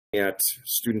at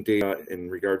student data in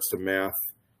regards to math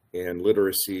and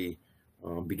literacy,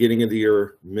 beginning of the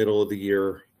year, middle of the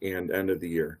year, and end of the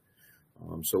year.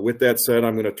 So with that said,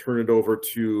 I'm going to turn it over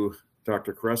to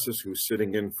Dr. Karesis, who's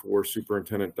sitting in for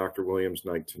Superintendent Dr.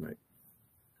 Williams-Knight tonight.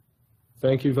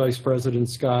 Thank you, Vice President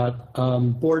Scott.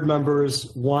 Board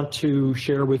members want to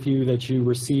share with you that you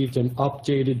received an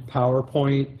updated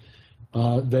PowerPoint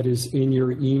that is in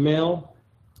your email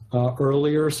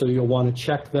earlier, so you'll want to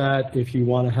check that if you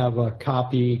want to have a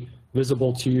copy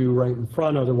visible to you right in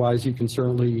front. Otherwise, you can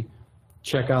certainly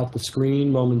check out the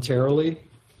screen momentarily.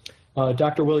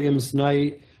 Dr.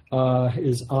 Williams-Knight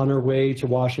is on her way to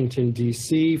Washington,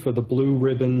 D.C. for the Blue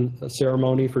Ribbon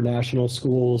Ceremony for National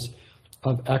Schools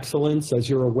of Excellence. As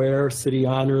you're aware, City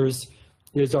Honors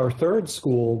is our third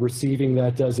school receiving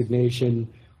that designation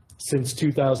since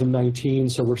 2019,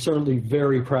 so we're certainly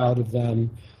very proud of them.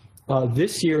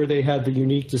 This year, they had the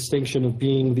unique distinction of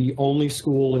being the only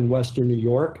school in Western New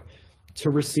York to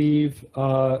receive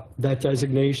that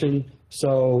designation.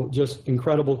 So just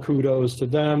incredible kudos to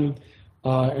them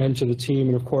and to the team.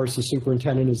 And of course, the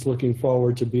superintendent is looking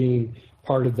forward to being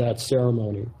part of that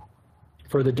ceremony.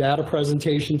 For the data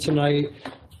presentation tonight,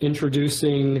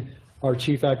 introducing our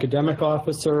Chief Academic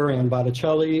Officer, Ann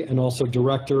Botticelli, and also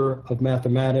Director of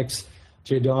Mathematics,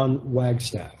 Jadon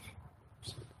Wagstaff.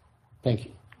 Thank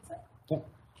you.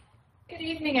 Good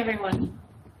evening, everyone.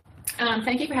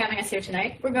 Thank you for having us here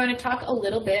tonight. We're going to talk a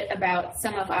little bit about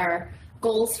some of our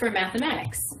goals for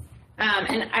mathematics.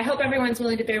 And I hope everyone's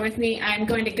willing to bear with me. I'm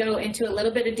going to go into a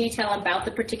little bit of detail about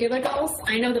the particular goals.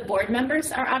 I know the board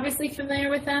members are obviously familiar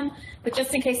with them, but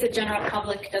just in case the general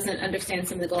public doesn't understand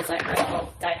some of the goals,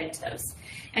 I'll dive into those.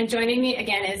 And joining me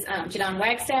again is Jadon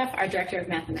Wagstaff, our Director of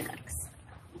Mathematics.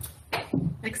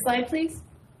 Next slide, please.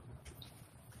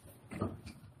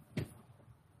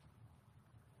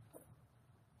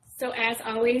 So as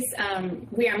always,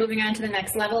 we are moving on to the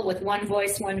next level with one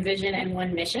voice, one vision, and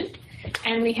one mission.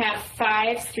 And we have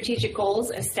 5 strategic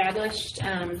goals established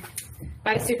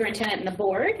by the superintendent and the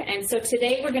board. And so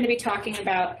today we're going to be talking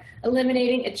about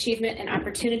eliminating achievement and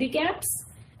opportunity gaps,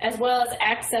 as well as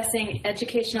accessing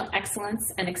educational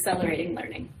excellence and accelerating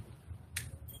learning.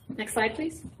 Next slide,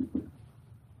 please.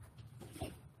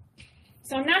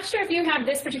 So I'm not sure if you have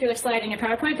this particular slide in your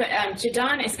PowerPoint, but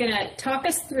Jadon is going to talk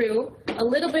us through a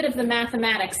little bit of the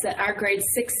mathematics that our grade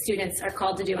 6 students are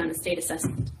called to do on the state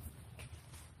assessment.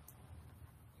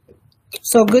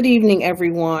 So good evening,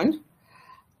 everyone.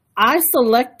 I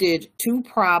selected 2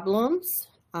 problems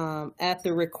at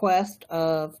the request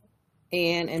of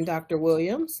Ann and Dr.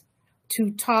 Williams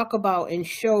to talk about and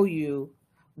show you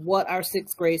what our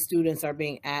 6th grade students are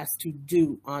being asked to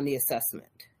do on the assessment.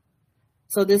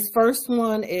 So this first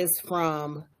one is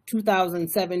from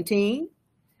 2017.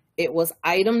 It was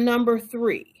item number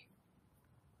 3.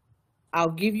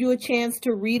 I'll give you a chance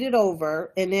to read it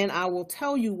over, and then I will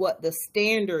tell you what the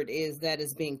standard is that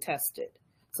is being tested.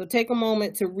 So take a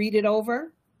moment to read it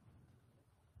over.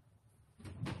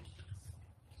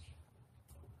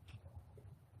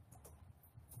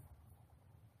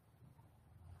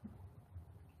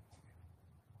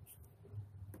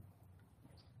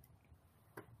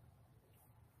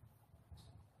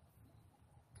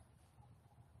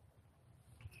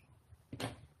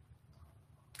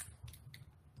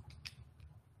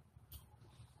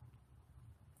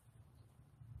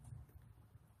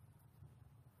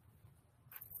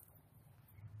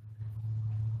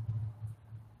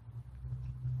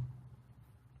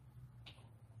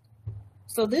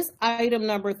 So this item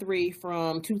number 3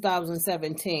 from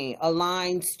 2017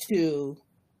 aligns to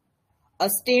a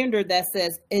standard that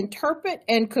says interpret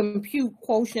and compute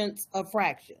quotients of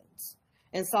fractions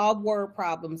and solve word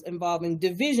problems involving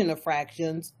division of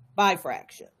fractions by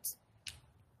fractions.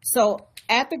 So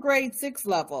at the grade 6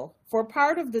 level, for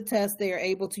part of the test, they are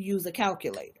able to use a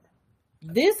calculator.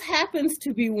 This happens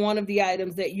to be one of the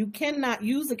items that you cannot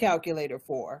use a calculator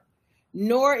for,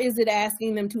 nor is it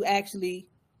asking them to actually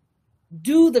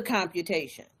do the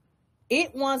computation.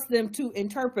 It wants them to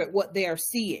interpret what they are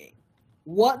seeing.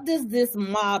 What does this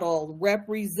model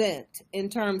represent in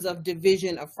terms of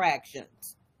division of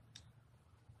fractions?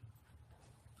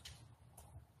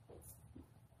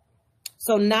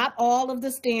 So not all of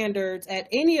the standards at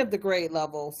any of the grade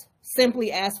levels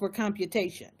simply ask for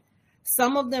computation.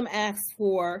 Some of them ask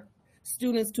for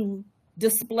students to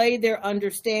display their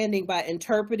understanding by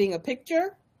interpreting a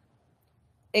picture,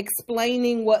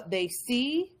 explaining what they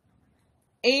see,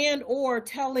 and or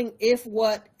telling if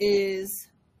what is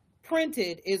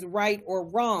printed is right or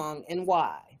wrong and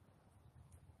why.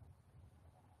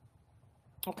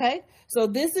 Okay, so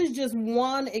this is just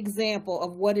one example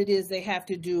of what it is they have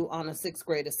to do on a 6th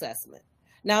grade assessment.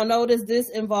 Now notice this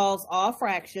involves all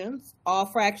fractions, all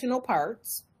fractional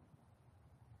parts,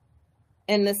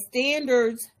 and the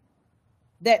standards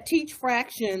that teach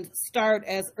fractions start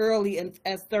as early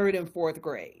as 3rd and 4th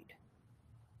grade.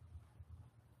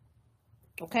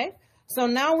 Okay, so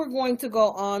now we're going to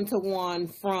go on to one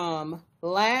from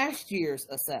last year's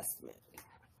assessment.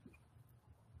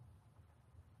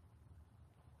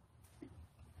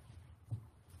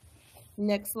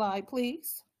 Next slide,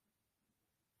 please.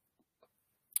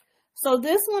 So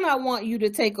this one I want you to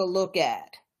take a look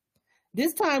at,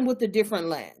 this time with a different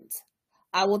lens.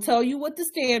 I will tell you what the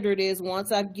standard is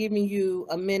once I've given you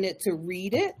a minute to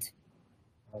read it,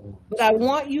 but I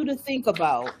want you to think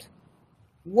about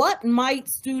what might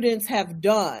students have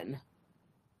done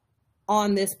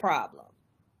on this problem.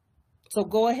 So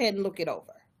go ahead and look it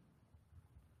over.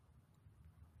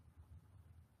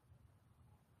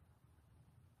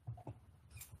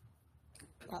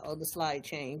 Uh-oh, the slide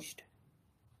changed.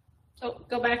 Oh,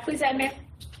 go back, please, Admir.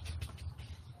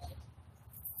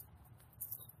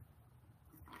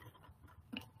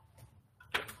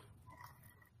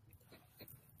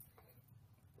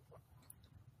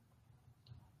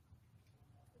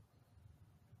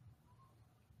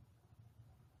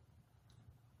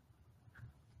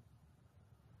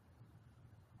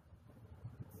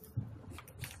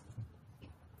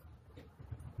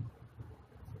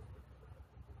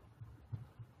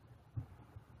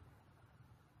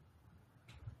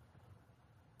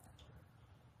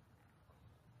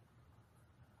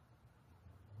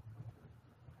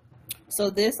 So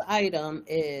this item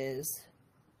is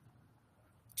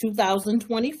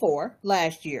 2024,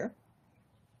 last year.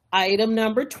 Item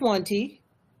number 20,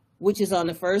 which is on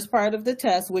the first part of the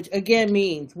test, which again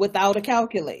means without a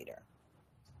calculator.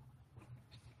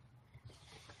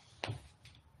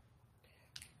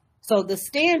 So the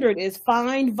standard is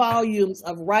find volumes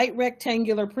of right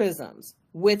rectangular prisms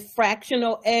with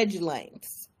fractional edge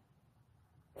lengths.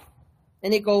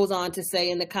 And it goes on to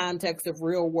say in the context of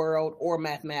real world or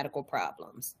mathematical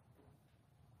problems.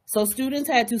 So students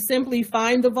had to simply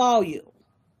find the volume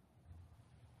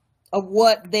of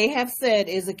what they have said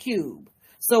is a cube.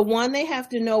 So 1, they have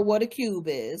to know what a cube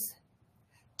is.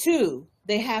 2,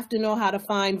 they have to know how to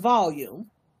find volume.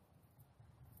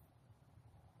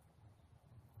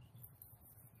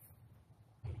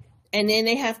 And then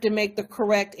they have to make the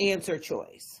correct answer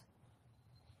choice.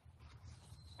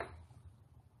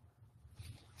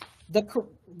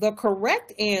 The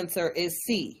correct answer is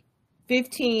C,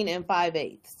 15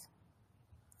 5/8.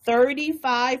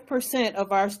 35%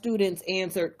 of our students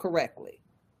answered correctly.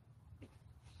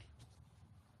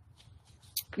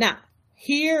 Now,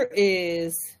 here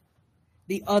is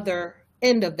the other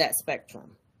end of that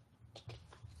spectrum.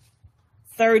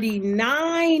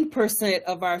 39%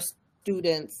 of our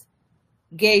students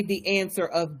gave the answer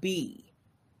of B.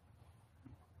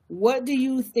 What do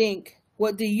you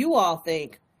all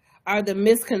think are the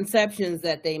misconceptions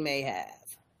that they may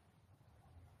have?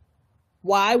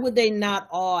 Why would they not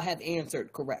all have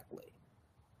answered correctly?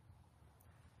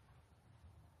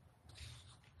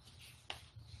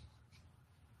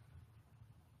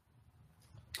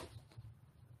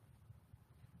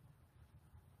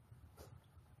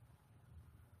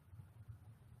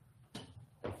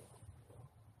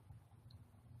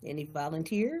 Any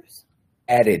volunteers?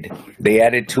 They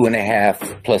added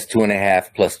 2.5 plus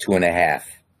 2.5 plus 2.5.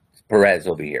 Perez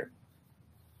over here.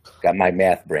 Got my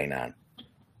math brain on.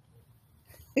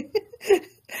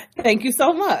 Thank you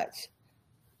so much.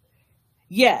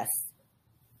 Yes.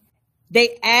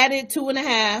 They added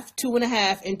 2.5,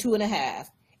 2.5, and 2.5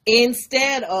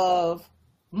 instead of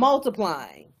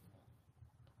multiplying.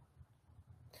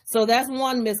 So that's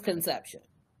one misconception.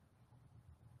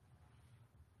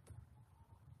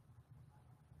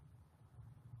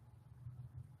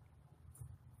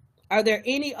 Are there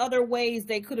any other ways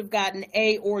they could have gotten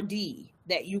A or D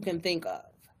that you can think of?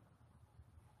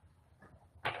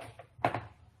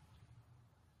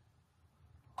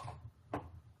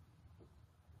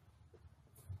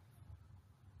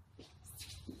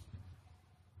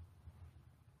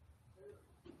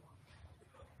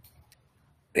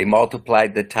 They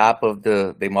multiplied the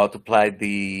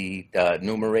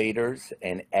numerators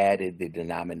and added the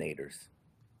denominators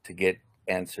to get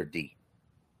answer D,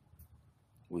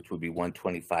 which would be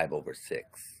 125 over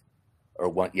 6. Or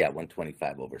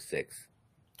 125 over 6.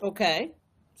 Okay.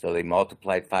 So they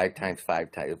multiplied 5 times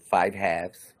 5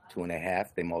 halves,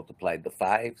 2.5. They multiplied the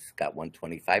 5s, got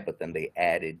 125, but then they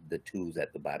added the 2s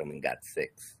at the bottom and got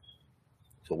 6.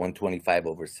 So 125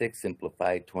 over 6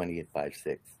 simplified 20 at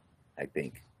 5/6, I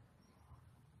think.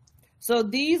 So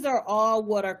these are all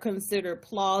what are considered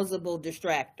plausible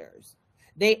distractors.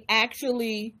 They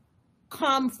actually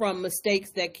come from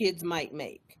mistakes that kids might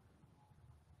make.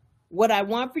 What I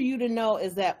want for you to know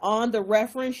is that on the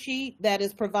reference sheet that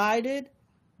is provided,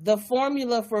 the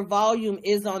formula for volume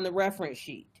is on the reference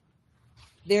sheet.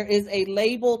 There is a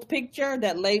labeled picture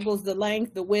that labels the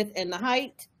length, the width, and the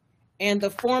height, and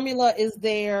the formula is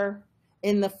there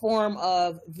in the form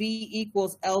of V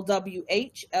equals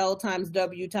LWH, L times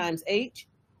W times H,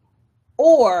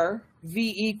 or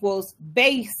V equals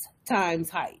base times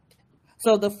height.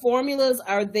 So the formulas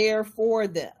are there for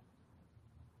them.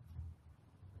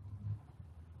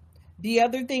 The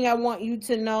other thing I want you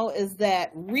to know is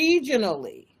that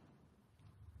regionally,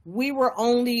 we were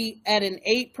only at an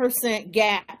 8%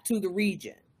 gap to the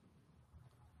region.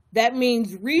 That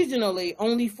means regionally,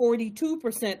 only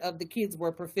 42% of the kids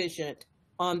were proficient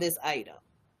on this item.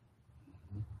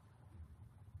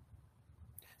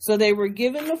 So they were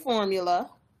given the formula,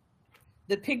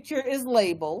 the picture is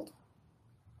labeled,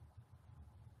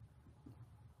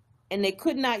 and they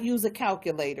could not use a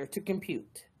calculator to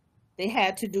compute. They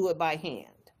had to do it by hand.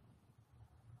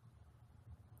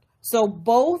 So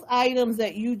both items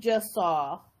that you just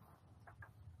saw,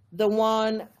 the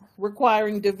one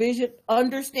requiring division,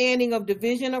 understanding of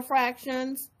division of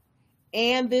fractions,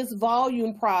 and this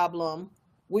volume problem,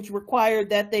 which required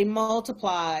that they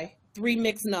multiply 3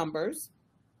 mixed numbers,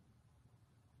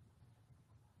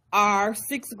 are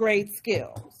 6th grade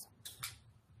skills.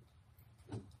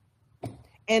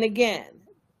 And again,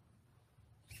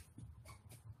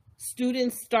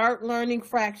 students start learning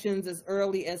fractions as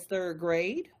early as 3rd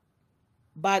grade.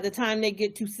 By the time they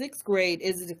get to 6th grade,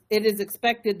 it is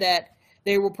expected that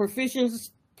they will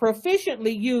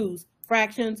proficiently use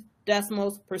fractions,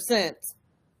 decimals, percents,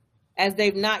 as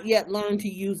they've not yet learned to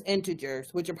use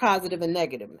integers, which are positive and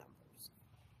negative numbers.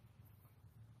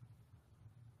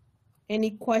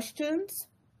 Any questions,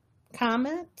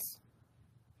 comments?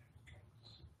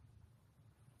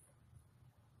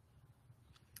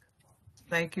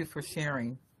 Thank you for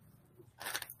sharing.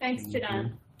 Thanks,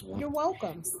 Jadon. You're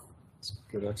welcome. It's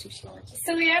a good exercise.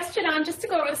 So we asked Jadon just to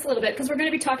go over this a little bit because we're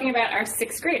going to be talking about our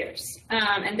 6th graders.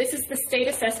 And this is the state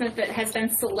assessment that has been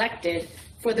selected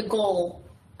for the goal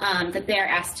that they're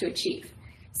asked to achieve.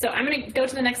 So I'm going to go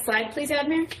to the next slide, please,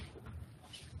 Admir.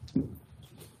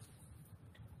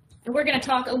 And we're going to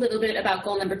talk a little bit about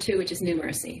goal number 2, which is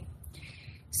numeracy.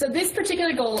 So this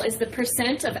particular goal is the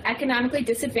percent of economically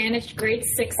disadvantaged grade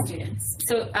 6 students.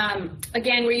 So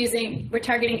again, we're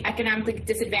targeting economically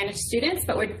disadvantaged students,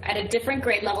 but we're at a different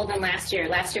grade level than last year.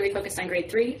 Last year we focused on grade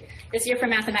 3. This year for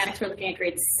mathematics, we're looking at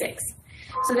grade 6.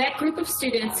 So that group of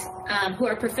students who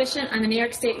are proficient on the New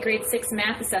York State grade 6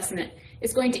 math assessment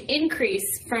is going to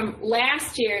increase from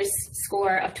last year's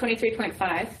score of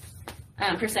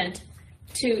 23.5%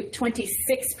 to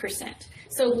 26%.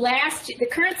 So the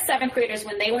current 7th graders,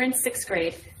 when they were in 6th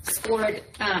grade, scored,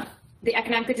 the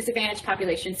economically disadvantaged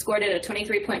population scored at a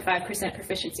 23.5%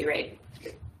 proficiency rate.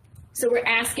 So we're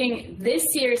asking this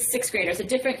year's 6th graders, a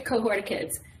different cohort of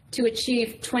kids, to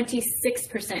achieve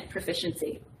 26%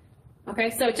 proficiency. Okay,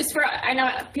 so just I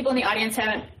know people in the audience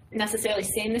haven't necessarily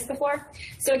seen this before.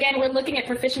 So again, we're looking at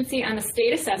proficiency on the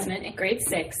state assessment in grade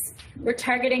 6. We're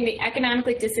targeting the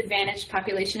economically disadvantaged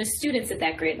population of students at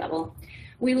that grade level.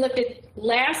 We looked at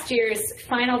last year's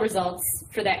final results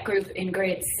for that group in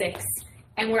grade 6,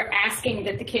 and we're asking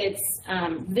that the kids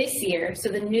this year, so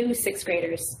the new 6th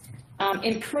graders,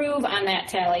 improve on that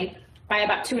tally by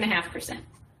about 2.5%.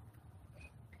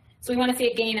 So we want to see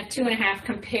a gain of 2.5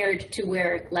 compared to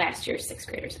where last year's 6th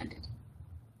graders ended.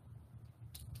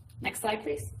 Next slide,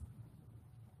 please.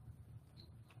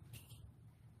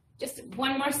 Just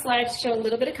one more slide to show a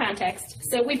little bit of context.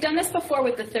 So we've done this before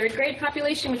with the 3rd grade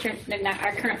population, which are not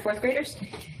our current 4th graders.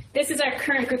 This is our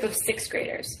current group of 6th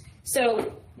graders.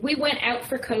 So we went out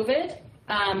for COVID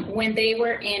when they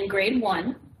were in grade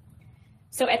 1.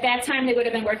 So at that time, they would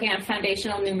have been working on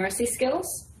foundational numeracy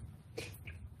skills.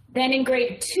 Then in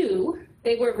grade 2,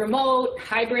 they were remote,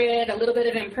 hybrid, a little bit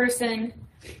of in-person.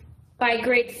 By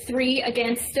grade 3,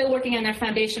 again, still working on their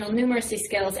foundational numeracy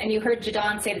skills, and you heard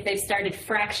Jadon say that they've started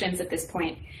fractions at this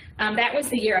point. That was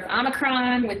the year of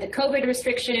Omicron with the COVID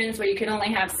restrictions where you could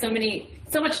only have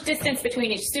so much distance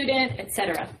between each student,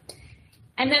 etc.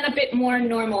 And then a bit more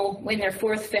normal when they're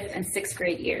 4th, 5th, and 6th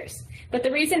grade years. But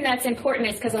the reason that's important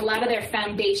is because a lot of their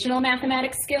foundational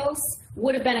mathematics skills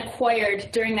would have been acquired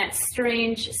during that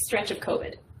strange stretch of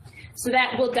COVID. So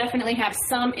that will definitely have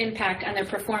some impact on their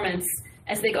performance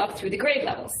as they go up through the grade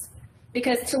levels.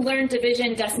 Because to learn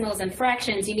division, decimals, and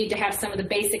fractions, you need to have some of the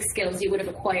basic skills you would have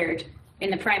acquired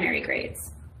in the primary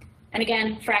grades. And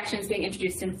again, fractions being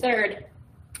introduced in 3rd,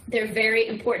 they're very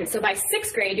important. So by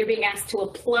 6th grade, you're being asked to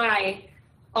apply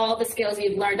all the skills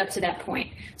you've learned up to that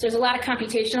point. So there's a lot of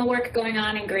computational work going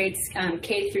on in grades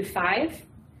K through 5.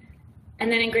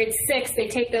 And then in grade 6, they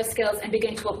take those skills and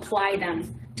begin to apply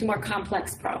them to more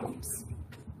complex problems.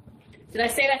 Did I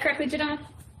say that correctly, Jadon?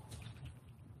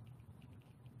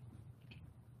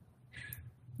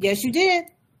 Yes, you did.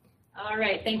 All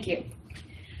right, thank you.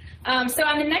 So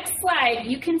on the next slide,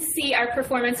 you can see our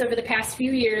performance over the past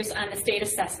few years on the state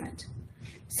assessment.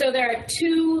 So there are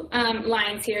two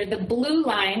lines here. The blue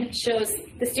line shows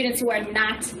the students who are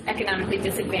not economically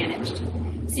disadvantaged.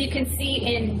 So you can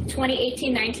see in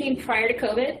 2018-19, prior to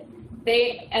COVID,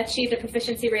 they achieved a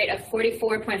proficiency rate of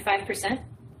 44.5%.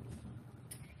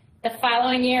 The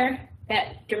following year,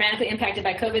 that dramatically impacted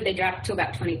by COVID, they dropped to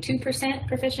about 22%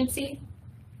 proficiency.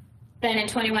 Then in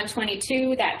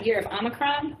 21-22, that year of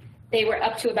Omicron, they were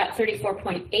up to about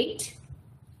 34.8.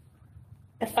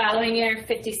 The following year,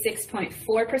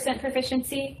 56.4%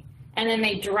 proficiency, and then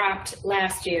they dropped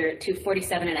last year to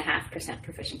 47.5%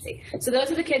 proficiency. So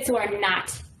those are the kids who are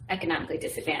not economically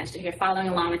disadvantaged, if you're following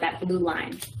along with that blue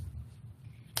line.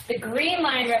 The green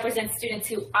line represents students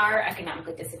who are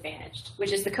economically disadvantaged,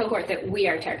 which is the cohort that we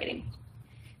are targeting.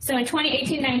 So in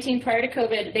 2018-19, prior to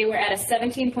COVID, they were at a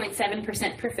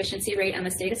 17.7% proficiency rate on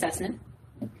the state assessment.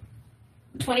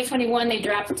 2021, they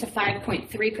dropped to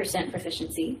 5.3%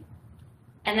 proficiency.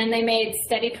 And then they made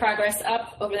steady progress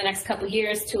up over the next couple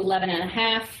years to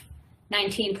 11.5,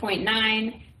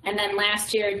 19.9, and then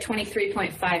last year,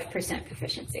 23.5%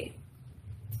 proficiency.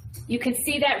 You can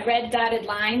see that red dotted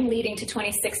line leading to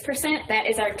 26%. That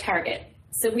is our target.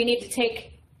 So we need to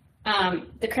take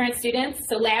the current students.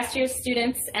 So last year's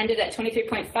students ended at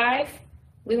 23.5.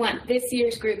 We want this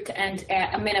year's group to end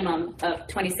at a minimum of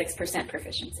 26%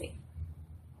 proficiency.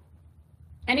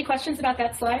 Any questions about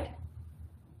that slide?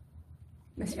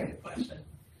 Mr. Question.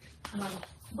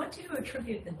 What do you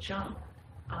attribute the jump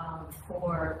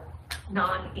for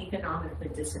non-economically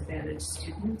disadvantaged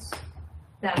students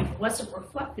that wasn't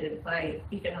reflected by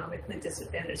economically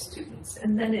disadvantaged students?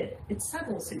 And then it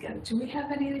settles again. Do we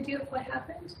have any idea of what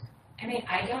happened? I mean,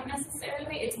 I don't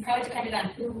necessarily. It's probably dependent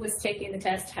on who was taking the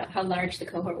test, how large the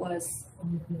cohort was,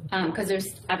 because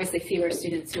there's obviously fewer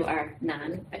students who are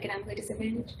non-economically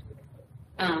disadvantaged.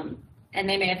 And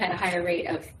they may have had a higher rate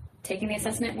of taking the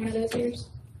assessment one of those years.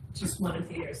 Just one of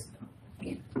the years.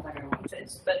 Yeah.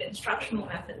 But instructional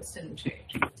methods didn't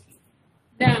change.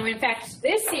 No, in fact,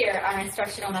 this year our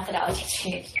instructional methodology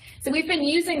changed. So we've been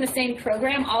using the same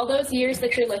program all those years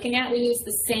that you're looking at. We use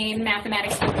the same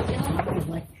mathematics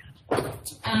curriculum.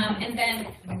 And then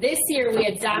this year we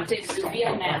adopted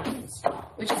Real Math,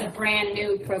 which is a brand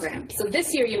new program. So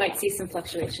this year you might see some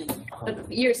fluctuation.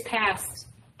 But years past,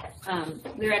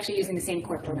 we were actually using the same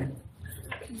core program.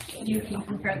 You can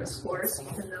compare the scores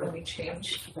even though we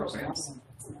changed programs.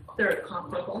 They're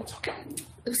comparable.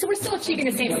 So we're still achieving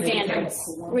the same standards.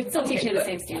 We're still teaching the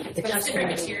same standards. But just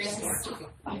different materials.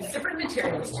 Different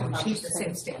materials to achieve the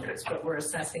same standards, but we're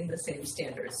assessing the same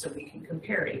standards so we can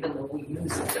compare even though we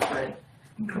use a different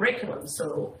curriculum.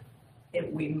 So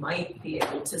we might be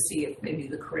able to see if maybe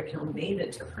the curriculum made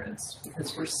a difference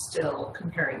because we're still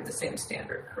comparing the same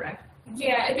standard, correct?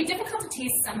 Yeah, it'd be difficult to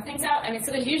tease some things out. I mean,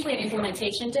 so there's usually an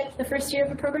implementation dip the first year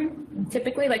of a program,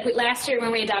 typically. Like last year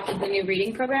when we adopted the new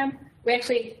reading program, we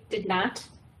actually did not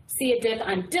see a dip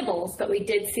on dibbles, but we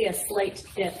did see a slight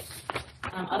dip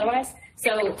otherwise.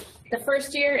 So the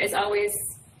first year is always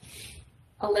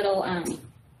a little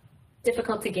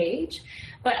difficult to gauge.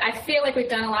 But I feel like we've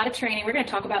done a lot of training. We're going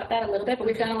to talk about that a little bit, but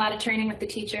we've done a lot of training with the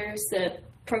teachers. The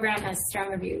program has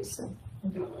strong reviews. So.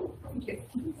 Thank you.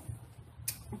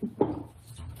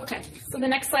 Okay, so the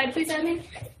next slide, please, Emily.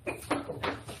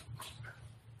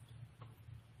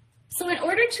 So in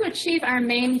order to achieve our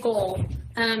main goal,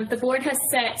 the board has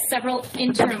set several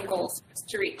interim goals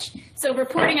to reach. So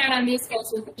reporting out on these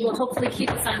goals will hopefully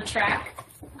keep us on track,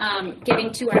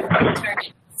 getting to our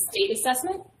target state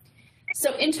assessment.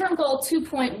 So interim goal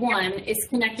 2.1 is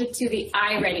connected to the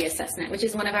iReady assessment, which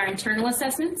is one of our internal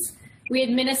assessments. We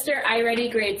administer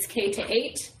iReady grades K to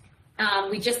 8.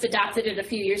 We just adopted it a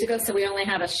few years ago, so we only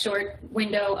have a short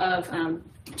window of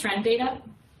trend data.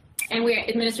 And we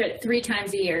administer it 3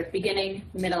 times a year, beginning,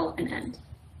 middle, and end.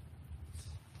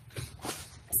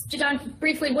 So Jadon,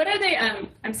 briefly, what are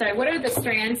the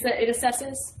strands that it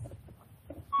assesses?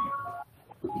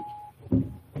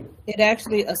 It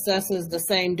actually assesses the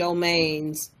same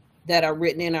domains that are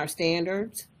written in our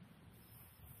standards.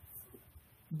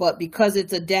 But because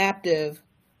it's adaptive,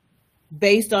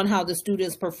 based on how the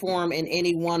students perform in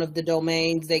any one of the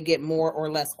domains, they get more or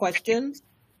less questions.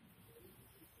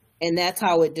 And that's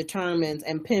how it determines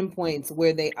and pinpoints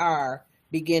where they are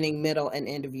beginning, middle, and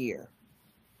end of year.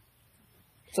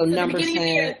 So the number beginning of the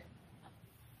year- sent.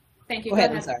 Thank you. Go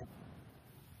ahead, I'm sorry.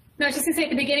 No, I was just going to say at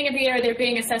the beginning of the year, they're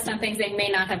being assessed on things they may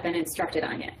not have been instructed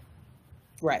on yet.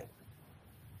 Right.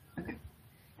 Okay.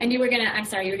 And you were going to, I'm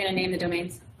sorry, you were going to name the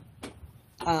domains.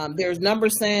 There's number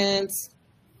sense,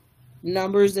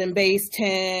 numbers in base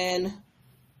 10,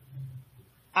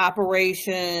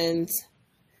 operations,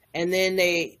 and then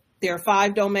there are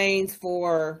 5 domains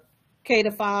for K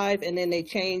to 5, and then they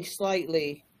change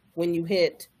slightly when you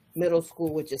hit middle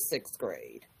school, which is 6th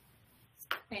grade.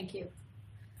 Thank you.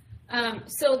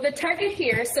 So the target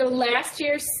here, so last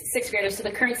year's 6th graders, so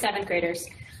the current 7th graders,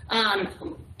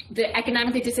 the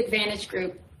economically disadvantaged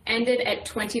group ended at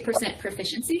 20%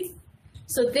 proficiency.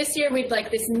 So this year we'd like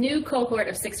this new cohort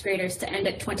of 6th graders to end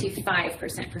at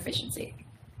 25% proficiency.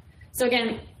 So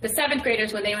again, the 7th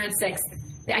graders, when they were in 6th,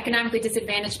 the economically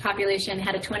disadvantaged population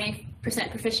had a 20%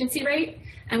 proficiency rate,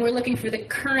 and we're looking for the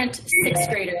current 6th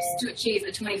graders to achieve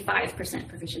a 25%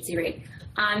 proficiency rate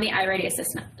on the iReady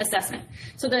assessment.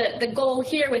 So the goal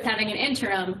here with having an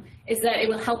interim is that it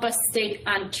will help us stay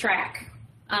on track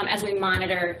as we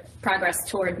monitor progress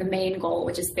toward the main goal,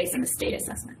 which is based on the state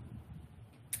assessment.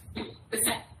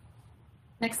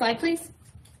 Next slide, please.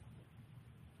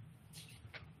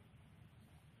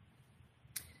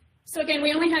 So again,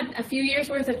 we only had a few years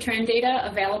worth of trend data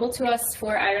available to us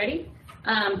for iReady,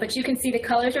 but you can see the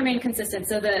colors remain consistent.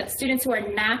 So the students who are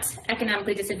not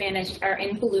economically disadvantaged are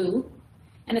in blue,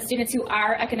 and the students who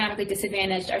are economically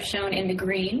disadvantaged are shown in the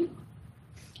green.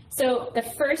 So the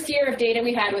first year of data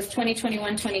we had was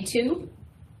 2021-22.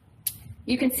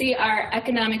 You can see our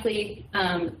economically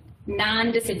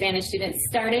non-disadvantaged students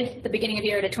started at the beginning of the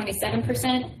year at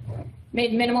 27%,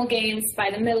 made minimal gains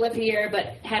by the middle of the year,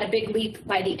 but had a big leap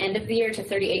by the end of the year to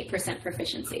 38%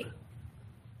 proficiency.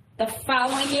 The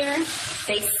following year,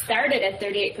 they started at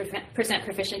 38%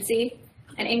 proficiency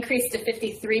and increased to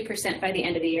 53% by the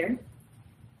end of the year.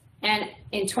 And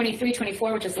in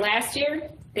 23-24, which was last year,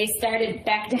 they started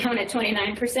back down at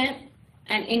 29%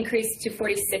 and increased to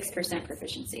 46%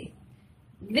 proficiency.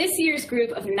 This year's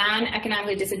group of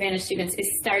non-economically disadvantaged students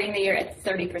is starting the year at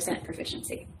 30%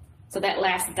 proficiency. So that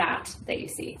last dot that you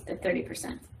see, the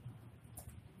 30%.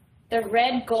 The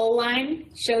red goal line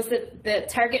shows that the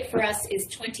target for us is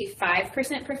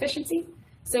 25% proficiency.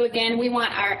 So again, we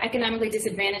want our economically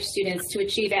disadvantaged students to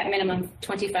achieve at minimum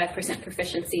 25%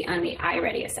 proficiency on the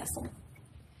iReady assessment.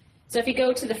 So if you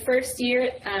go to the first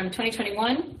year,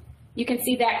 2021, you can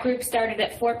see that group started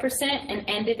at 4% and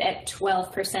ended at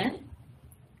 12%.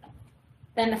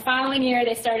 Then the following year,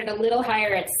 they started a little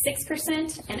higher at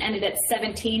 6% and ended at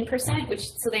 17%,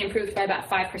 so they improved by about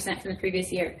 5% from the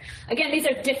previous year. Again, these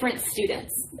are different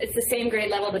students. It's the same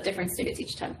grade level, but different students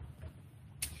each time.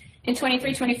 In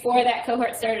 23-24, that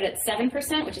cohort started at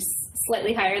 7%, which is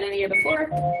slightly higher than the year before,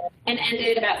 and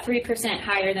ended about 3%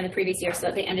 higher than the previous year,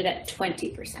 so they ended at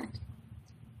 20%.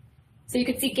 So you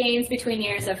could see gains between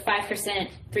years of 5%,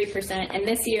 3%, and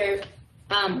this year,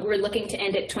 we're looking to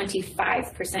end at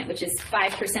 25%, which is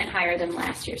 5% higher than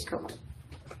last year's cohort.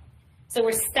 So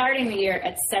we're starting the year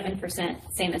at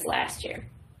 7%, same as last year.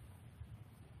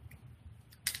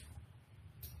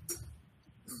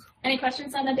 Any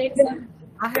questions on the data set?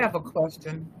 I have a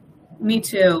question. Me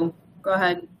too. Go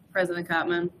ahead, President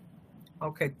Kottman.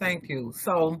 Okay, thank you.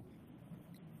 So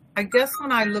I guess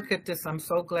when I look at this, I'm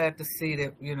so glad to see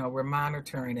that, we're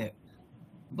monitoring it.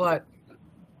 But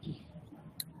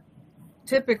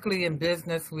typically in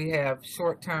business, we have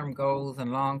short-term goals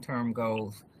and long-term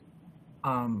goals.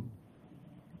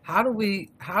 How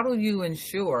do you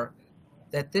ensure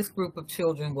that this group of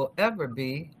children will ever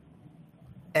be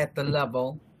at the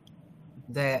level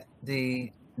that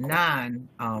the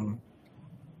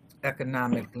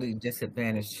non-economically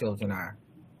disadvantaged children are?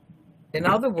 In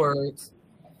other words,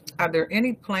 are there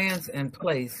any plans in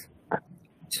place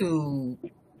to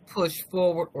push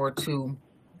forward or to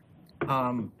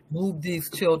move these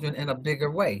children in a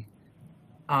bigger way,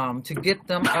 to get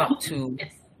them up to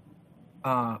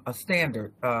a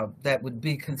standard that would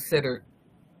be considered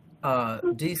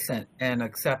decent and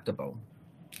acceptable?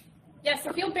 Yes,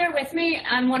 if you'll bear with me,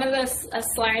 on one of those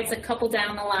slides, a couple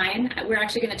down the line, we're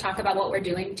actually going to talk about what we're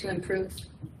doing to improve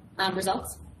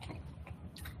results.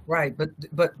 Right, but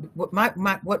what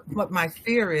my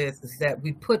fear is that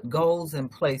we put goals in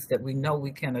place that we know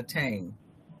we can attain,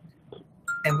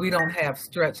 and we don't have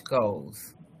stretch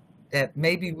goals. That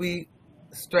maybe we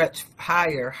stretch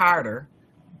harder,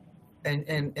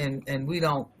 and we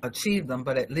don't achieve them,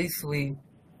 but at least we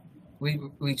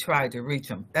try to reach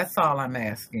them. That's all I'm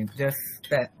asking, just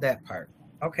that part.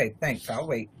 Okay, thanks. I'll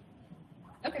wait.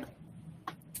 Okay.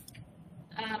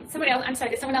 Somebody else, I'm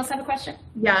sorry, did someone else have a question?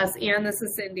 Yes, and this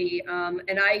is Cindy.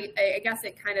 And I guess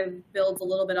it kind of builds a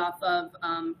little bit off of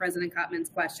President Kottman's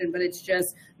question, but it's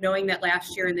just knowing that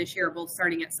last year and this year are both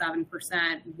starting at 7%,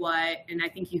 and I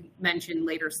think you mentioned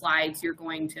later slides, you're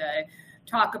going to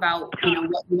talk about, you know,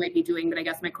 what you might be doing, but I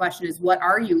guess my question is, what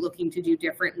are you looking to do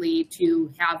differently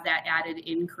to have that added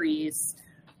increase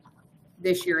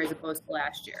this year as opposed to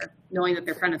last year, knowing that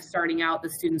they're kind of starting out, the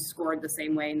students scored the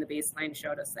same way and the baseline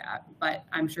showed us that, but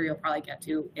I'm sure you'll probably get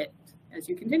to it as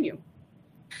you continue.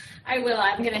 I will.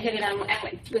 I'm going to hit it on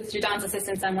with Jadon's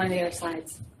assistance on one of the other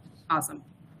slides. Awesome.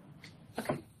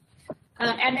 Okay.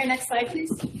 Add your next slide,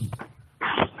 please.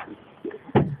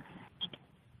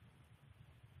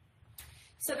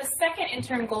 So the second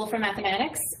interim goal for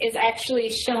mathematics is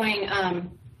actually showing,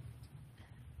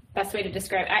 best way to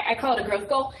describe it, I call it a growth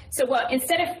goal. So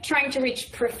instead of trying to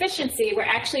reach proficiency, we're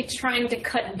actually trying to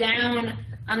cut down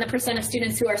on the percent of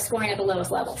students who are scoring at the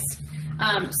lowest levels.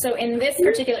 So in this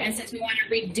particular instance, we want to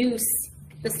reduce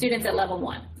the students at level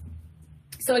 1.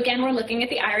 So again, we're looking at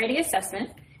the I-ready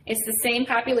assessment. It's the same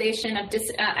population of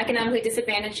economically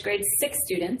disadvantaged grade 6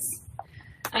 students.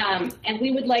 And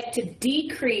we would like to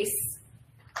decrease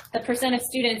the percent of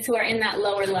students who are in that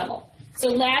lower level. So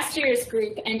last year's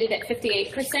group ended at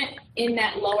 58% in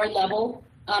that lower level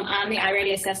on the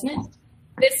I-ready assessment.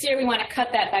 This year we want to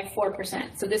cut that by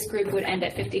 4%. So this group would end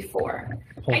at 54.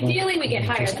 Ideally we get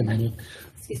higher than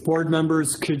that. Board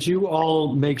members, could you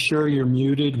all make sure you're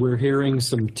muted? We're hearing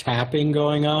some tapping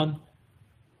going on.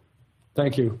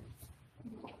 Thank you.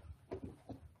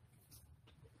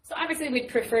 So obviously we'd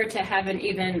prefer to have an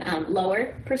even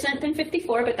lower percent than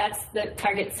 54, but that's the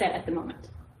target set at the moment.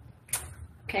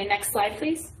 Okay, next slide,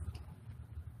 please.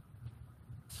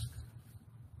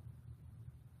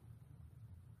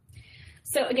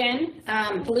 So again,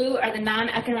 blue are the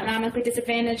non-economically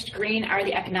disadvantaged, green are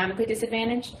the economically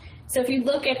disadvantaged. So if you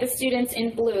look at the students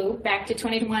in blue back to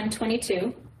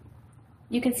 21-22,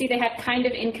 you can see they have kind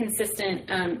of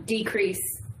inconsistent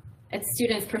decrease at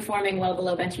students performing well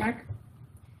below benchmark.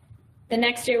 The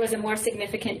next year was a more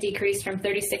significant decrease from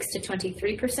 36 to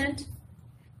 23%.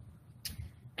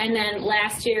 And then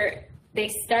last year, they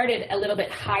started a little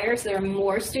bit higher, so there were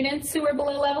more students who were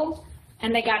below level,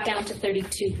 and they got down to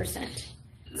 32%.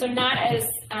 So not as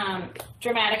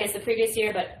dramatic as the previous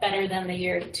year, but better than the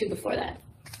year 2 before that.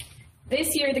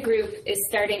 This year, the group is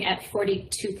starting at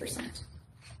 42%.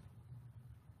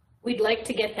 We'd like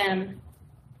to get them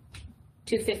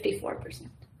to 54%.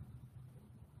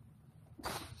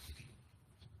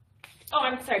 Oh,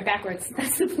 I'm sorry, backwards.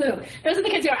 That's the blue. Those are the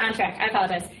kids who are on track. I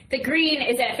apologize. The green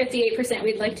is at 58%.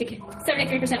 We'd like to get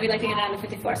 73%. We'd like to get it down to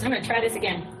 54. So I'm going to try this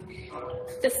again.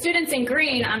 The students in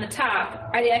green on the top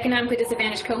are the economically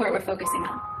disadvantaged cohort we're focusing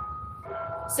on.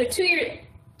 So 3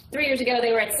 years ago,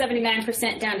 they were at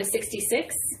 79% down to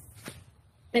 66.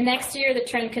 The next year, the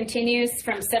trend continues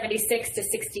from 76 to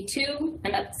 62,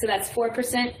 and so that's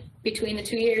 4% between the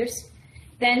 2 years.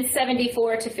 Then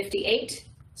 74 to 58.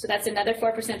 So that's another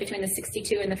 4% between the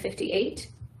 62 and the 58.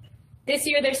 This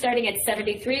year, they're starting at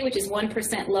 73, which is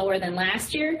 1% lower than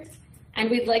last year. And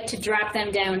we'd like to drop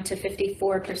them down to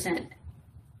 54%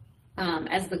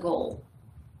 as the goal.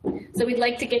 So we'd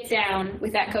like to get down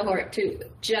with that cohort to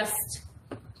just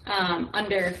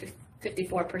under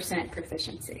 54%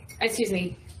 proficiency, excuse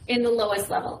me, in the lowest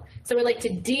level. So we'd like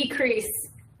to decrease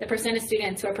the percent of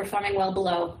students who are performing well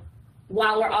below,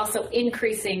 while we're also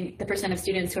increasing the percent of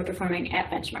students who are performing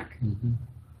at benchmark. Mm-hmm.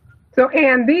 So,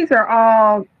 Ann, these are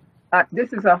all,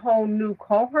 this is a whole new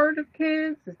cohort of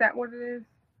kids? Is that what it is?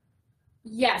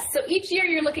 Yes, so each year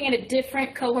you're looking at a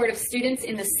different cohort of students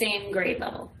in the same grade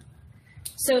level.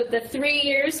 So the 3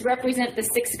 years represent the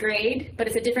 6th grade, but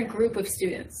it's a different group of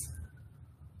students.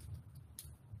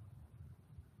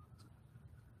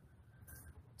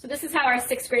 So this is how our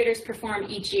 6th graders perform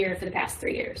each year for the past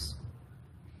 3 years.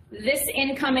 This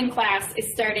incoming class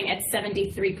is starting at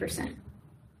 73%,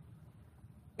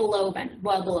 well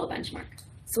below benchmark.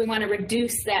 So we want to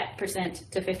reduce that percent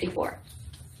to 54.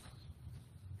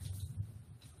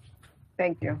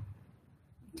 Thank you.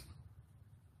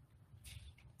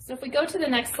 So if we go to the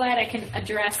next slide, I can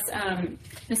address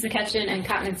Ms. McCutcheon and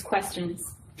Kottman's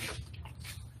questions.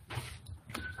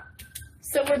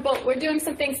 So we're doing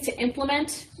some things to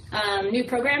implement new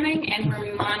programming, and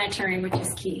we're monitoring, which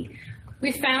is key.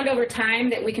 We've found over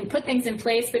time that we can put things in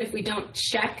place, but if we don't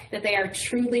check that they are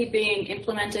truly being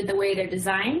implemented the way they're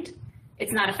designed,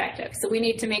 it's not effective. So we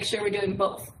need to make sure we're doing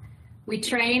both. We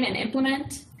train and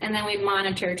implement, and then we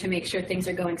monitor to make sure things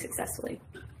are going successfully.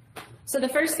 So the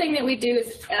first thing that we do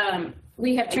is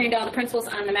we have trained all the principals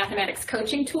on the mathematics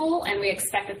coaching tool, and we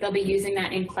expect that they'll be using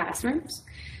that in classrooms.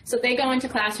 So they go into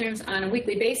classrooms on a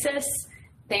weekly basis.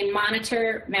 They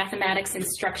monitor mathematics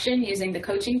instruction using the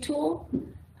coaching tool,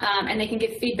 and they can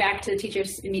give feedback to the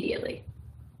teachers immediately.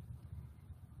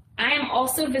 I am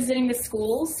also visiting the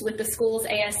schools with the school's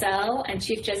ASL and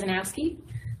Chief Jesenowski.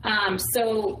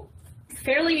 So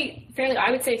fairly,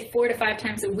 I would say 4 to 5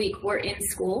 times a week, we're in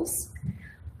schools.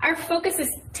 Our focuses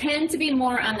tend to be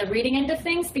more on the reading end of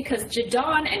things because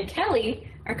Jadon and Kelly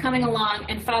are coming along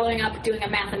and following up doing a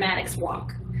mathematics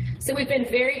walk. So we've been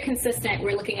very consistent.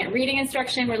 We're looking at reading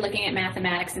instruction, we're looking at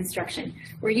mathematics instruction.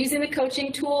 We're using the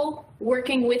coaching tool,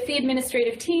 working with the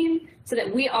administrative team so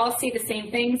that we all see the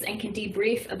same things and can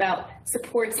debrief about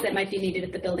supports that might be needed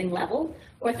at the building level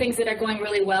or things that are going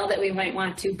really well that we might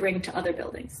want to bring to other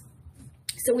buildings.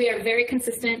 So we are very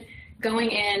consistent,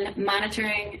 going in,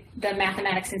 monitoring the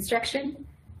mathematics instruction,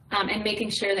 and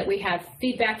making sure that we have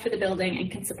feedback for the building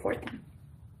and can support them.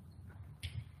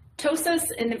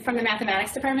 TOSAs from the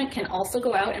mathematics department can also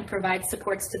go out and provide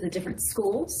supports to the different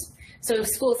schools. So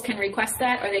schools can request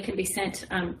that, or they can be sent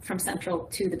from central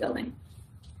to the building.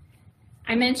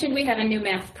 I mentioned we have a new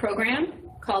math program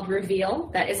called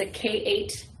Reveal. That is a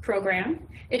K-8 program.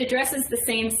 It addresses the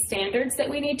same standards that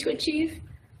we need to achieve,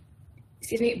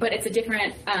 but it's a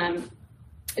different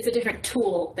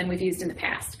tool than we've used in the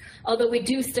past. Although we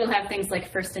do still have things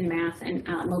like First in Math and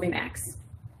MobiMax.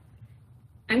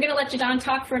 I'm going to let Jadon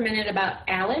talk for a minute about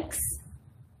Alex.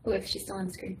 Oh, if she's still on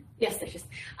the screen. Yes, there she is.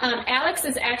 Alex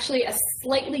is actually a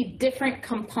slightly different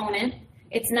component.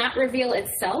 It's not Reveal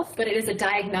itself, but it is a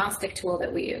diagnostic tool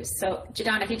that we use. So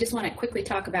Jadon, if you just want to quickly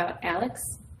talk about Alex.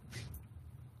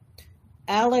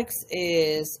 Alex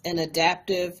is an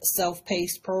adaptive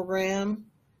self-paced program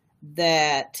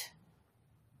that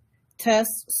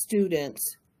tests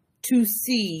students to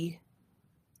see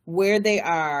where they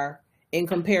are in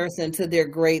comparison to their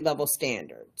grade level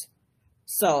standards.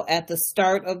 So at the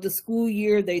start of the school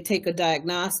year, they take a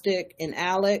diagnostic in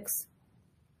Alex.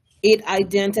 It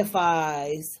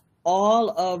identifies all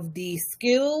of the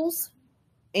skills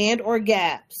and or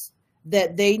gaps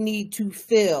that they need to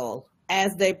fill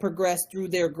as they progress through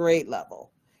their grade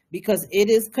level, because it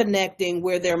is connecting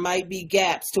where there might be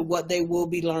gaps to what they will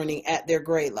be learning at their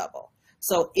grade level.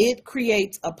 So it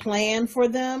creates a plan for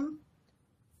them.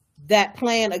 That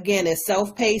plan, again, is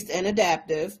self-paced and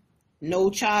adaptive.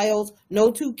 No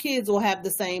two kids will have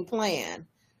the same plan.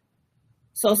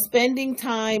 So spending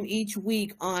time each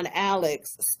week on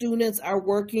Alex, students are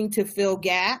working to fill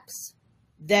gaps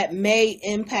that may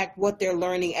impact what they're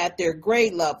learning at their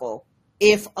grade level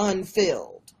if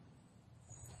unfilled.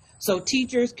 So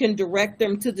teachers can direct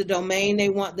them to the domain they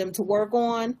want them to work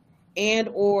on, and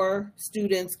or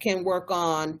students can work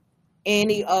on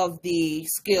any of the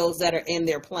skills that are in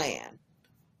their plan.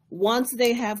 Once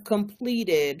they have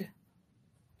completed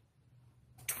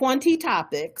 20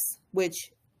 topics,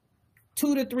 which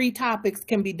 2 to 3 topics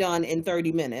can be done in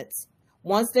 30 minutes.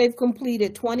 Once they've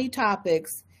completed 20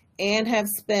 topics and have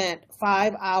spent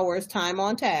 5 hours time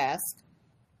on task,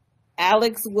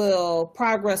 Alex will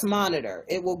progress monitor.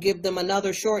 It will give them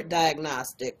another short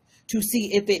diagnostic to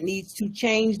see if it needs to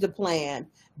change the plan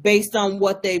based on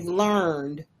what they've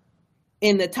learned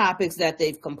in the topics that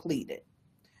they've completed.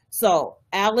 So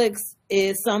Alex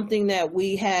is something that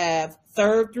we have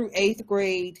 3rd through 8th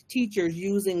grade teachers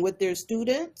using with their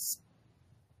students.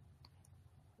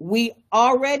 We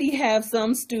already have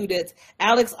some students.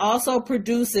 Alex also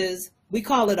produces, we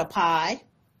call it a pie.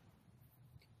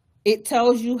 It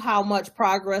tells you how much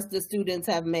progress the students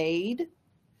have made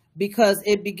because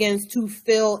it begins to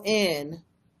fill in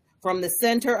from the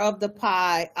center of the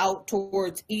pie out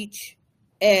towards each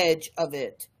edge of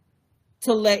it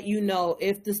to let you know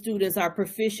if the students are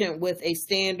proficient with a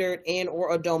standard and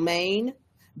or a domain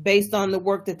based on the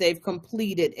work that they've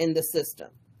completed in the system.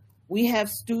 We have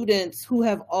students who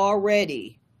have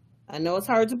already, I know it's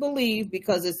hard to believe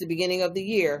because it's the beginning of the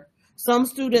year, some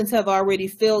students have already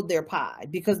filled their pie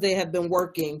because they have been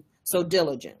working so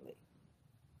diligently.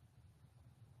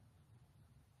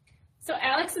 So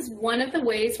Alex is one of the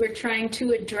ways we're trying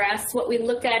to address what we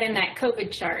looked at in that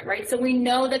COVID chart, right? So we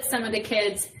know that some of the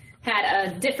kids had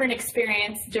a different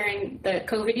experience during the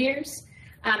COVID years,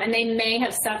 and they may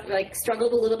have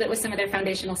struggled a little bit with some of their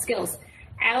foundational skills.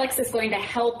 Alex is going to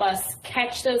help us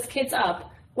catch those kids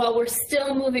up while we're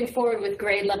still moving forward with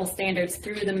grade level standards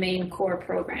through the main core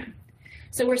program.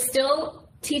 So we're still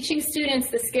teaching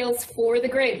students the skills for the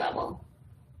grade level,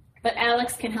 but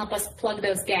Alex can help us plug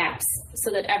those gaps so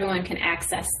that everyone can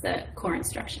access the core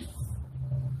instruction.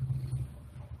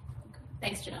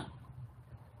 Thanks, Janelle.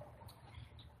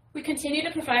 We continue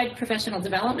to provide professional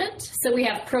development. So we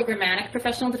have programmatic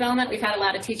professional development. We've had a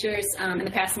lot of teachers in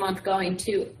the past month going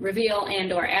to Reveal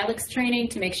and/or ALEX training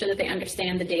to make sure that they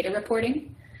understand the data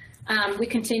reporting. We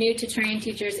continue to train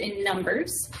teachers in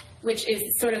numbers, which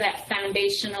is sort of that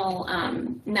foundational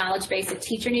knowledge base a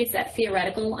teacher needs, that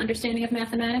theoretical understanding of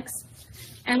mathematics.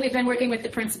 And we've been working with the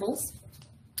principals.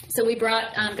 So we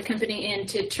brought the company in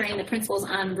to train the principals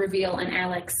on Reveal and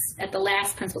ALEX at the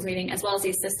last principals meeting, as well as the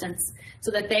assistants, so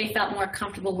that they felt more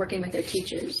comfortable working with their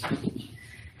teachers.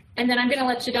 And then I'm going to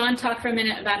let Jadon talk for a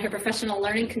minute about her professional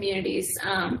learning communities.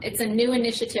 It's a new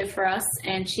initiative for us,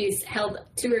 and she's held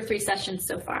 2 or 3 sessions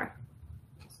so far.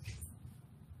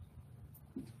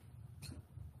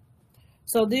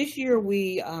 So this year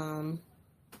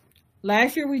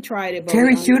last year we tried it. But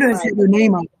Terry Shooter has had her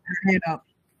name up, her hand up.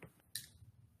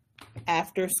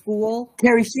 After school?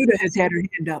 Terry Shooter has had her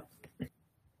hand up.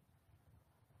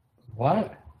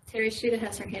 What? Terry Shuda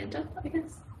has her hand up, I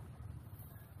guess.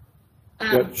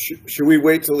 But should we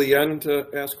wait till the end to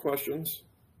ask questions?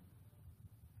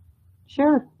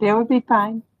 Sure, that would be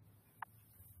fine.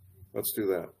 Let's do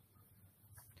that.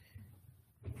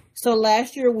 So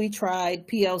last year we tried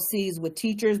PLCs with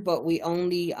teachers, but we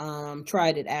only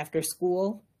tried it after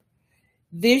school.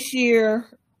 This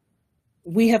year,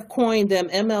 we have coined them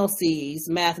MLCs,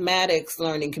 Mathematics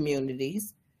Learning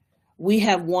Communities. We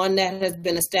have one that has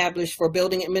been established for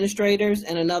building administrators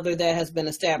and another that has been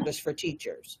established for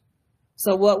teachers.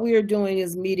 So what we are doing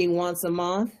is meeting once a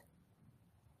month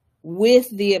with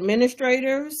the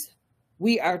administrators.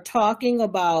 We are talking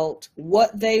about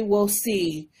what they will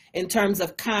see in terms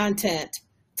of content,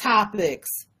 topics,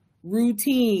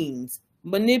 routines,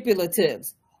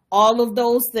 manipulatives, all of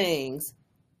those things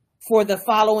for the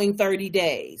following 30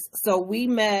 days. So we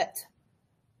met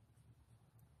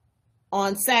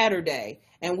on Saturday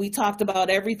and we talked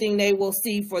about everything they will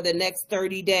see for the next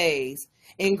 30 days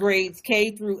in grades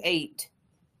K through 8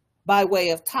 by way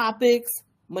of topics,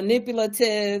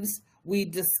 manipulatives. We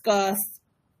discussed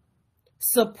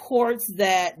supports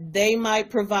that they might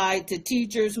provide to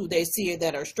teachers who they see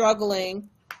that are struggling.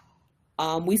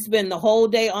 We spend the whole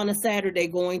day on a Saturday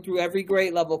going through every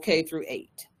grade level K through 8.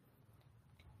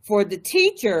 For the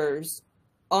teachers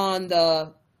on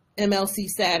the MLC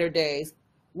Saturdays,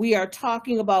 we are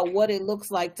talking about what it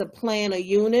looks like to plan a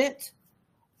unit,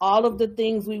 all of the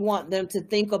things we want them to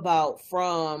think about,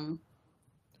 from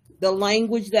the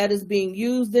language that is being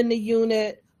used in the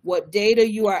unit, what data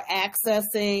you are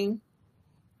accessing,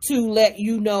 to let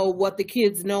you know what the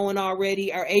kids know and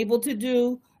already are able to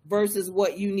do versus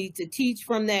what you need to teach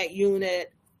from that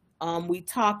unit. We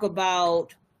talk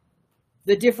about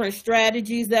the different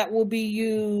strategies that will be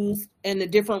used and the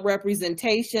different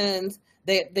representations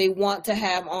that they want to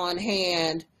have on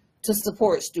hand to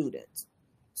support students.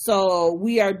 So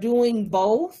we are doing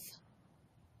both.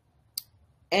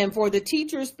 And for the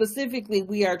teachers specifically,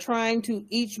 we are trying to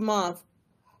each month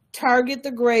target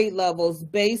the grade levels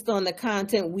based on the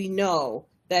content we know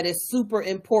that is super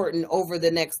important over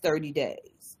the next 30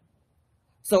 days.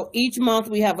 So each month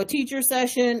we have a teacher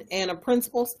session and a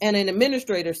principal and an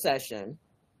administrator session.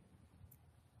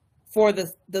 For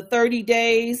the 30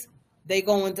 days, they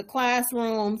go into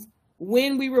classrooms.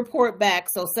 When we report back,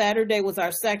 so Saturday was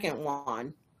our second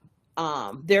one,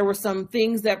 there were some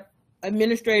things that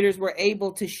administrators were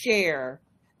able to share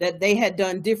that they had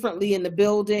done differently in the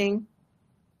building,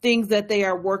 things that they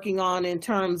are working on in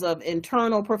terms of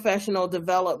internal professional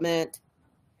development.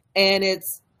 And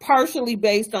it's partially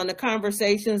based on the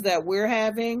conversations that we're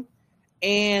having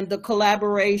and the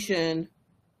collaboration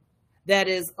that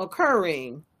is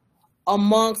occurring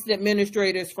amongst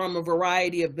administrators from a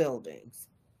variety of buildings.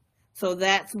 So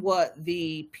that's what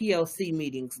the PLC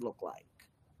meetings look like.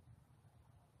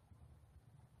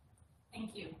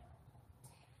 Thank you.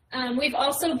 We've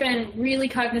also been really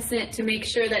cognizant to make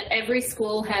sure that every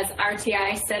school has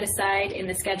RTI set aside in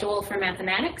the schedule for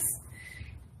mathematics.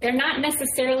 They're not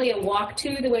necessarily a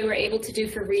walk-to the way we're able to do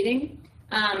for reading,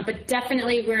 but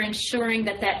definitely we're ensuring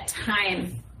that that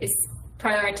time is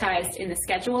prioritized in the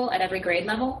schedule at every grade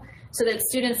level so that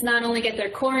students not only get their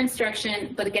core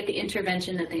instruction, but get the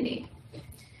intervention that they need.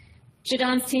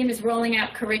 Jadon's team is rolling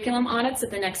out curriculum audits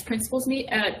at the next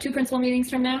two principal meetings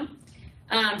from now.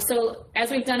 So as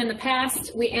we've done in the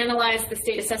past, we analyzed the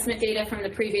state assessment data from the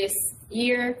previous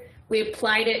year. We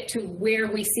applied it to where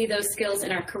we see those skills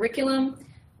in our curriculum.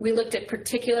 We looked at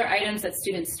particular items that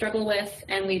students struggle with,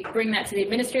 and we bring that to the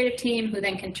administrative team, who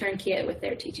then can turnkey it with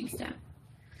their teaching staff.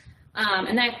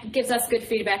 And that gives us good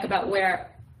feedback about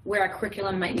where our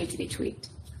curriculum might need to be tweaked.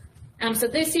 So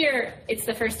this year, it's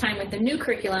the first time with the new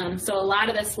curriculum, so a lot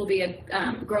of this will be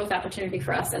a growth opportunity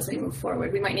for us as we move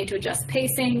forward. We might need to adjust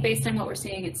pacing based on what we're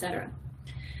seeing, et cetera.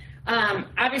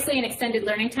 Obviously, in extended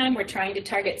learning time, we're trying to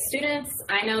target students.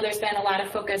 I know there's been a lot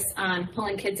of focus on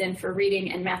pulling kids in for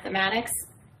reading and mathematics,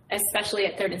 especially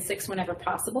at 3rd and 6th whenever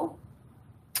possible.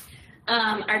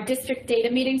 Our district data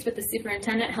meetings with the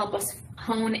superintendent help us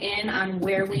hone in on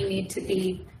where we need to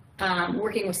be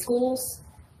working with schools,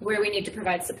 where we need to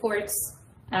provide supports,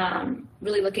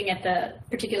 really looking at the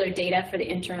particular data for the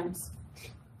interims.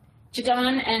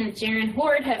 Jadon and Jaren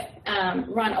Horde have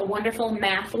run a wonderful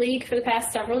math league for the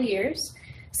past several years.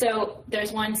 So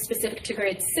there's one specific to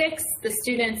grade 6. The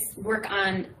students work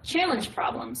on challenge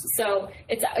problems. So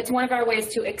it's one of our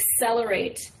ways to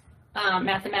accelerate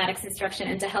mathematics instruction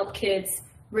and to help kids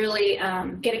really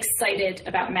get excited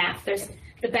about math. There's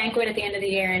the banquet at the end of the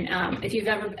year, and if you've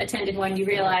ever attended one, you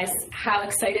realize how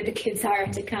excited the kids are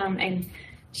to come and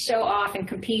show off and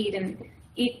compete and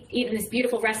eat in this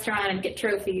beautiful restaurant and get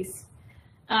trophies.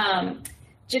 Jadon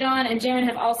and Jaren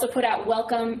have also put out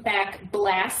welcome back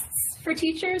blasts for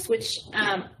teachers, which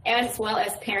as well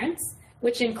as parents,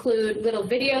 which include little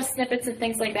video snippets and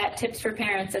things like that, tips for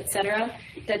parents, etc.,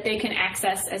 that they can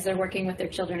access as they're working with their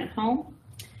children at home.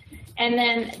 And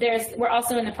then we're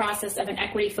also in the process of an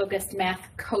equity-focused math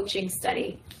coaching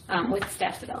study with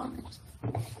staff development.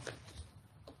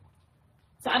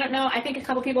 So I don't know, I think a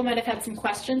couple people might have had some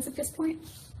questions at this point.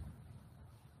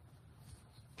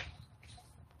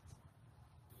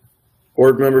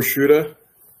 Board Member Shuda,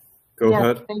 go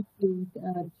ahead. Thank you,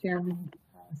 Chairman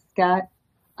Scott.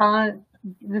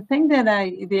 The thing that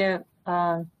I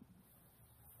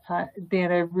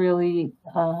really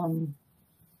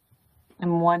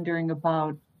I'm wondering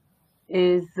about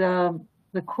is the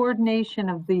coordination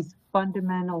of these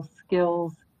fundamental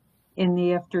skills in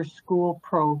the after-school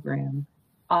program.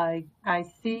 I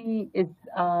see it's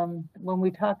when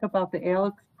we talk about the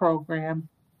ALEX program,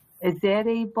 is that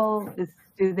able?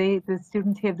 Do the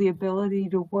students have the ability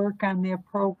to work on their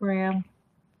program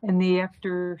in the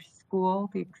after-school,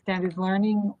 the extended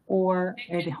learning, or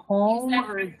at home,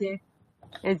 or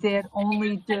is it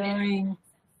only during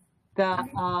the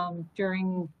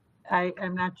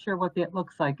I'm not sure what that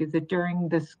looks like. Is it during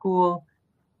the school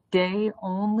day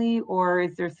only, or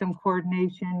is there some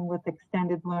coordination with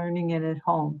extended learning and at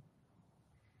home?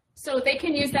 So they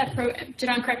can use that,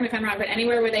 Jadon, correct me if I'm wrong, but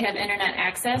anywhere where they have internet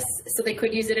access. So they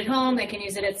could use it at home, they can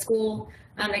use it at school,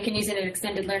 they can use it at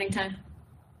extended learning time.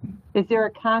 Is there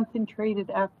a concentrated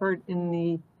effort in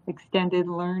the extended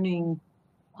learning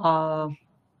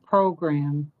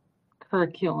program,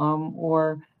 curriculum,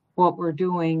 or what we're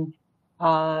doing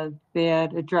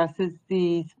that addresses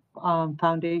these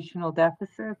foundational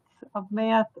deficits of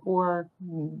math, or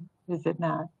is it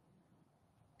not?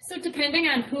 So depending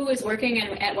on who is working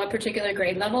and at what particular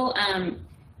grade level,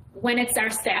 when it's our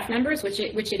staff members, which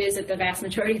it is at the vast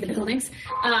majority of the buildings,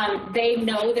 they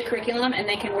know the curriculum and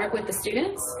they can work with the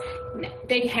students.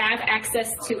 They have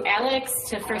access to ALEX,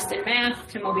 to First in Math,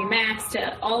 to Moby Max,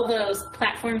 to all those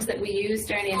platforms that we use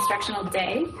during the instructional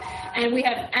day. And we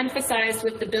have emphasized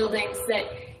with the buildings that,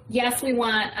 yes, we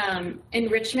want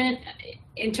enrichment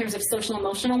in terms of social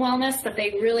emotional wellness, but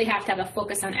they really have to have a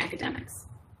focus on academics.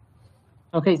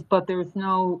 Okay, but there's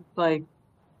no like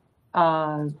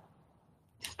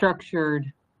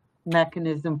structured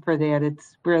mechanism for that.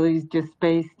 It's really just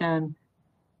based on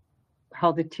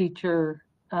how the teacher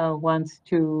wants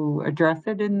to address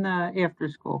it in the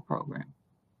after-school program.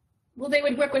 Well, they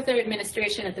would work with their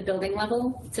administration at the building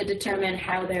level to determine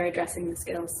how they're addressing the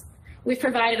skills. We've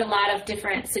provided a lot of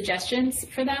different suggestions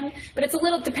for them, but it's a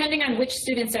little, depending on which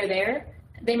students are there,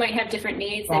 they might have different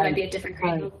needs, they might be at different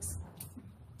grade levels.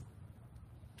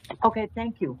 Okay,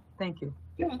 thank you. Thank you.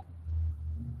 Yeah.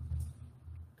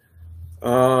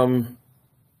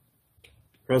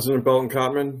 President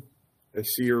Belton-Cottman, I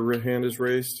see your hand is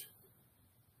raised.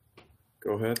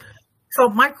 Go ahead. So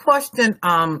my question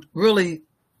really,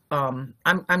 I'm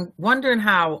wondering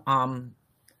how,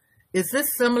 is this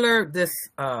similar to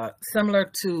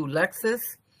Lexis,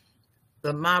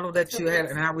 the model that you had,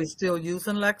 and are we still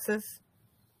using Lexis?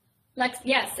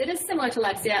 Yes, it is similar to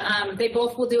Lexia. They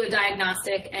both will do a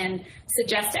diagnostic and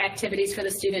suggest activities for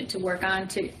the student to work on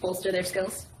to bolster their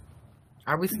skills.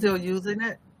 Are we still using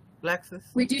it, Lexis?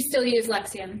 We do still use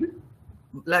Lexium.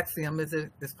 Lexium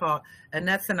it's called, and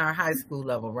that's in our high school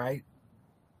level, right?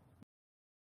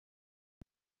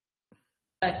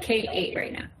 K-8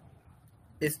 right now.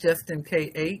 It's just in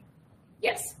K-8?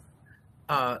 Yes.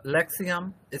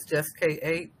 Lexium is just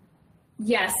K-8?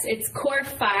 Yes, it's core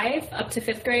 5 up to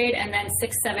 5th grade, and then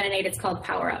 6, 7, and 8, it's called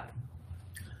Power Up.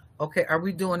 Okay, are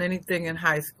we doing anything in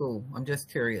high school? I'm just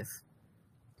curious.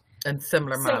 And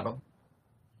similar model.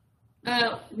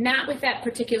 Not with that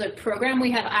particular program. We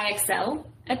have IXL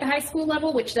at the high school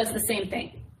level, which does the same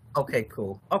thing. Okay,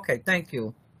 cool. Okay, thank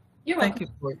you. You're welcome. Thank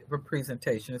you for your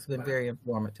presentation. It's been very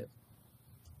informative.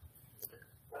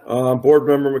 Board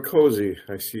Member McCosey,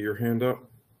 I see your hand up.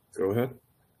 Go ahead.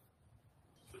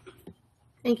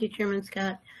 Thank you, Chairman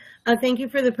Scott. Thank you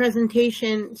for the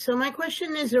presentation. So my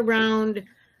question is around,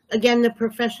 again, the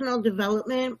professional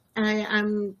development. I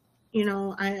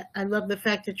love the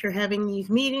fact that you're having these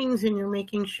meetings and you're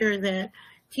making sure that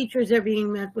teachers are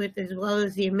being met with, as well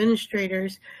as the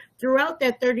administrators. Throughout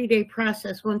that 30-day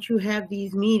process, once you have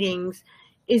these meetings,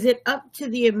 is it up to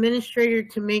the administrator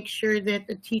to make sure that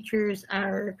the teachers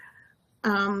are,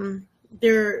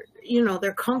 they're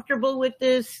comfortable with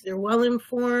this, they're well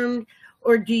informed,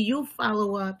 or do you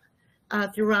follow up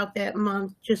throughout that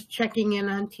month, just checking in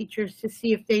on teachers to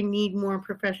see if they need more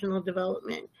professional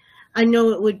development? I know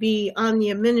it would be on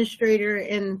the administrator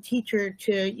and teacher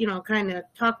to, kind of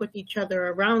talk with each other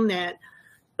around that.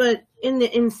 But in the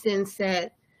instance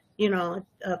that,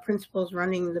 principal's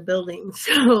running the building,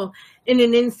 so in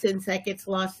an instance that gets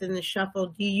lost in the shuffle,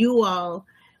 do you all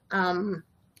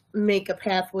make a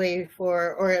pathway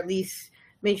for, or at least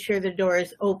make sure the door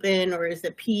is open, or is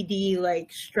the PD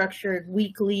like structured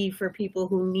weekly for people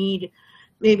who need,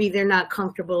 maybe they're not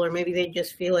comfortable, or maybe they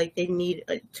just feel like they need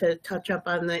to touch up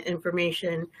on the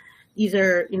information? These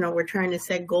are, we're trying to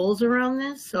set goals around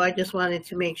this. So I just wanted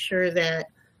to make sure that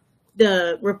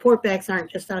the report backs aren't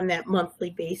just on that monthly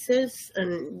basis,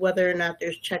 and whether or not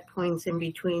there's checkpoints in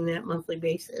between that monthly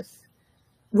basis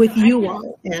with you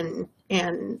all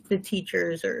and the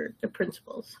teachers or the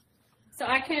principals. So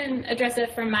I can address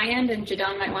it from my end, and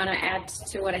Jadon might want to add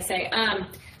to what I say.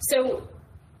 So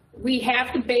we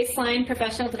have the baseline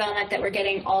professional development that we're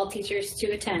getting all teachers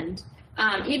to attend.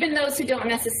 Even those who don't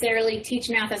necessarily teach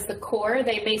math as the core,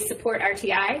 they may support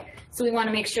RTI. So we want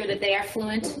to make sure that they are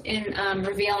fluent in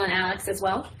Reveal and Alex as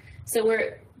well. So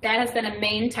that has been a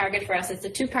main target for us. It's a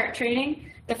two-part training.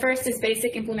 The first is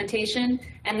basic implementation,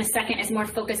 and the second is more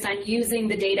focused on using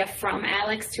the data from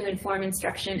Alex to inform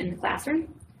instruction in the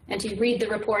classroom and to read the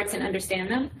reports and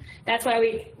understand them. That's why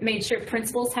we made sure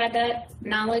principals had that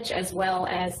knowledge as well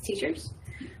as teachers.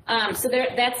 So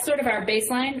that's sort of our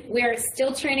baseline. We are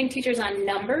still training teachers on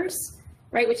numbers,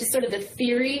 right, which is sort of the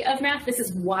theory of math. This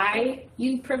is why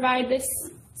you provide this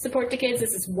support to kids.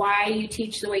 This is why you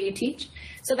teach the way you teach.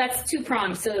 So that's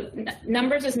two-pronged. So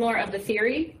numbers is more of the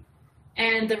theory,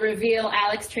 and the Reveal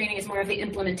Alex training is more of the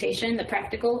implementation, the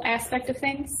practical aspect of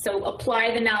things. So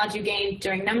apply the knowledge you gained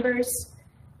during numbers.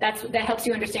 That helps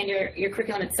you understand your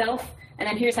curriculum itself. And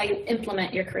then here's how you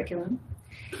implement your curriculum.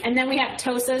 And then we have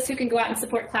TOSAs who can go out and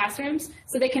support classrooms.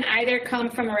 So they can either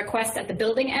come from a request at the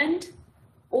building end,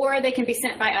 or they can be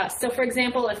sent by us. So for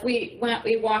example, if we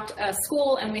walked a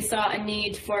school and we saw a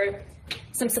need for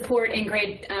some support in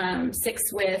grade 6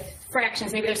 with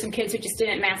fractions, maybe there's some kids who just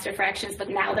didn't master fractions, but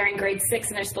now they're in grade 6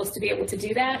 and they're supposed to be able to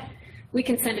do that, we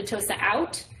can send a TOSA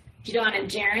out. Jadon and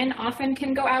Jaren often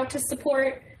can go out to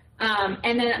support.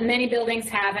 And then many buildings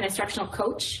have an instructional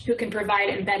coach who can provide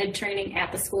embedded training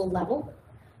at the school level.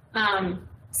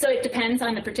 So it depends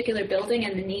on the particular building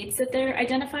and the needs that they're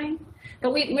identifying.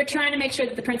 But we're trying to make sure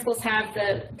that the principals have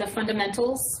the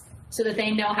fundamentals so that they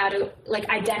know how to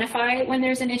identify when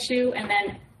there's an issue and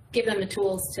then give them the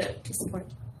tools to support.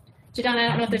 Jadon, I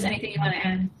don't know if there's anything you want to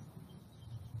add.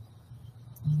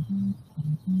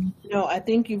 No, I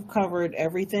think you've covered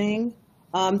everything.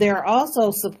 There are also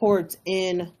supports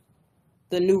in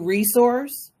the new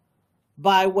resource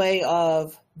by way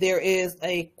of, there is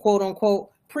a quote unquote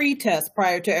pre-test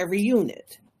prior to every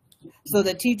unit. So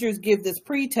the teachers give this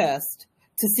pre-test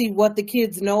to see what the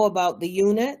kids know about the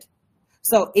unit.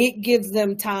 So it gives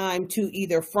them time to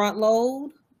either front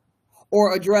load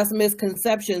or address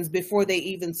misconceptions before they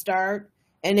even start.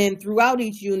 And then throughout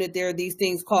each unit, there are these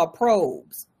things called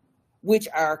probes, which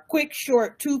are quick,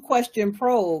 short 2-question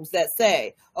probes that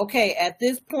say, okay, at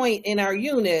this point in our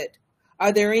unit,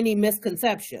 are there any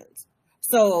misconceptions?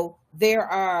 So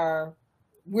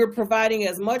we're providing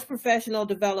as much professional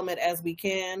development as we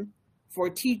can for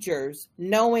teachers,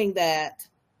 knowing that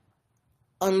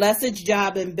unless it's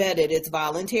job embedded, it's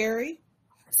voluntary.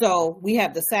 So we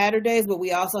have the Saturdays, but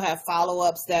we also have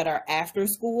follow-ups that are after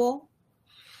school.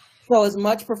 So as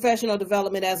much professional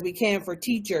development as we can for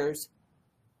teachers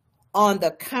on the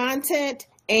content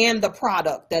and the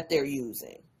product that they're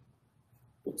using.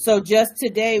 So just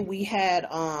today we had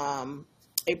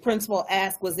a principal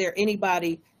ask, was there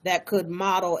anybody that could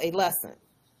model a lesson?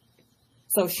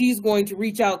 So she's going to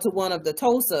reach out to one of the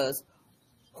TOSAs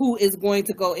who is going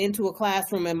to go into a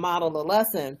classroom and model a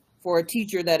lesson for a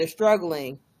teacher that is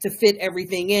struggling to fit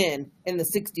everything in the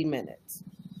 60 minutes.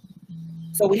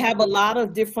 So we have a lot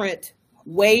of different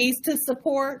ways to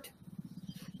support,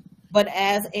 but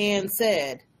as Ann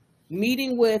said,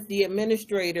 meeting with the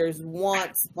administrators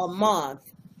once a month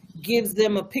gives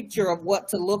them a picture of what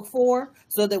to look for,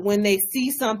 so that when they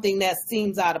see something that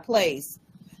seems out of place,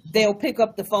 they'll pick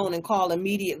up the phone and call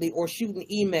immediately or shoot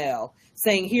an email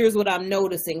saying, here's what I'm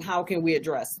noticing, how can we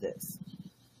address this?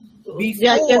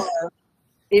 Before,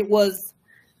 it was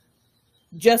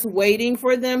just waiting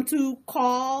for them to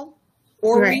call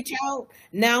or reach out.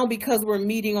 Now, because we're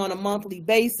meeting on a monthly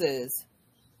basis,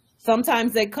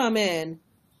 sometimes they come in,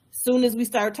 soon as we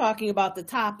start talking about the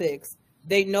topics,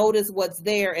 they notice what's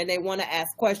there and they want to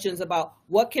ask questions about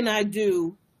what can I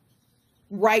do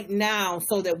right now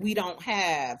so that we don't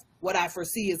have what I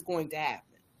foresee is going to happen.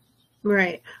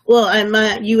 Right. Well,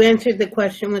 you answered the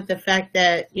question with the fact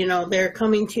that, you know, they're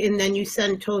coming to, and then you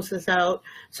send TOSAs out.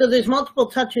 So there's multiple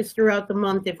touches throughout the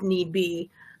month if need be.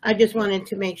 I just wanted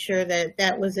to make sure that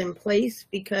that was in place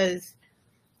because,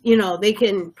 you know, they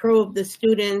can probe the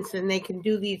students and they can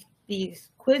do these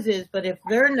quizzes, but if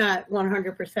they're not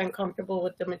 100% comfortable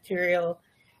with the material,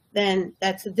 then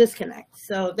that's a disconnect.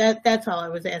 So that's all I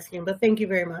was asking, but thank you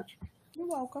very much. You're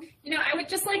welcome. You know, I would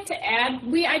just like to add,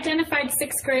 we identified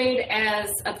 6th grade as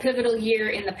a pivotal year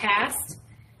in the past.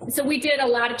 So we did a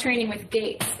lot of training with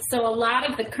GATES. So a lot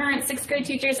of the current 6th grade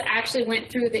teachers actually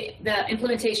went through the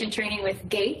implementation training with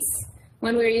GATES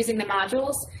when we were using the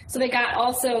modules. So they got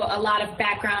also a lot of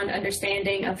background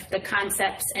understanding of the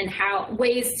concepts and how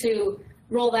ways to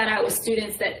roll that out with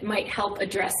students that might help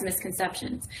address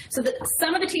misconceptions. So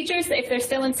some of the teachers, if they're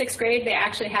still in 6th grade, they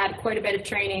actually had quite a bit of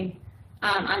training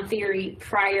on theory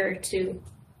prior to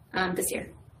this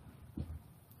year.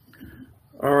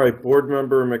 All right, Board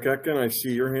Member McEachen, I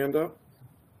see your hand up.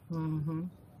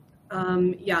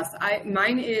 Yes,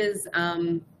 mine is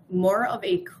more of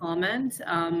a comment,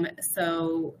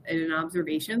 so an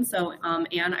observation. So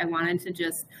Anne, I wanted to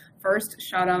just first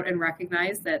shout out and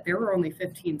recognize that there were only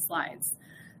 15 slides.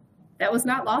 That was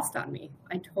not lost on me.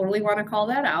 I totally want to call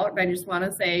that out. I just want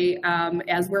to say,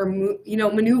 as we're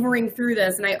maneuvering through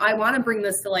this, and I want to bring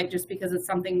this to light just because it's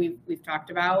something we've talked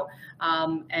about,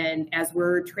 and as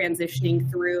we're transitioning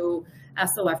through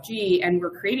SOFG and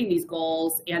we're creating these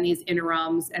goals and these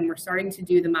interims and we're starting to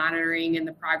do the monitoring and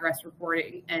the progress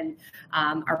reporting and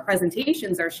our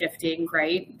presentations are shifting,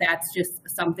 right? That's just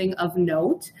something of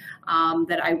note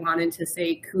that I wanted to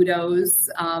say kudos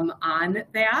on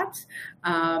that.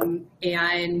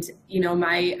 And you know,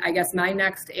 I guess my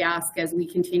next ask as we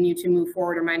continue to move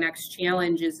forward, or my next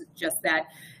challenge, is just that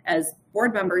as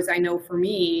board members, I know for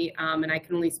me, and I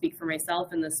can only speak for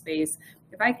myself in this space,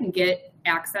 if I can get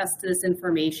access to this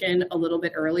information a little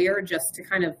bit earlier, just to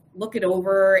kind of look it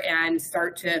over and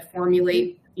start to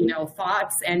formulate, you know,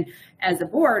 thoughts. And as a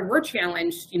board, we're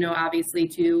challenged, you know, obviously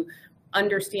to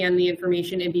understand the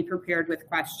information and be prepared with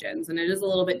questions. And it is a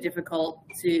little bit difficult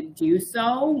to do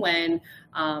so when,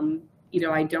 you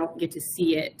know, I don't get to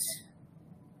see it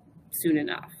soon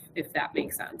enough, if that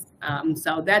makes sense.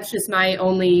 So that's just my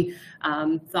only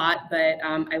thought, but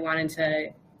I wanted to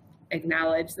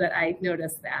acknowledge that I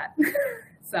noticed that.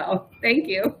 So thank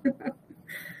you.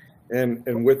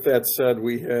 And with that said,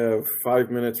 we have 5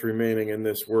 minutes remaining in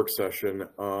this work session.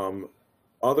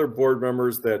 Other board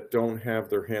members that don't have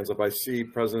their hands up, I see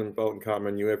President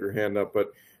Belton-Cottman, you have your hand up, but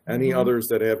any others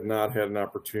that have not had an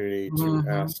opportunity to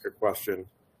ask a question,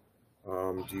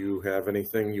 do you have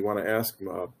anything you want to ask?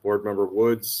 Board Member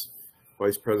Woods,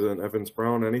 Vice President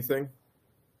Evans-Brown, anything?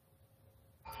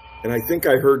 And I think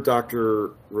I heard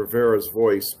Dr. Rivera's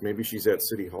voice. Maybe she's at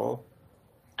City Hall.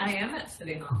 I am at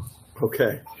City Hall.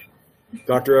 Okay.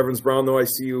 Dr. Evans-Brown, though, I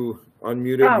see you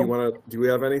unmuted. Do we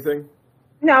have anything?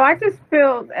 No, I just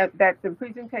feel that the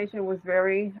presentation was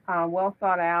very well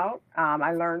thought out.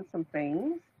 I learned some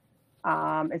things,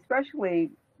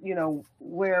 especially, you know,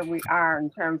 where we are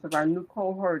in terms of our new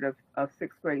cohort of 6th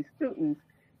grade students.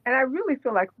 And I really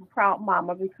feel like a proud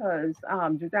mama because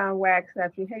Jadon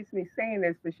Wagstaff, she hates me saying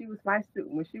this, but she was my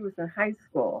student when she was in high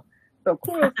school. So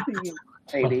kudos to you,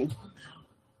 lady.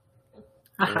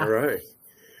 All right.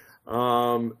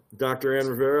 Dr. Ann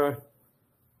Rivera,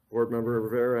 Board Member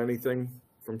Rivera, anything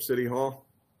from City Hall?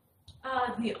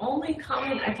 The only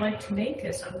comment I'd like to make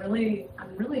is I'm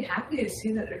really happy to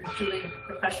see that they're doing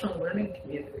professional learning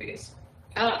communities.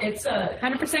 It's a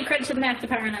 100% credit to the math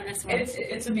department on this one.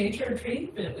 It's a major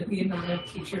achievement with the amount of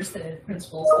teachers and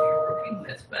principals that you're working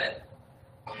with, but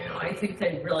you know, I think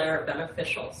they really are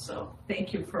beneficial. So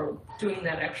thank you for doing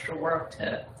that extra work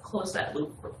to close that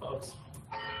loop for folks.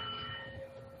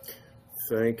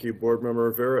 Thank you, Board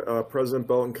Member President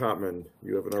Belton Cotman.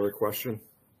 You have another question?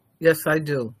 Yes, I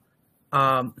do.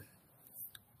 The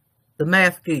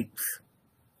math geeks,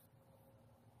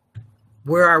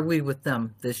 where are we with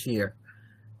them this year?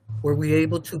 Were we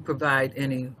able to provide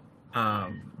any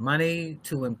money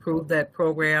to improve that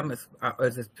program?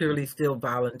 Is it purely still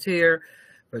volunteer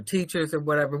for teachers or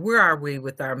whatever? Where are we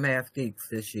with our math geeks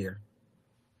this year?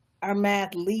 Our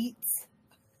math leads.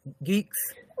 Geeks?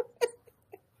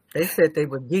 They said they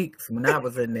were geeks when I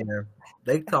was in there.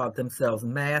 They called themselves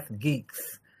math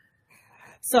geeks.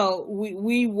 So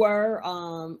we were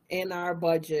in our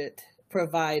budget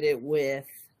provided with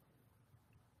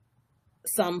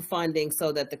some funding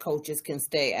so that the coaches can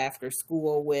stay after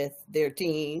school with their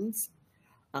teams.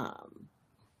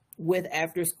 With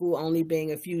after school only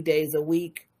being a few days a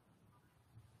week,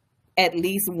 at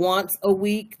least once a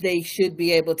week, they should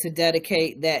be able to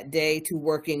dedicate that day to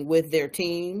working with their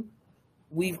team.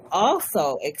 We've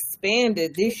also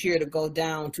expanded this year to go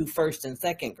down to first and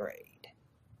second grade.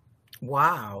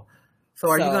 Wow. So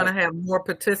are you going to have more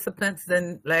participants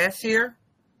than last year?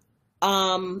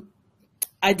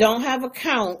 I don't have a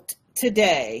count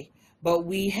today, but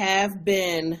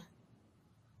the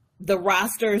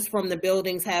rosters from the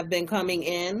buildings have been coming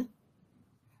in.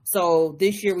 So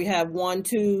this year we have 1,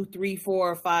 2, 3,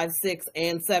 4, 5, 6,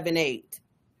 and 7, 8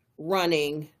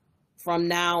 running from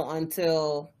now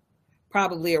until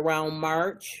probably around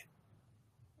March.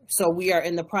 So we are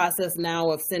in the process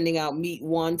now of sending out Meet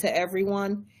One to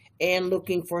everyone and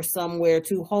looking for somewhere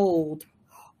to hold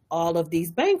all of these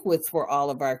banquets for all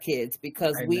of our kids,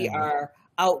 because we are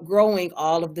outgrowing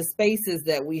all of the spaces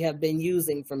that we have been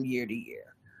using from year to year.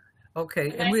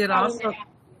 Okay, and we had also,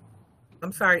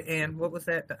 I'm sorry, Ann, what was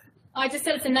that? I just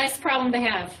said it's a nice problem to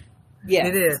have. Yeah,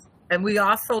 it is. And we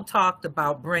also talked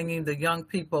about bringing the young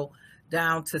people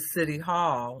down to City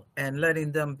Hall and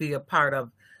letting them be a part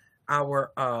of our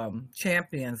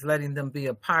champions, letting them be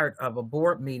a part of a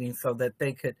board meeting so that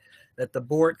that the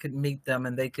board could meet them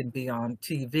and they could be on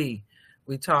TV.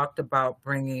 We talked about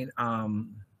bringing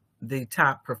the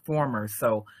top performers.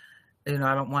 So, I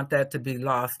don't want that to be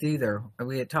lost either.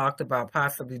 We had talked about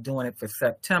possibly doing it for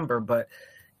September, but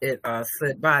it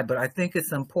slid by. But I think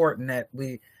it's important that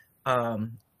we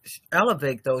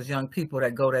elevate those young people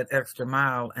that go that extra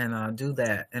mile and do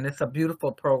that. And it's a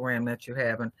beautiful program that you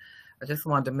have. And I just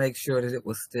wanted to make sure that it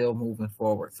was still moving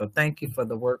forward. So thank you for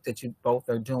the work that you both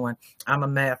are doing. I'm a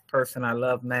math person. I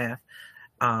love math.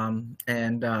 I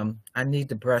need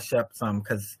to brush up some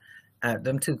because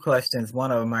them two questions,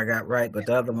 one of them I got right, but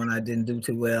the other one I didn't do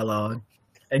too well on.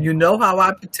 And you know how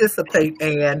I participate,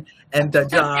 Ann and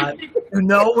John. You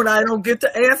know when I don't get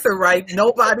the answer right,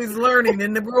 nobody's learning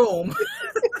in the room.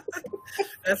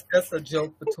 That's just a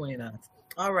joke between us.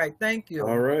 All right, thank you.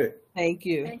 All right. Thank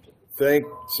you.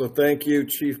 Thank you,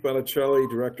 Chief Botticelli,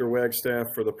 Director Wagstaff,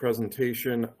 for the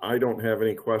presentation. I don't have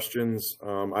any questions.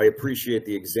 I appreciate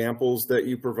the examples that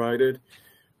you provided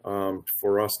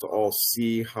for us to all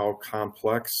see how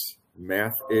complex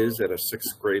math is at a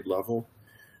 6th grade level.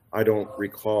 I don't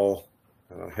recall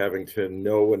having to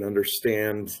know and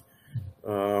understand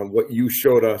what you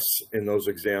showed us in those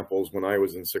examples when I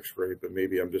was in 6th grade, but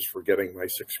maybe I'm just forgetting my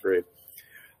 6th grade.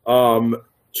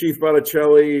 Chief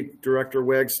Botticelli, Director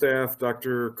Wagstaff,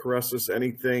 Dr. Caressis,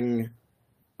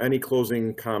 any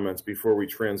closing comments before we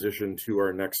transition to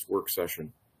our next work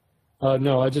session?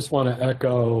 No, I just want to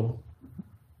echo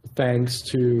thanks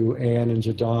to Ann and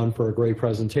Jadon for a great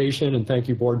presentation, and thank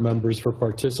you board members for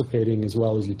participating as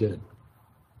well as you did.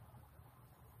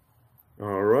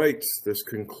 All right, this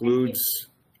concludes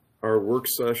our work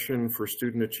session for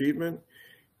student achievement,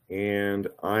 and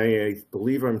I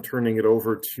believe I'm turning it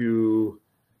over to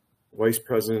Vice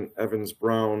President Evans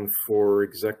Brown for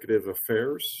Executive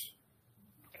Affairs.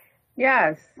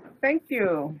 Yes, thank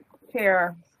you,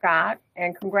 Chair Scott,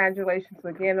 and congratulations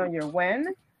again on your win.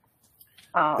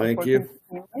 Thank you.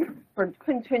 For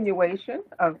continuation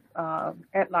of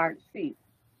at-large seats.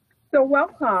 So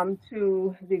welcome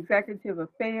to the Executive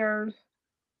Affairs.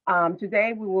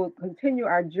 Today we will continue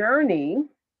our journey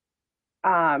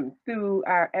through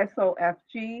our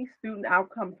SOFG, Student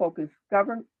Outcome Focused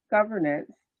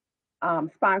Governance,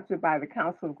 sponsored by the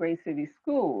Council of Great City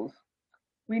Schools.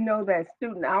 We know that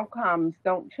student outcomes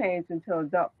don't change until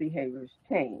adult behaviors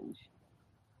change.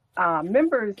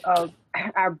 Members of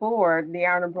our board, the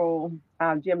Honorable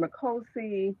Jim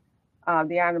McCosey,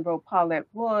 the Honorable Paulette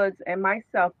Woods, and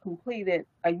myself completed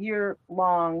a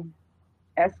year-long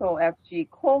SOFG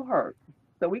cohort.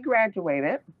 So we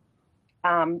graduated,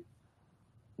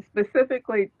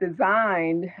 specifically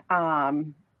designed,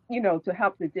 to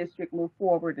help the district move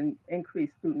forward and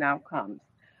increase student outcomes.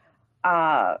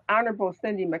 Honorable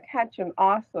Cindy McCutcheon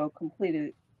also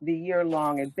completed the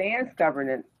year-long advanced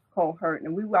governance cohort,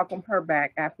 and we welcome her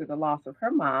back after the loss of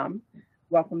her mom.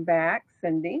 Welcome back,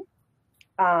 Cindy.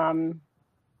 And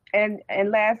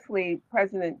lastly,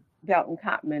 President Delton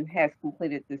Cotman has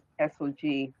completed this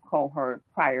SOG cohort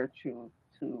prior to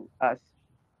us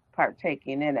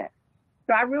partaking in it.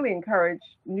 So I really encourage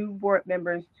new board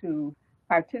members to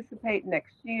participate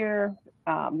next year.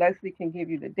 Leslie can give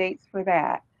you the dates for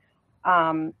that.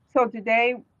 So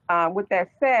today, with that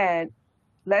said,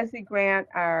 Leslie Grant,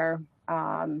 our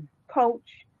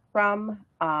coach from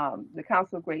the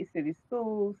Council of Great City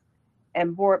Schools,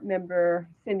 and board member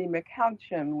Cindy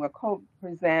McCutcheon will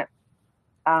co-present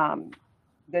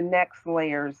the next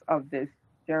layers of this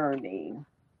journey.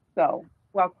 So,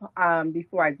 well,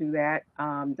 before I do that,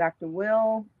 Dr.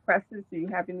 Will Presses, do you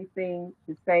have anything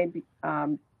to say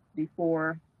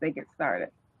before they get started?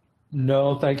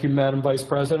 No, thank you, Madam Vice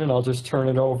President. I'll just turn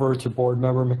it over to Board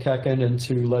Member McCutcheon and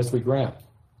to Leslie Grant.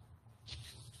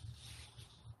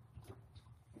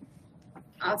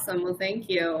 Awesome. Well, thank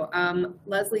you.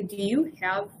 Leslie, do you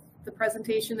have the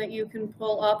presentation that you can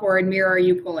pull up, or Amir, are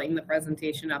you pulling the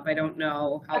presentation up? I don't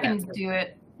know how I can do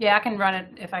it. Yeah, I can run it.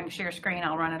 If I can share screen,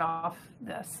 I'll run it off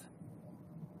this.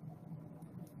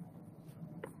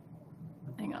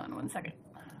 Hang on one second.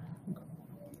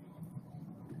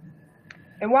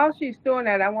 And while she's doing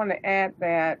that, I want to add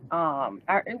that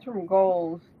our interim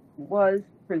goals was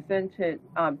presented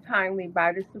timely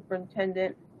by the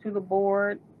superintendent to the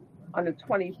board on the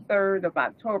 23rd of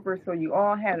October. So you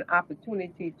all had an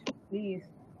opportunity to please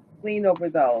lean over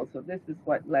those. So this is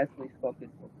what Leslie spoke to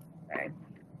today.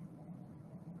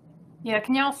 Yeah,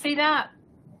 can y'all see that?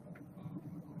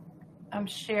 I'm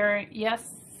sharing.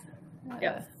 Yes.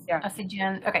 Yes. Yeah. I see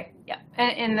Jen. Okay. Yeah.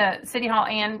 In the City Hall,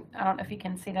 Ann, I don't know if you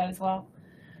can see that as well.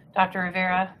 Dr.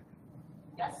 Rivera.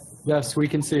 Yes. Yes, we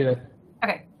can see it.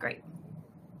 Okay, great.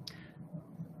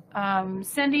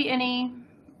 Cindy, any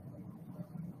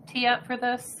tee up for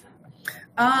this?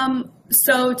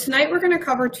 So tonight we're going to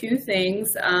cover two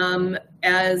things.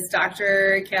 As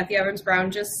Dr. Kathy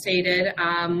Evans-Brown just stated,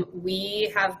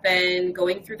 we have been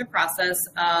going through the process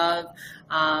of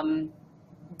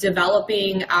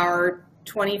developing our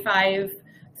 25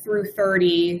 through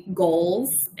 30 goals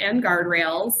and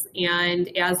guardrails.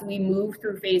 And as we move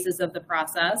through phases of the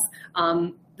process,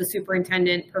 the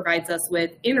superintendent provides us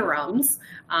with interims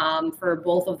for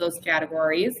both of those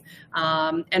categories.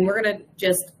 And we're going to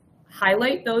just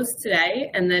highlight those today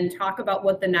and then talk about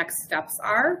what the next steps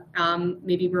are,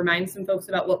 maybe remind some folks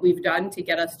about what we've done to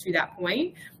get us to that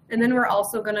point. And then we're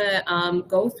also going to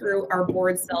go through our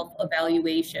board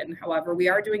self-evaluation. However, we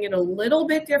are doing it a little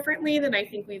bit differently than I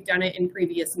think we've done it in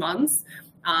previous months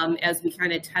as we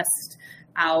kind of test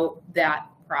out that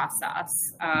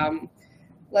process.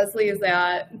 Leslie,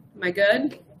 am I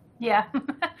good? Yeah,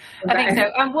 I think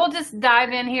so. We'll just dive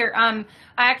in here. I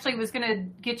actually was going to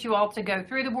get you all to go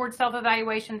through the board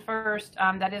self-evaluation first.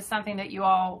 That is something that you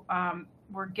all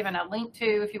were given a link to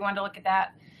if you wanted to look at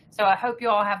that. So I hope you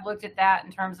all have looked at that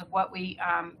in terms of what we,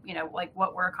 like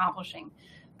what we're accomplishing.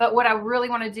 But what I really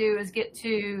want to do is get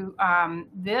to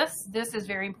this. This is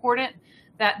very important,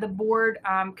 that the board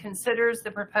considers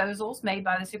the proposals made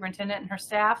by the superintendent and her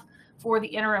staff for the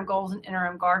interim goals and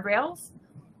interim guardrails.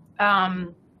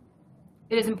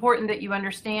 It is important that you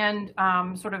understand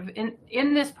sort of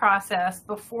in this process,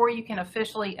 before you can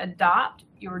officially adopt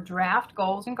your draft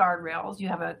goals and guardrails, you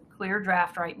have a clear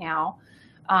draft right now,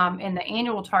 and the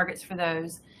annual targets for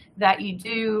those, that you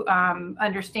do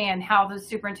understand how the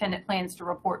superintendent plans to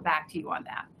report back to you on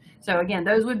that. So again,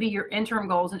 those would be your interim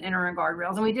goals and interim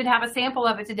guardrails. And we did have a sample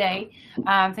of it today.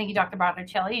 Thank you, Dr.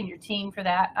 Botticelli, and your team for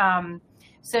that.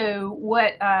 So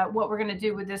what we're going to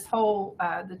do with this whole,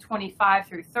 the 25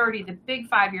 through 30, the big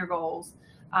 5-year goals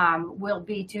will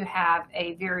be to have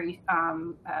a very,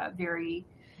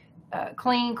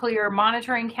 clean, clear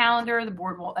monitoring calendar. The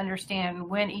board will understand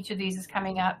when each of these is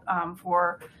coming up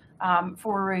for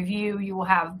review. You will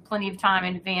have plenty of time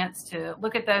in advance to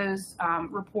look at those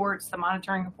reports, the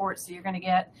monitoring reports that you're going to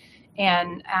get,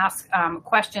 and ask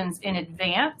questions in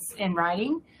advance in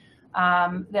writing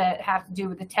that have to do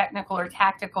with the technical or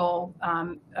tactical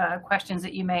questions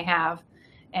that you may have.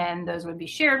 And those would be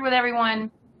shared with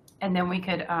everyone. And then we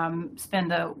could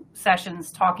spend the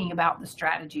sessions talking about the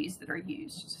strategies that are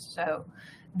used. So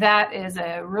that is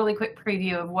a really quick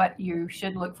preview of what you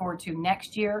should look forward to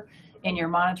next year in your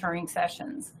monitoring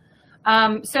sessions.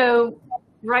 So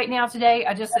right now today,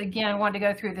 I just, again, wanted to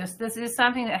go through this. This is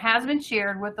something that has been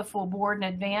shared with the full board in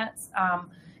advance.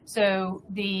 So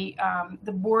the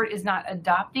board is not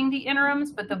adopting the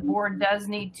interims, but the board does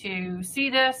need to see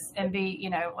this and be, you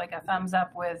know, like a thumbs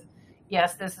up with,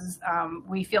 yes, this is,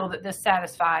 we feel that this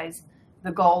satisfies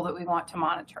the goal that we want to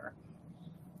monitor.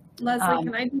 Leslie,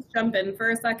 can I just jump in for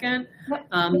a second?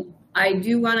 I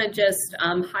do want to just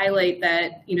highlight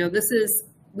that, you know,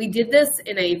 we did this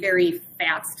in a very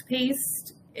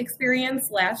fast-paced experience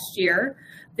last year.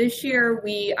 This year,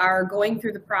 we are going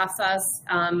through the process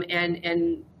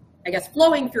and I guess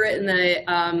flowing through it in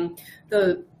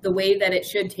the way that it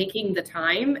should, taking the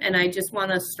time. And I just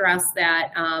want to stress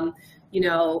that, you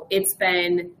know, it's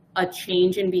been a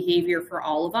change in behavior for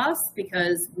all of us,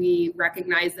 because we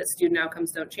recognize that student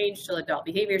outcomes don't change till adult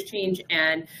behaviors change,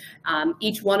 and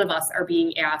each one of us are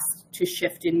being asked to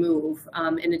shift and move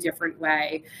in a different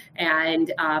way.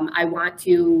 And I want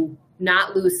to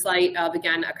not lose sight of,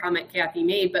 again, a comment Kathy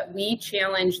made, but we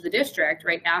challenged the district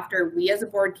right after we as a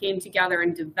board came together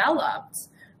and developed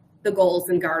the goals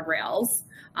and guardrails.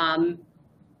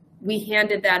 We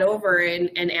handed that over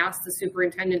and asked the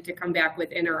superintendent to come back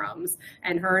with interims,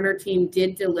 and her team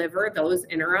did deliver those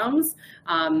interims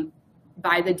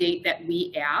by the date that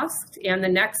we asked. And the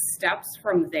next steps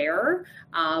from there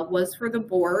was for the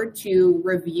board to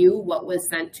review what was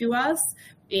sent to us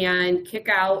and kick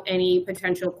out any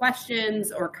potential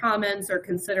questions or comments or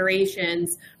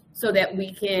considerations so that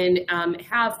we can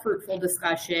have fruitful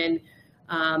discussion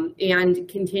and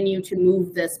continue to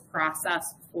move this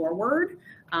process forward.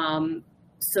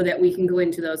 So that we can go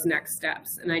into those next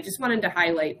steps. And I just wanted to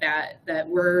highlight that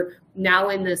we're now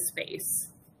in this space.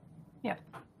 Yeah.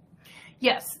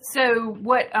 Yes. So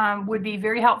what would be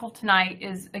very helpful tonight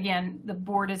is, again, the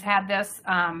board has had this.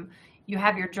 You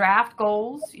have your draft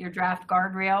goals, your draft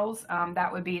guardrails. That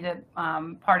would be the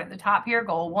part at the top here.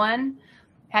 Goal 1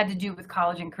 had to do with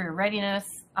college and career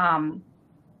readiness.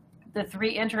 The 3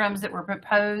 interims that were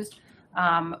proposed,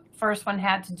 first one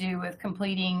had to do with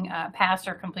completing past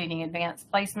or completing advanced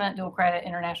placement, dual credit,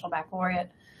 international baccalaureate.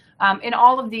 In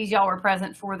all of these, y'all were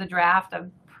present for the draft.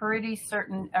 I'm pretty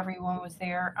certain everyone was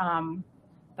there.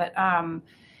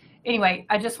 Anyway,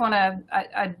 I just want to,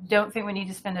 I don't think we need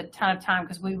to spend a ton of time,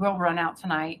 because we will run out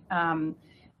tonight,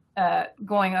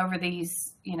 going over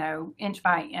these, you know, inch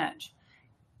by inch.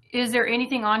 Is there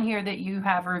anything on here that you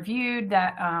have reviewed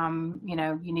that, you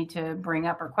know, you need to bring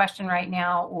up or question right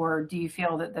now? Or do you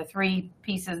feel that the 3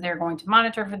 pieces they're going to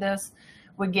monitor for this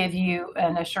would give you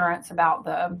an assurance about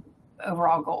the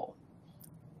overall goal?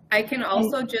 I can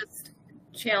also just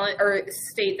challenge or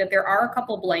state that there are a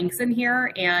couple blanks in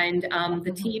here, and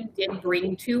the team did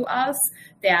bring to us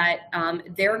that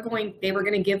they were going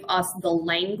to give us the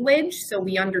language so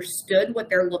we understood what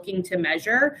they're looking to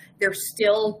measure. They're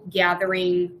still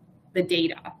gathering the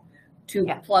data to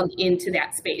plug into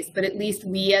that space, but at least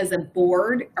we as a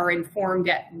board are informed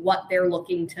at what they're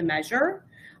looking to measure,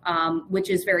 which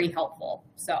is very helpful.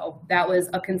 So that was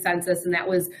a consensus, and that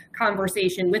was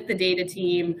conversation with the data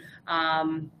team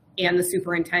and the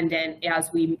superintendent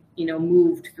as we, you know,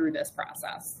 moved through this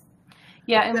process.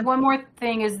 Yeah, and one more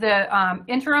thing is the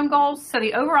interim goals. So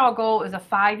the overall goal is a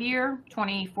 5-year,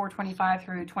 24-25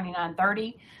 through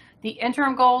 29-30. The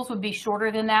interim goals would be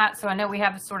shorter than that. So I know we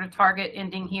have a sort of target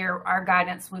ending here. Our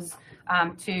guidance was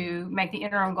to make the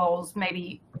interim goals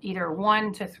maybe either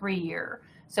 1 to 3 year,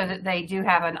 so that they do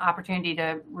have an opportunity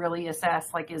to really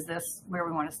assess, like, is this where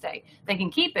we want to stay? They can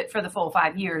keep it for the full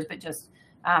 5 years, but just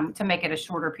to make it a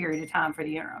shorter period of time for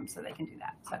the interim, so they can do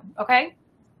that. So, okay.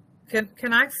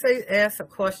 Can I ask a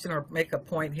question or make a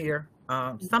point here?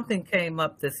 Something came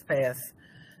up this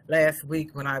last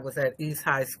week when I was at East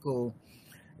High School,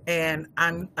 and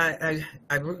I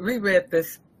reread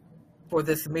this for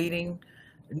this meeting.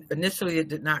 Initially, it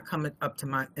did not come up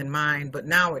to in mind, but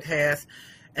now it has.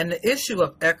 And the issue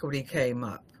of equity came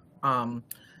up.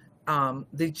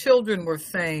 The children were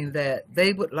saying that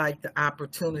they would like the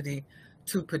opportunity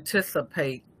to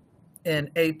participate in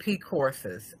AP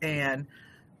courses, and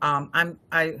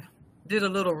I did a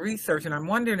little research, and I'm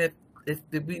wondering if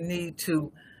we need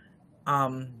to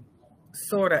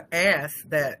sort of ask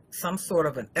that some sort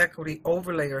of an equity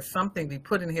overlay or something be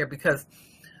put in here, because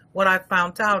what I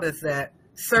found out is that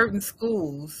certain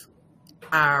schools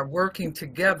are working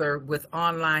together with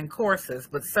online courses,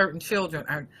 but certain children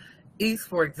are. East,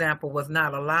 for example, was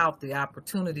not allowed the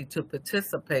opportunity to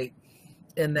participate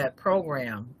in that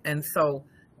program, and so,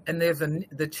 and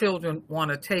the children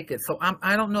want to take it. So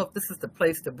I don't know if this is the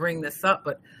place to bring this up,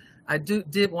 but I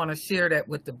did want to share that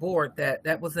with the board,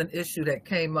 that was an issue that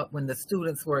came up when the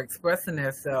students were expressing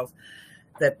themselves,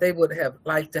 that they would have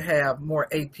liked to have more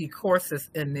AP courses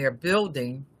in their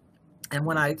building. And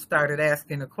when I started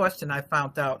asking the question, I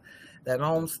found out that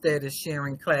Olmsted is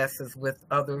sharing classes with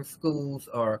other schools,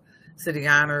 or City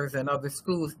Honors and other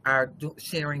schools are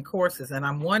sharing courses. And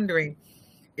I'm wondering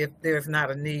if there's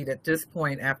not a need at this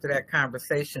point after that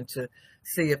conversation to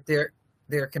see if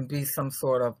there can be some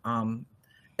sort of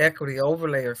equity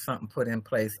overlay or something put in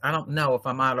place. I don't know if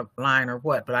I'm out of line or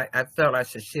what, but I felt I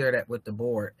should share that with the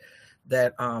board,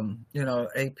 that you know,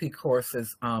 AP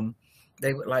courses,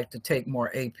 they would like to take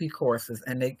more AP courses,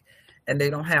 and they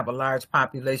don't have a large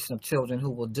population of children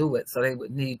who will do it, so they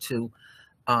would need to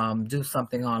do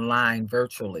something online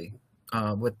virtually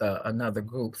with another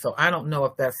group. So I don't know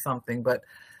if that's something, but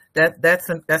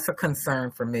that's a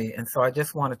concern for me, and so I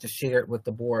just wanted to share it with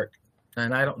the board,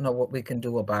 and I don't know what we can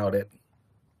do about it.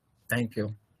 Thank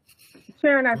you.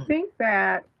 Sharon, I think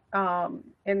that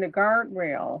in the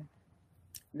guardrail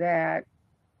that,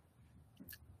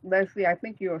 Leslie, I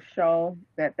think you'll show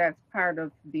that that's part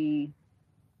of the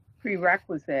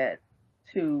prerequisite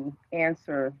to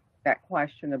answer that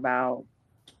question about,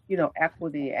 you know,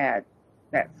 equity at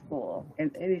that school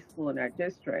and any school in our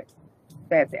district,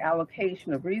 that the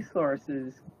allocation of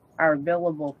resources are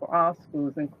available for all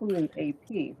schools, including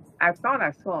AP. I thought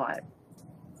I saw it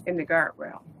in the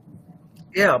guardrail.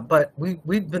 Yeah, but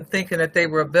we've been thinking that they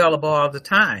were available all the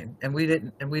time, and we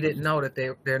didn't know that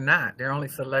they're not. They're only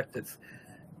selected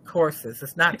courses.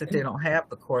 It's not that they don't have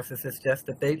the courses. It's just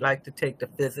that they like to take the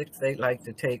physics. They like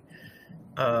to take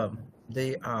the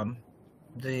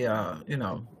you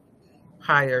know,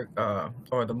 higher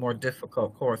or the more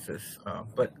difficult courses.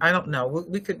 But I don't know.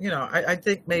 We could, you know, I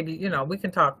think maybe, you know, we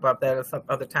can talk about that at some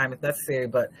other time if necessary.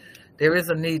 But there is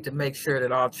a need to make sure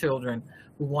that all children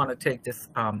who want to take this,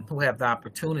 who have the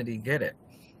opportunity, get it.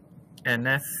 And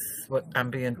that's what I'm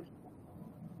being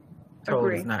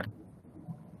told is not.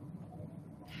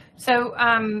 So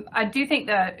I do think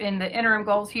that in the interim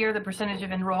goals here, the percentage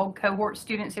of enrolled cohort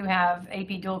students who have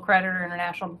AP dual credit or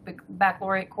international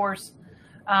baccalaureate course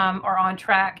are on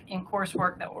track in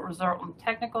coursework that will result in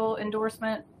technical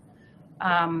endorsement.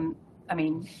 I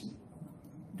mean,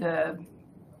 that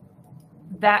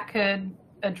could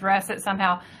address it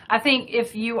somehow. I think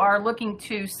if you are looking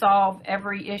to solve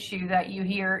every issue that you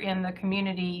hear in the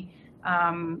community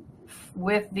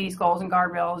with these goals and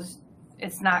guardrails,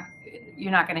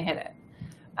 you're not going to hit it.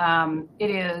 It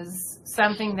is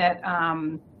something that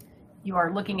you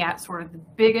are looking at sort of the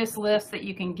biggest list that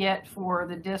you can get for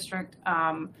the district,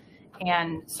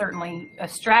 and certainly a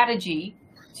strategy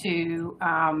to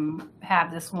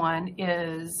have this one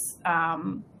is,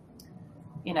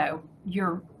 you know,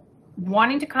 you're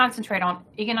wanting to concentrate on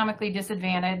economically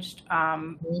disadvantaged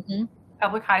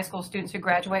public high school students who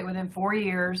graduate within 4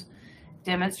 years,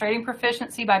 demonstrating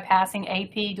proficiency by passing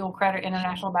AP dual credit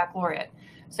international baccalaureate.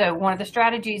 So one of the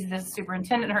strategies the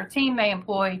superintendent and her team may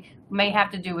employ may have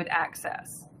to do with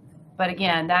access. But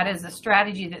again, that is a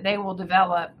strategy that they will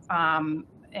develop.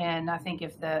 And I think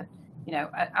if you know,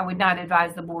 I would not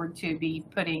advise the board to be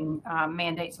putting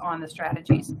mandates on the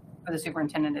strategies for the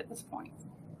superintendent at this point.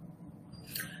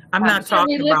 I'm not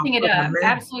talking about lifting it up.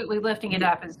 Absolutely lifting it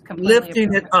up is completely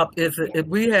lifting it up. Is if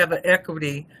we have an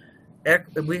equity,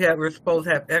 we're supposed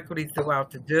to have equity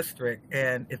throughout the district,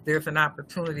 and if there's an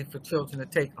opportunity for children to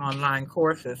take online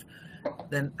courses,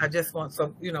 then I just want,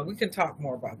 so you know, we can talk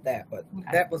more about that. But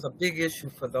that was a big issue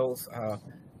for those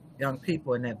young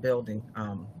people in that building.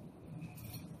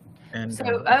 And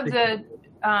so of the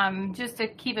just to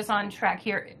keep us on track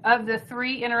here, of the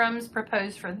 3 interims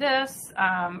proposed for this,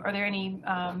 are there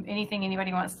anything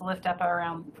anybody wants to lift up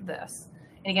around this?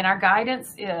 And again, our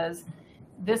guidance is,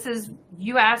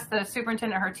 you asked the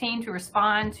superintendent and her team to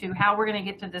respond to how we're going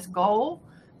to get to this goal.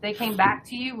 They came back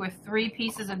to you with 3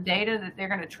 pieces of data that they're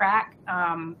going to track,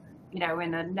 you know, in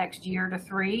the next year to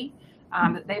 3,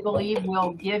 that they believe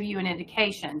will give you an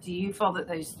indication. Do you feel that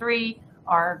those 3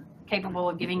 are capable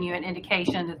of giving you an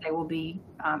indication that they will be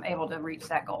able to reach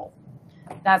that goal?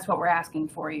 That's what we're asking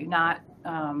for you, not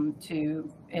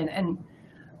and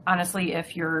honestly,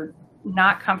 if you're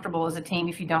not comfortable as a team,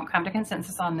 if you don't come to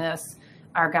consensus on this,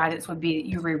 our guidance would be that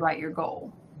you rewrite your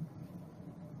goal.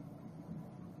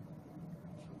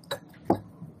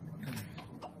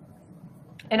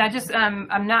 And I just,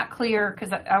 I'm not clear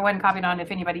because I wasn't copied on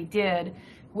if anybody did.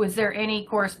 Was there any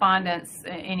correspondence,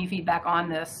 any feedback on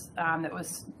this that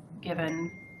was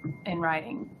given in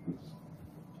writing?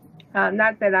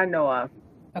 Not that I know of.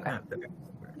 Okay.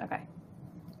 Okay.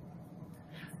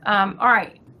 All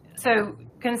right. So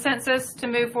consensus to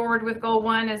move forward with goal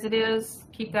 1 as it is.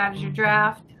 Keep that as your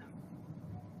draft.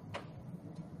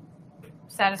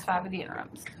 Satisfied with the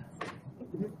interims.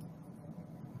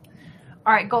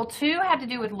 All right, goal 2 had to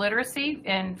do with literacy,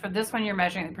 and for this one, you're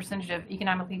measuring the percentage of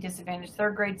economically disadvantaged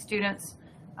 3rd grade students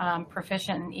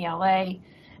proficient in ELA.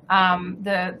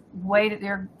 The way that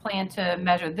they're planned to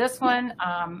measure this one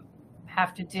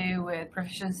have to do with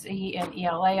proficiency in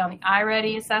ELA on the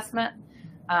iReady assessment,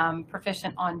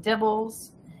 proficient on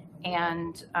DIBELS,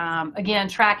 and again,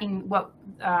 tracking what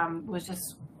was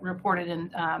just reported in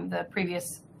the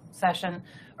previous session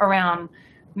around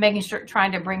making sure,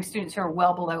 trying to bring students who are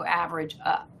well below average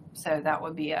up. So that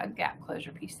would be a gap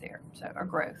closure piece there, so, or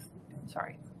growth,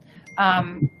 sorry.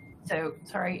 So,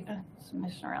 sorry,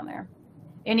 submission around there.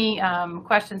 Any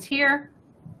questions here?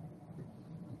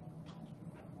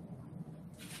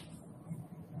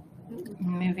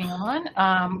 Moving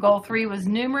on. Goal 3 was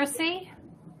numeracy.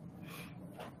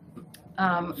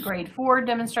 Grade 4,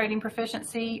 demonstrating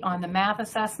proficiency on the math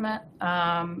assessment.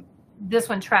 This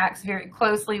one tracks very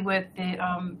closely with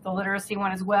the literacy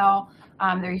one as well.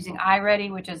 They're using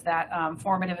iReady, which is that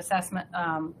formative assessment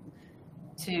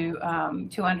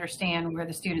to understand where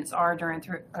the students are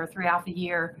throughout the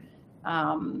year.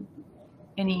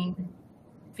 Any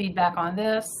feedback on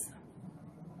this?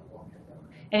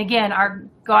 And again, our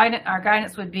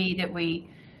guidance would be that we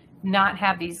not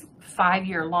have these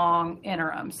 5-year long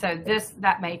interims. So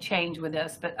that may change with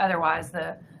this, but otherwise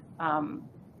the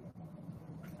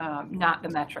not the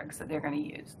metrics that they're going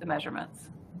to use, the measurements.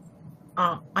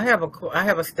 I have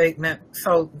a statement.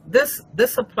 So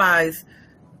this applies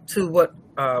to what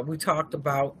we talked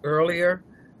about earlier,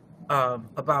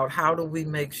 about how do we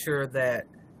make sure that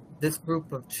this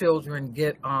group of children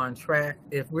get on track.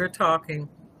 If we're talking,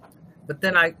 but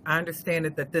then I understand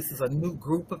it that this is a new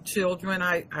group of children.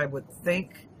 I would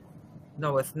think,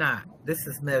 no, it's not. This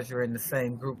is measuring the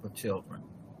same group of children.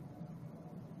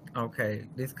 Okay,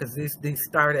 because these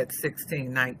start at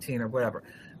 16, 19, or whatever.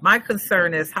 My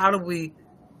concern is how do we,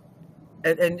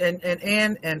 and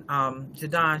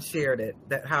Jadon shared it,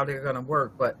 that how they're going to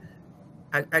work. But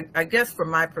I guess from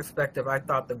my perspective, I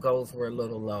thought the goals were a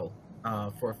little low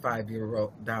for a 5-year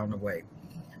down the way.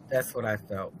 That's what I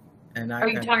felt. And are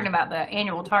you talking about the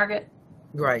annual target?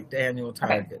 Right, the annual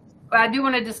target. Okay. Well, I do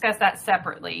want to discuss that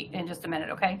separately in just a minute.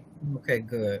 Okay. Okay,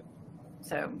 good.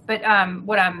 So, but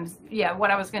what I was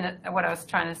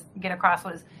trying to get across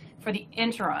was for the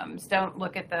interims, don't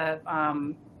look at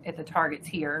the targets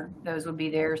here. Those would be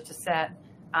theirs to set.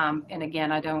 And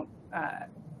again, I don't,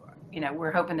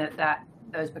 we're hoping that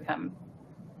those become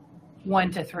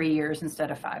 1 to 3 years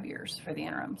instead of 5 years for the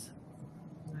interims.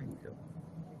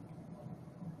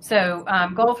 So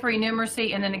goal 3,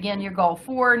 numeracy, and then again, your goal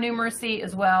 4, numeracy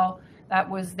as well. That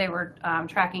was, they were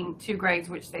tracking 2 grades,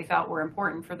 which they felt were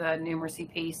important for the numeracy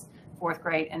piece, 4th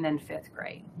grade and then 5th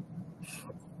grade.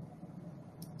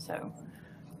 So,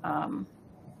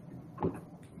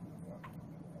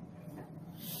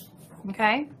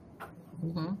 okay.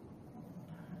 Mm-hmm.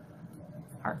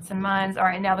 Hearts and minds. All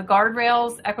right, now the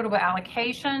guardrails, equitable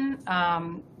allocation,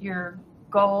 your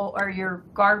goal or your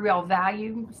guardrail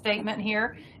value statement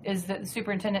here is that the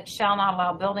superintendent shall not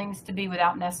allow buildings to be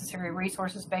without necessary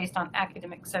resources based on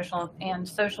academic, social, and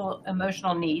social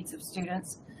emotional needs of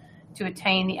students to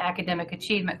attain the academic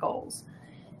achievement goals,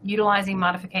 utilizing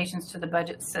modifications to the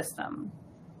budget system.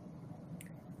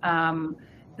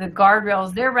 The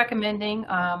guardrails they're recommending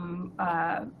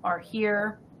are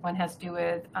here. One has to do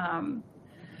with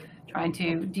trying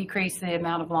to decrease the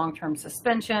amount of long-term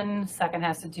suspension. Second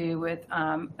has to do with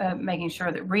making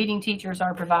sure that reading teachers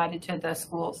are provided to the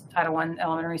schools, Title I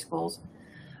elementary schools,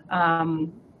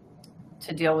 to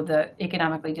deal with the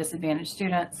economically disadvantaged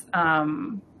students,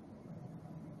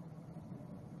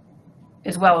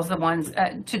 as well as the ones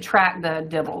to track the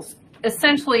DIBELS.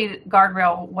 Essentially,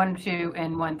 guardrail 1, 2,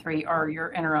 and 1, 3 are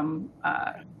your interim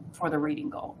for the reading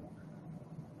goal.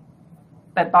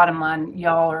 But bottom line,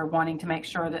 y'all are wanting to make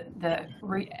sure that the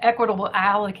equitable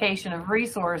allocation of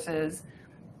resources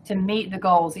to meet the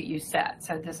goals that you set.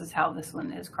 So this is how this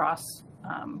one is cross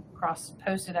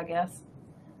posted, I guess.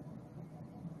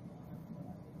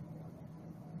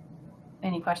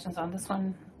 Any questions on this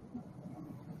one?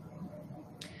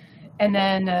 And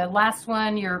then the last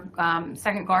one, your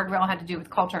second guardrail had to do with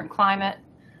culture and climate.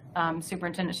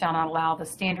 Superintendent shall not allow the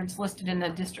standards listed in the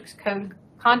district's code,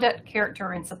 conduct,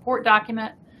 character, and support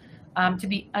document to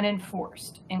be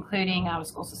unenforced, including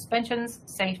out-of-school suspensions,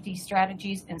 safety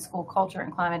strategies, and school culture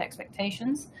and climate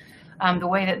expectations. The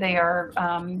way that they are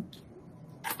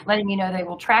letting you know they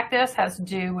will track this has to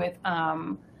do with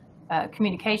a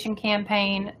communication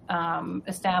campaign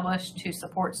established to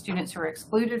support students who are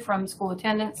excluded from school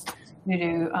attendance due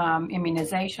to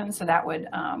immunization. So that would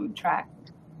track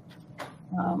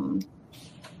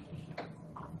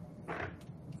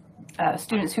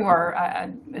students who are, I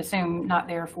assume, not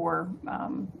there for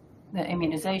the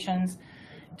immunizations.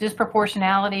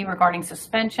 disproportionality regarding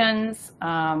suspensions.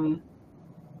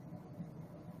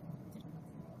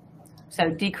 So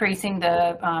decreasing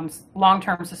the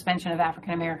long-term suspension of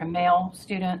African-American male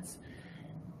students.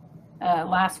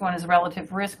 Last one is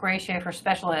relative risk ratio for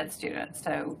special ed students.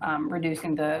 So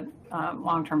reducing the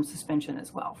long-term suspension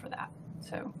as well for that.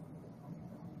 So.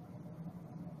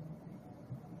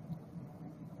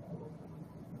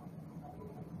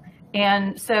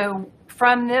 And so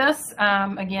from this,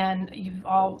 again, you've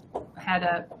all had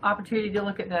an opportunity to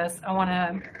look at this. I want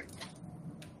to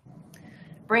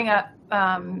bring up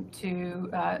to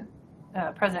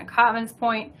President Cottman's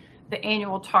point, the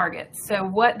annual targets. So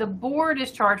what the board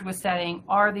is charged with setting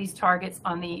are these targets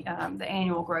on the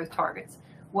annual growth targets.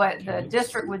 What the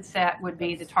district would set would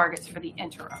be the targets for the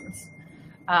interims.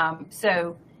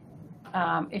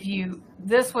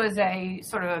 This was a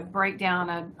sort of a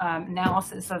breakdown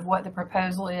analysis of what the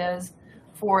proposal is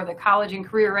for the college and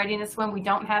career readiness one. We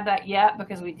don't have that yet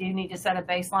because we do need to set a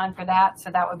baseline for that. So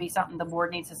that would be something the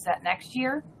board needs to set next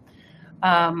year.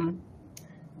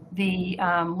 The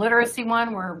literacy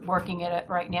one, we're working at it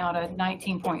right now at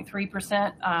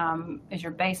 19.3% as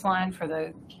your baseline for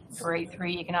the grade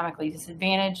 3 economically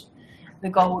disadvantaged. The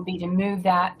goal would be to move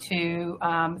that to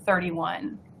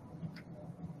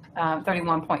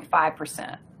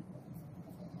 31.5%.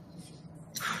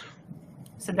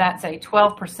 So that's a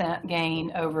 12%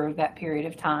 gain over that period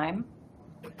of time.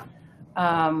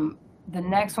 The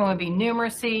next one would be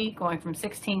numeracy, going from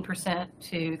 16%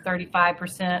 to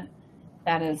 35%.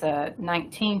 That is a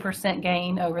 19%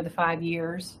 gain over the 5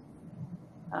 years,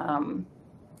 a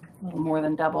little more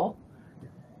than double.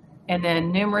 And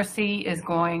then numeracy is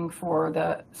going for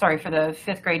the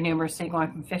 5th grade numeracy,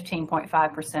 going from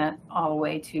 15.5% all the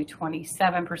way to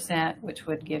 27%, which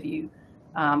would give you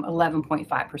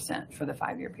 11.5% for the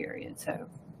 5-year period. So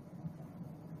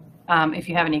if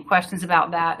you have any questions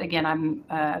about that, again, I'm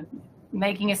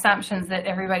making assumptions that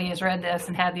everybody has read this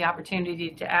and had the opportunity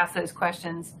to ask those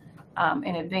questions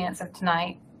in advance of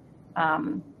tonight.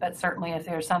 But certainly if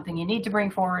there's something you need to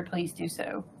bring forward, please do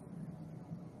so.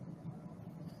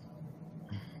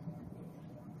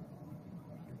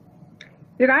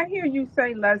 Did I hear you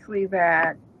say, Leslie,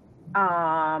 that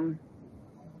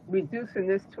reducing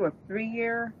this to a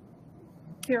 3-year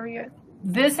period?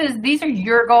 These are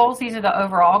your goals. These are the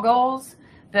overall goals.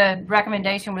 The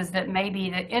recommendation was that maybe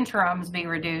the interims be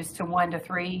reduced to 1 to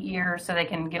 3 years so they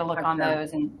can get a look on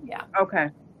those, and yeah.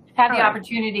 Okay. Have the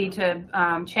opportunity to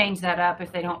change that up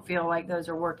if they don't feel like those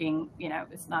are working. You know,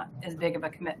 it's not as big of a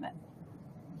commitment.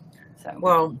 So.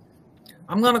 Well,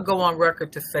 I'm going to go on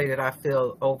record to say that I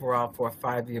feel overall for a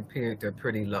 5-year period, they're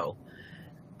pretty low.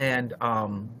 And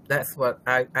that's what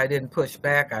I didn't push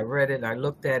back. I read it, I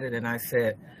looked at it, and I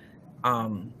said,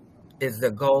 is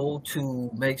the goal to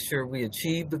make sure we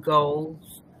achieve the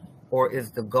goals, or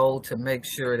is the goal to make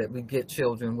sure that we get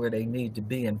children where they need to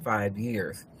be in 5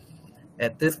 years?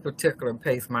 At this particular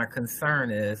pace, my concern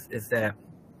is that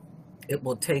it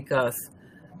will take us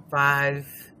 5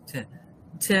 to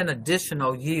 10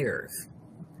 additional years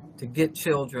to get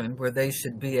children where they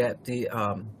should be at the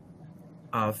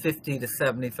 50 to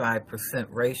 75%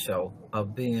 ratio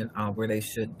of being where they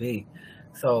should be.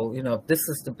 So, you know, if this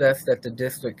is the best that the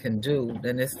district can do,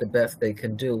 then it's the best they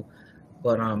can do.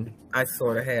 But I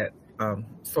sort of had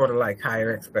like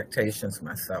higher expectations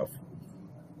myself.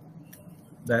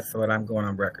 That's what I'm going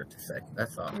on record to say.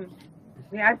 That's all.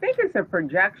 Yeah, I think it's a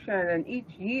projection, and each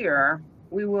year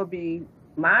we will be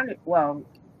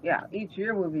each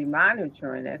year we'll be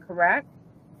monitoring it, correct?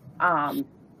 And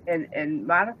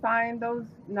modifying those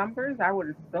numbers, I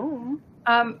would assume.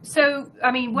 So,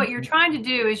 I mean, what you're trying to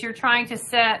do is you're trying to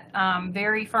set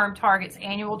very firm targets,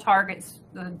 annual targets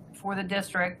for the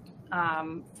district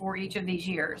for each of these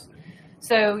years.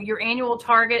 So your annual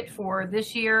target for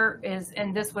this year is,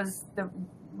 and this was the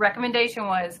recommendation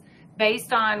was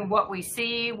based on what we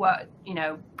see, what, you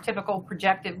know, typical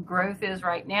projected growth is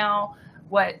right now,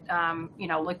 what, you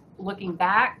know, looking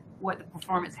back, what the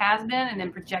performance has been, and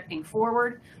then projecting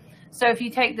forward. So if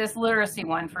you take this literacy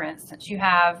one, for instance, you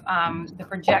have the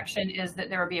projection is that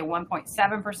there will be a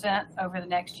 1.7% over the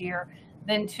next year,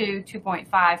 then 2.5,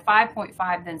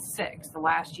 5.5, then 6 the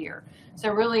last year. So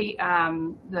really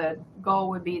the goal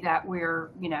would be that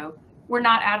we're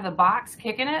not out of the box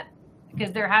kicking it,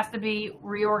 because there has to be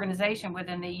reorganization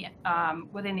within the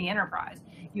enterprise.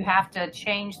 You have to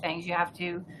change things. You have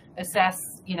to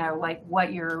assess, you know, like what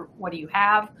do you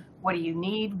have? What do you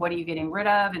need? What are you getting rid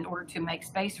of in order to make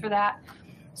space for that?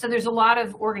 So there's a lot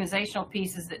of organizational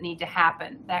pieces that need to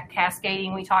happen. That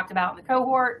cascading we talked about in the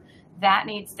cohort, that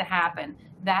needs to happen.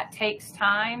 That takes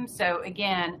time. So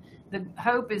again, the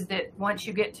hope is that once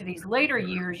you get to these later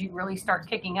years, you really start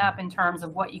kicking up in terms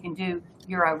of what you can do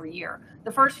year over year.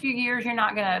 The first few years, you're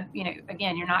not going to, you know,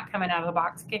 again, you're not coming out of the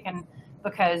box kicking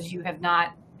because you have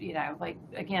not, you know, like,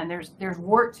 again, there's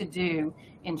work to do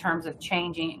in terms of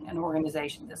changing an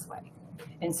organization this way.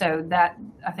 And so that,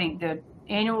 I think the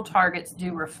annual targets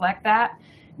do reflect that.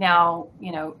 Now,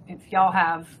 you know, if y'all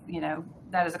have, you know,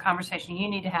 that is a conversation you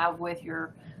need to have with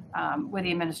your, with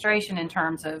the administration in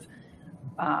terms of,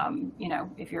 you know,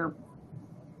 if you're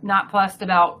not plussed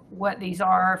about what these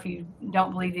are, if you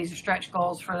don't believe these are stretch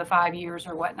goals for the 5 years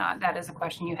or whatnot, that is a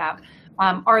question you have.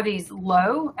 Are these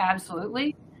low?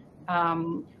 Absolutely.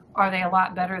 Are they a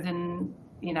lot better than,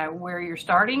 you know, where you're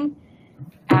starting?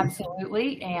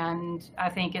 Absolutely. And I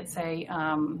think it's a,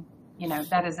 you know,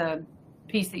 that is a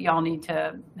piece that y'all need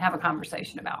to have a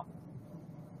conversation about.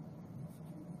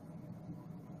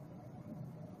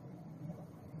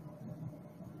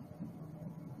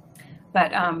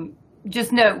 But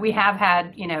just note, we have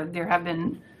had, you know, there have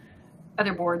been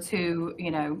other boards who,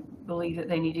 you know, believe that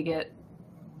they need to get,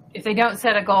 if they don't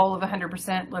set a goal of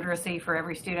 100% literacy for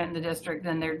every student in the district,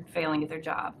 then they're failing at their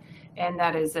job. And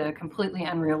that is a completely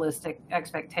unrealistic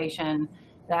expectation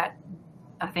that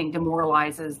I think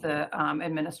demoralizes the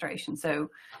administration. So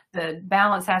the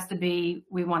balance has to be,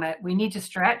 we need to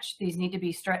stretch. These need to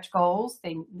be stretch goals.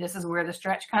 This is where the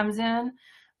stretch comes in.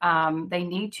 They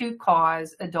need to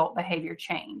cause adult behavior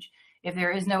change. If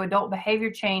there is no adult behavior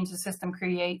change, the system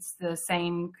creates the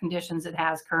same conditions it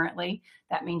has currently.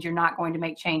 That means you're not going to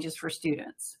make changes for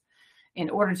students.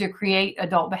 In order to create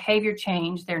adult behavior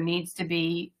change, there needs to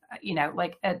be, you know,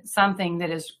 like something that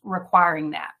is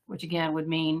requiring that, which again would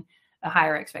mean a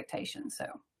higher expectation. So.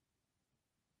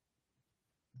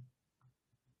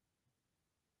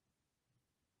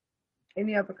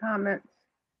 Any other comments?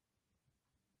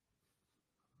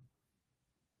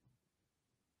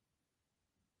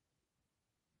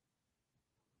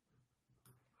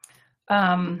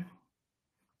 All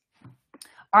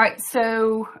right,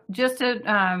 so just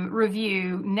to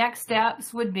review, next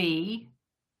steps would be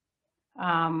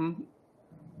the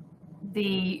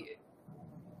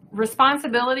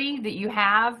responsibility that you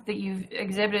have, that you've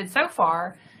exhibited so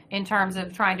far in terms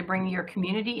of trying to bring your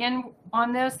community in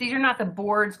on this. These are not the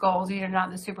board's goals. These are not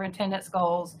the superintendent's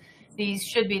goals. These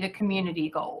should be the community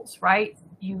goals, right?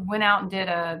 You went out and did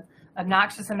a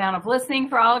obnoxious amount of listening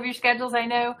for all of your schedules, I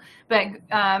know, but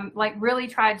like really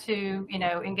try to, you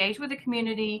know, engage with the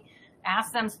community,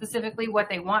 ask them specifically what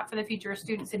they want for the future of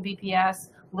students in BPS,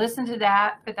 listen to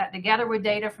that, put that together with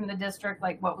data from the district,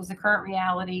 like what was the current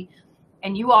reality,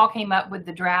 and you all came up with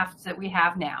the drafts that we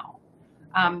have now.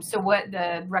 So what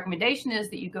the recommendation is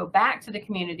that you go back to the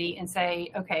community and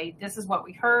say, okay, this is what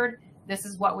we heard, this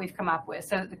is what we've come up with,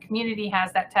 so that the community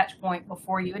has that touch point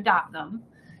before you adopt them.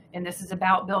 And this is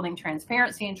about building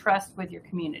transparency and trust with your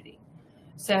community.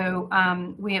 So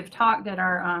we have talked at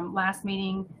our last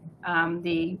meeting,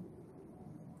 the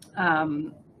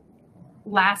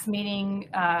last meeting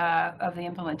of the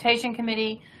implementation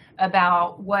committee,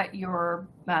 about what your,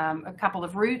 a couple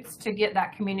of routes to get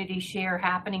that community share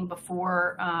happening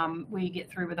before we get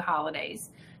through with the holidays.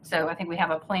 So I think we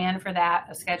have a plan for that,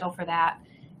 a schedule for that,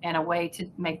 and a way to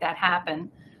make that happen.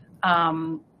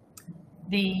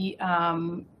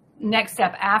 Next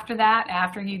step after that,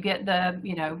 after you get the,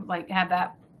 you know, like have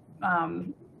that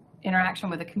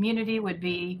interaction with the community, would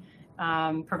be,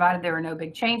 provided there are no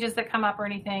big changes that come up or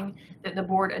anything, that the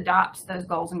board adopts those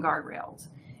goals and guardrails.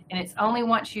 And it's only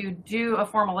once you do a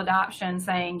formal adoption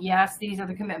saying, yes, these are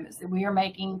the commitments that we are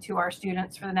making to our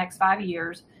students for the next 5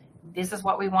 years. This is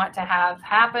what we want to have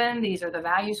happen. These are the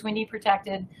values we need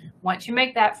protected. Once you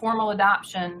make that formal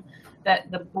adoption, that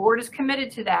the board is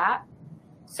committed to that,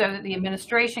 so that the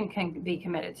administration can be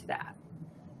committed to that.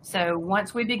 So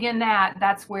once we begin that,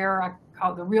 that's where I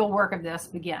call the real work of this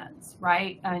begins,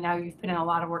 right? I know you've put in a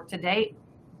lot of work to date.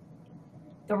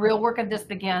 The real work of this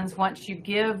begins once you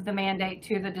give the mandate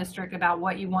to the district about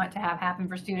what you want to have happen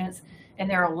for students, and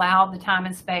they're allowed the time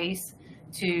and space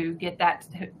to get that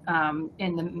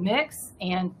in the mix.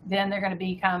 And then they're going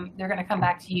to come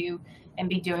back to you and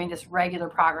be doing this regular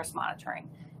progress monitoring,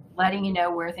 letting you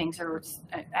know where things are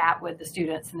at with the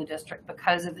students in the district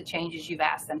because of the changes you've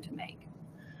asked them to make.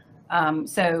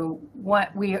 So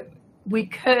what we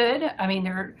could, I mean,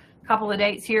 there are a couple of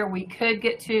dates here. We could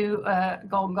get to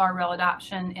Golden Guardrail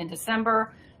adoption in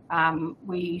December.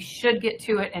 We should get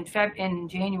to it in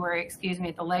January, excuse me,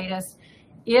 at the latest,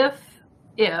 if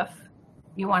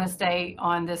you want to stay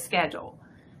on this schedule.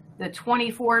 The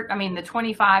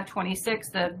 25, 26,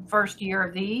 the first year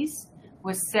of these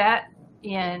was set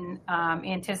in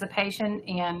anticipation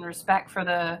and respect for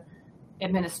the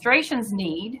administration's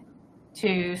need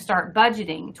to start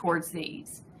budgeting towards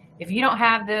these. If you don't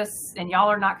have this and y'all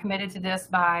are not committed to this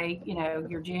by,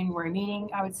 your January meeting,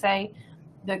 I would say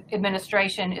the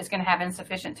administration is going to have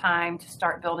insufficient time to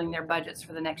start building their budgets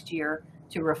for the next year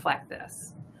to reflect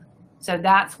this. So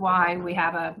that's why we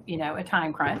have a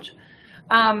time crunch.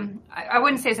 I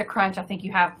wouldn't say it's a crunch. I think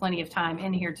you have plenty of time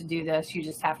in here to do this. You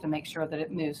just have to make sure that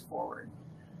it moves forward.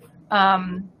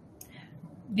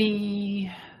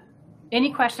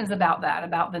 Any questions about that,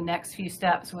 about the next few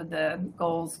steps with the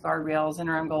goals, guardrails,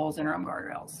 interim goals, interim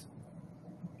guardrails?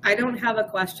 I don't have a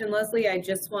question, Leslie. I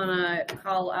just want to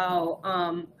call out,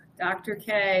 Dr.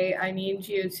 K, I need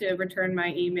you to return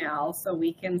my email so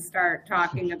we can start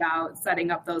talking about setting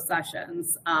up those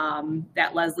sessions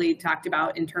that Leslie talked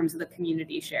about in terms of the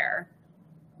community share.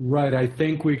 Right. I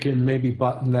think we can maybe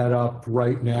button that up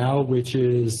right now, which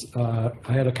is, I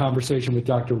had a conversation with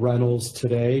Dr. Reynolds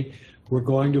today. We're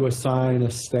going to assign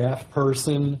a staff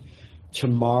person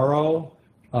tomorrow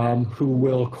who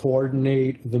will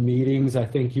coordinate the meetings. I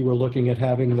think you were looking at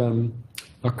having them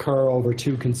occur over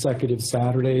 2 consecutive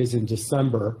Saturdays in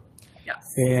December.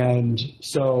 Yes. And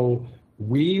so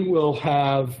we will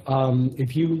have,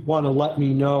 if you want to let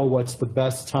me know what's the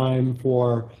best time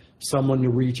for someone to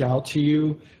reach out to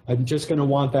you, I'm just going to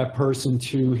want that person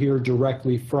to hear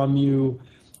directly from you,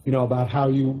 about how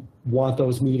you want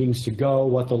those meetings to go,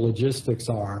 what the logistics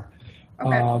are.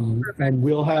 Okay, and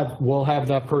we'll have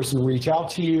that person reach out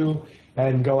to you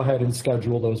and go ahead and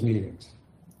schedule those meetings.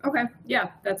 Okay, yeah,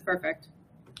 that's perfect.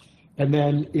 And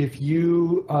then if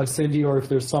you, Cindy, or if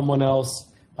there's someone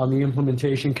else on the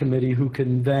implementation committee who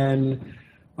can then,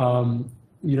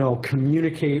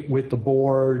 communicate with the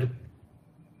board,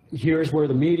 here's where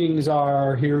the meetings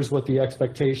are, here's what the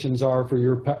expectations are for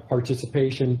your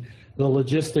participation, the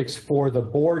logistics for the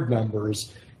board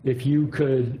members, if you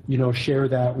could, share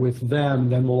that with them,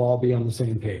 then we'll all be on the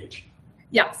same page.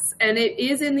 Yes, and it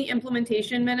is in the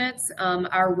implementation minutes,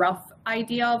 our rough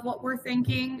idea of what we're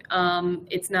thinking.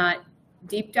 It's not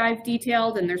deep dive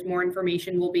detailed, and there's more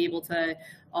information we'll be able to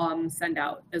send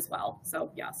out as well. So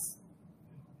yes.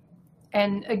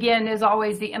 And again, as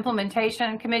always, the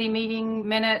implementation committee meeting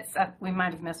minutes, we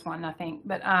might have missed one, I think,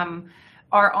 but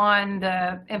are on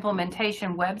the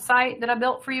implementation website that I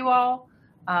built for you all.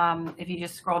 If you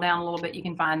just scroll down a little bit, you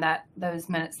can find those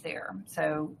minutes there.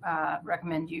 So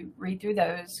recommend you read through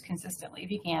those consistently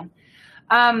if you can.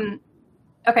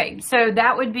 Okay, so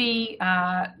that would be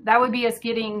us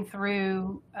getting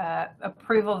through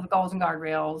approval of the goals and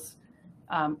guardrails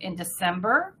in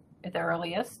December at the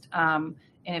earliest. And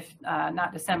if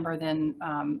not December, then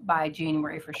by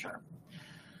January for sure.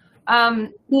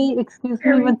 Excuse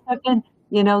me 1 second.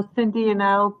 Cindy and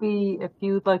I'll be, if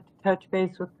you'd like to touch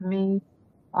base with me,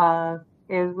 as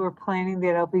we're planning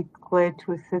that, I'll be glad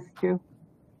to assist you.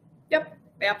 Yep,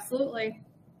 absolutely.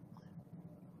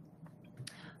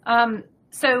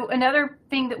 So another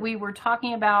thing that we were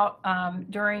talking about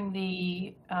during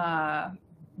the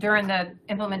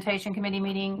implementation committee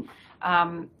meeting,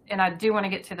 and I do want to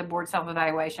get to the board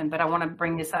self-evaluation, but I want to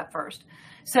bring this up first.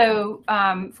 So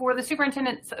for the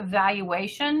superintendent's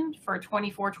evaluation for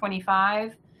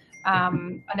 24-25, I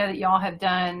know that y'all have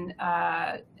done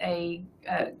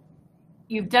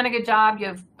you've done a good job.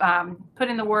 You've put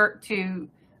in the work to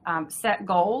set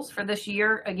goals for this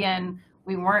year. Again,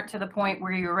 we weren't to the point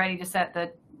where you were ready to set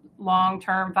the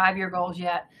long-term 5-year goals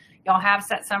yet. Y'all have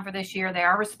set some for this year. They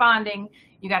are responding.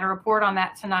 You got a report on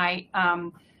that tonight.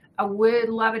 I would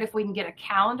love it if we can get a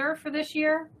calendar for this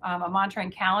year, a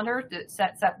monitoring calendar that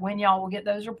sets up when y'all will get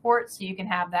those reports, so you can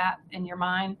have that in your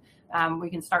mind. We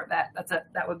can start that.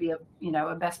 That would be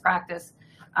a best practice.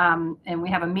 And we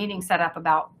have a meeting set up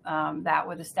about that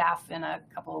with the staff in a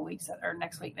couple of weeks, or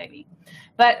next week maybe.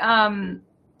 But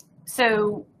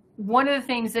so one of the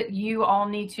things that you all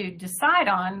need to decide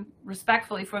on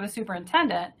respectfully for the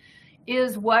superintendent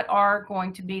is what are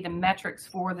going to be the metrics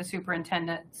for the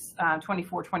superintendent's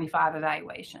 24-25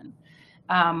 evaluation.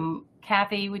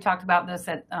 Kathy, we talked about this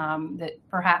that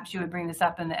perhaps you would bring this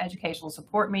up in the educational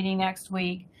support meeting next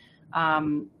week.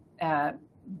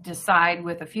 Decide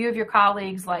with a few of your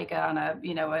colleagues, like on a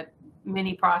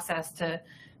mini process, to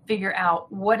figure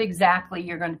out what exactly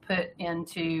you're going to put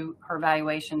into her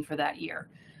evaluation for that year.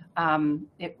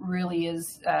 It really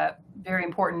is very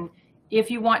important. If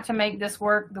you want to make this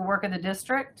work the work of the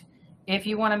district, if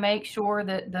you want to make sure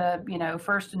that the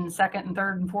first and second and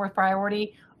third and fourth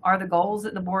priority are the goals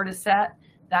that the board has set,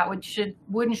 that should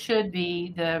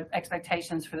be the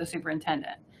expectations for the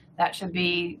superintendent. That should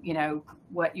be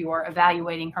what you are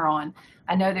evaluating her on.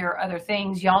 I know there are other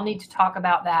things y'all need to talk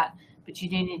about that, but you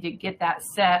do need to get that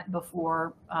set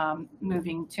before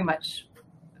moving too much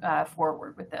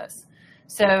forward with this.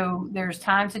 So there's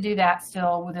time to do that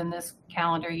still within this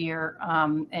calendar year.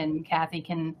 And Kathy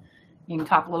you can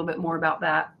talk a little bit more about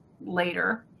that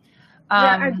later.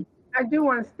 Yeah, I do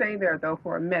want to stay there though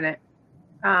for a minute.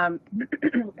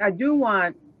 I do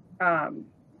want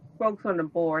folks on the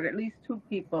board, at least 2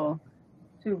 people,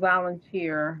 to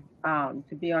volunteer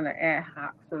to be on an ad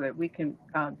hoc so that we can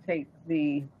take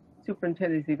the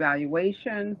superintendent's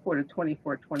evaluation for the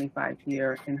 24-25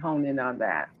 year and hone in on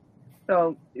that.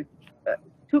 So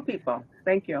 2 people,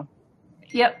 thank you.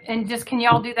 Yep, and just can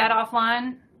y'all do that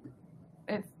offline?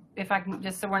 If I can,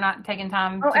 just so we're not taking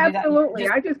time. Oh, to absolutely. Do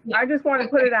that. I just want to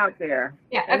put it out there.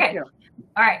 Yeah. Thank Okay. you.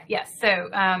 All right. Yes. So,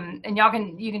 and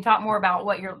you can talk more about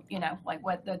what like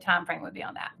what the time frame would be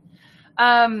on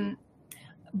that.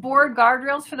 Board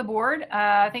guardrails for the board.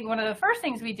 I think one of the first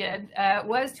things we did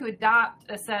was to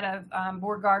adopt a set of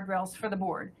board guardrails for the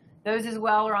board. Those as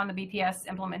well are on the BPS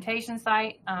implementation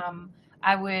site.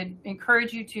 I would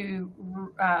encourage you to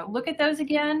look at those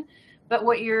again. But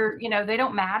what they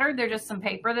don't matter. They're just some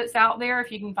paper that's out there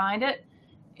if you can find it,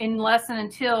 unless and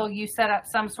until you set up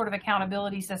some sort of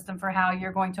accountability system for how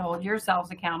you're going to hold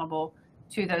yourselves accountable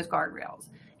to those guardrails.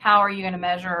 How are you going to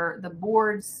measure the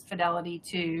board's fidelity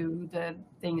to the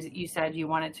things that you said you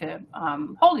wanted to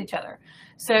hold each other?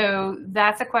 So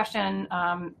that's a question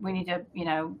we need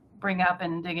to, bring up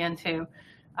and dig into,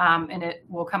 and it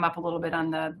will come up a little bit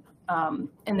on the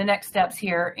in the next steps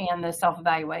here and the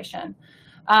self-evaluation.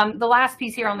 The last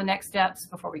piece here on the next steps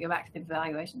before we go back to the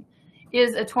evaluation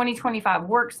is a 2025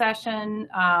 work session.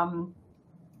 I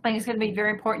think it's going to be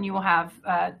very important. You will have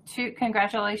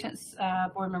congratulations,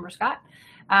 board member Scott.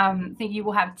 I think you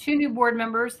will have 2 new board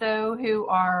members, though, who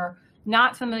are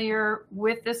not familiar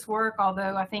with this work,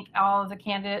 although I think all of the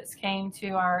candidates came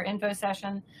to our info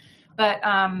session. But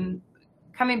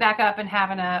coming back up and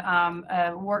having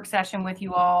a work session with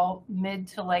you all mid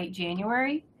to late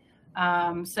January.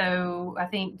 So I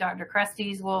think Dr.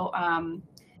 Cresties will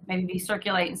maybe be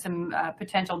circulating some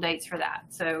potential dates for that.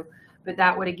 So, but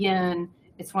that would, again,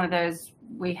 it's one of those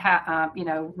we have,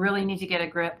 really need to get a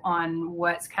grip on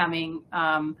what's coming,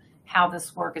 how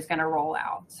this work is going to roll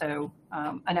out. So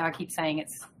I know I keep saying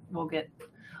we'll get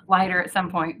lighter at some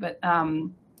point, but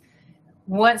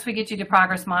once we get you to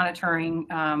progress monitoring,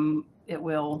 it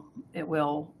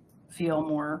will feel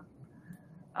more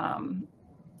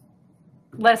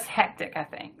less hectic, I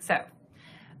think. So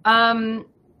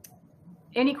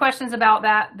any questions about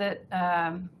that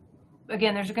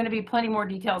again, there's going to be plenty more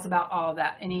details about all of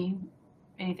that. Anything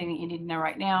that you need to know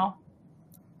right now?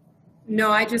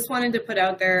 No, I just wanted to put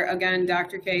out there again,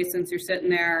 Dr. K, since you're sitting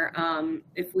there,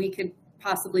 if we could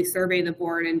possibly survey the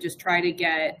board and just try to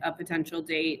get a potential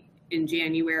date in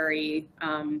January,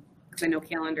 because I know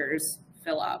calendars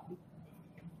fill up.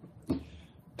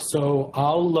 So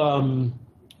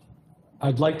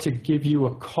I'd like to give you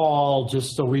a call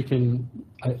just so we can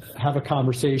have a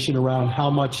conversation around how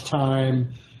much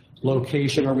time,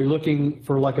 location. Are we looking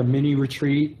for like a mini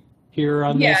retreat here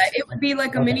on this? Yeah, it would be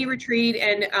like a mini retreat,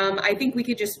 and I think we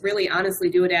could just really honestly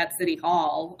do it at City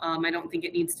Hall. I don't think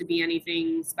it needs to be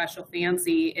anything special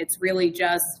fancy. It's really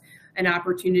just an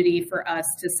opportunity for us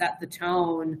to set the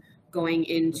tone going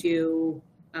into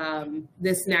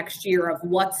this next year of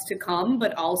what's to come,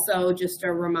 but also just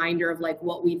a reminder of like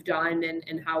what we've done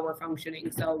and how we're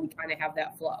functioning. So we kind of have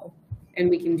that flow, and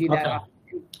we can do that.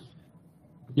 Okay.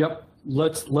 Yep.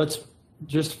 Let's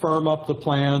just firm up the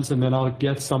plans, and then I'll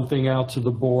get something out to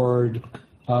the board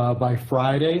by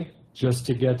Friday just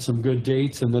to get some good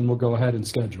dates, and then we'll go ahead and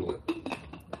schedule it.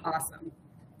 Awesome.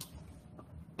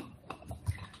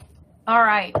 All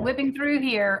right, whipping through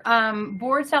here.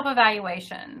 Board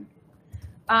self-evaluation.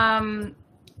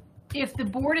 If the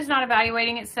board is not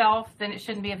evaluating itself, then it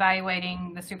shouldn't be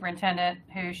evaluating the superintendent,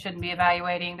 who shouldn't be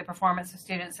evaluating the performance of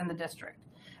students in the district.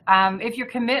 If your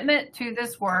commitment to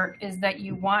this work is that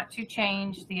you want to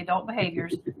change the adult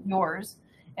behaviors, yours,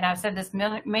 and I've said this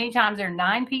many times, there are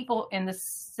 9 people in the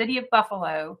city of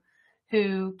Buffalo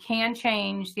who can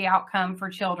change the outcome for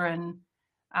children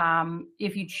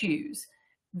if you choose.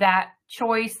 That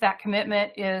choice, that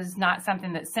commitment is not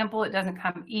something that's simple. It doesn't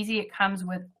come easy. It comes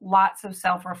with lots of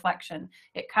self-reflection.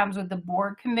 It comes with the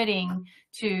board committing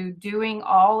to doing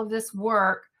all of this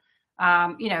work,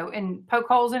 and poke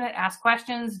holes in it, ask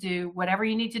questions, do whatever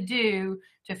you need to do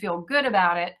to feel good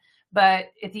about it. But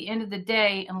at the end of the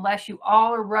day, unless you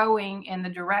all are rowing in the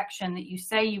direction that you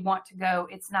say you want to go,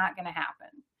 it's not going to happen.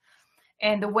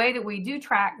 And the way that we do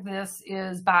track this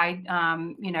is by,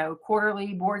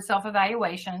 quarterly board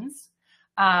self-evaluations.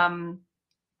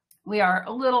 We are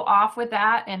a little off with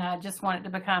that, and I just want it to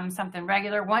become something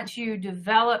regular. Once you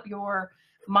develop your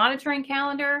monitoring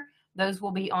calendar, Those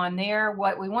will be on there.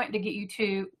 What we want to get you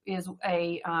to is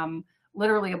a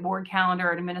literally a board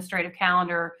calendar, an administrative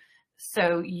calendar,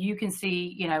 so you can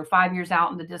see, 5 years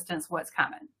out in the distance what's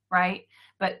coming, right?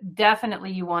 But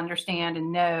definitely you will understand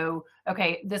and know,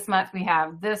 okay, this month we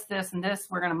have this, this, and this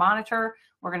we're going to monitor.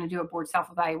 We're going to do a board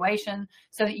self-evaluation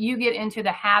so that you get into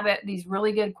the habit, these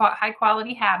really good high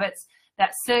quality habits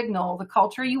that signal the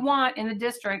culture you want in the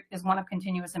district is one of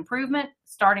continuous improvement,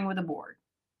 starting with the board.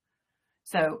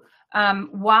 So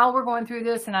while we're going through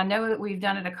this, and I know that we've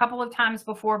done it a couple of times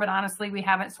before, but honestly, we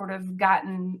haven't sort of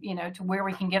gotten, to where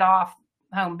we can get off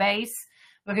home base,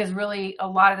 because really a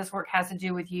lot of this work has to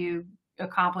do with you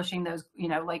accomplishing those,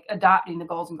 like adopting the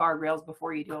goals and guardrails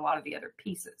before you do a lot of the other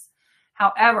pieces.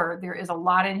 However, there is a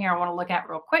lot in here I want to look at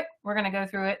real quick. We're going to go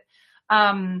through it.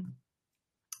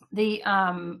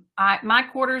 My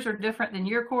quarters are different than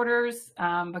your quarters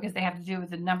because they have to do with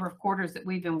the number of quarters that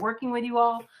we've been working with you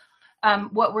all.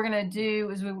 What we're going to do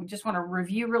is we just want to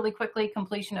review really quickly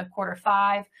completion of quarter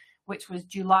 5, which was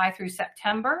July through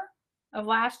September of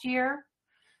last year.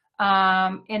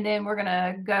 And then we're going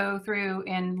to go through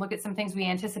and look at some things we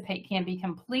anticipate can be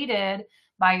completed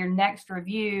by your next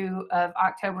review of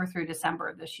October through December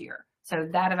of this year. So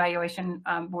that evaluation,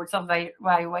 board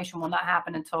self-evaluation, will not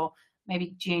happen until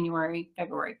maybe January,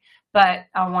 February. But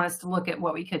I want us to look at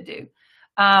what we could do.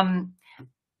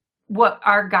 What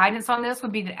our guidance on this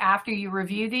would be that after you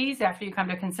review these, after you come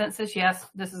to consensus, yes,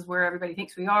 this is where everybody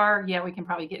thinks we are. Yeah, we can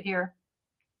probably get here.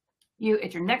 You,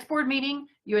 at your next board meeting,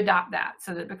 you adopt that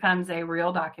so that it becomes a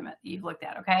real document that you've looked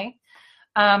at, okay?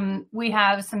 We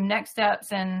have some next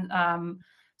steps and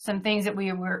some things that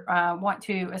we want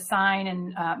to assign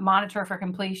and monitor for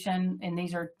completion, and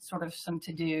these are sort of some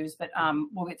to-dos, but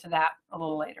we'll get to that a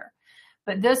little later.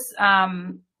 But this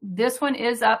one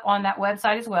is up on that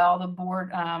website as well, the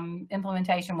board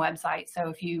implementation website. So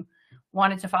if you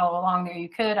wanted to follow along there, you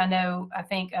could. I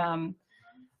think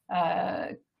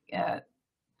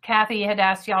Kathy had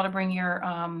asked y'all to bring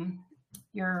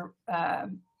your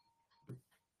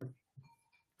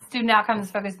student outcomes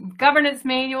focused governance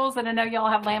manuals that I know y'all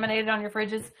have laminated on your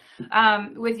fridges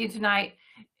with you tonight.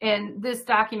 And this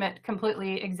document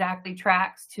completely exactly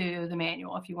tracks to the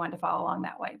manual if you wanted to follow along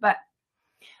that way. But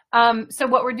so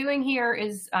what we're doing here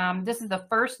is this is the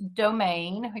first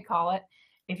domain, we call it.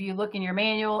 If you look in your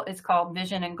manual, it's called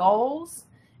Vision and Goals.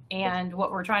 And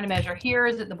what we're trying to measure here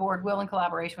is that the board will, in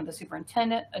collaboration with the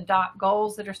superintendent, adopt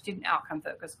goals that are student outcome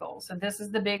focused goals. So this is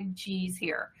the big cheese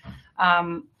here.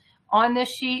 On this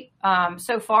sheet,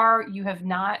 so far, you have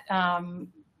not,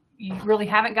 you really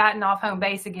haven't gotten off home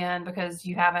base again because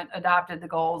you haven't adopted the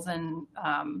goals and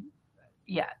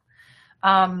yet.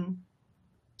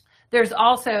 There's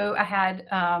also,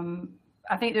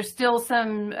 I think there's still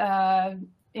some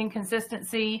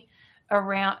inconsistency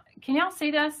around, can y'all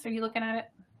see this? Are you looking at it?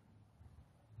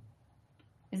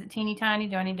 Is it teeny tiny?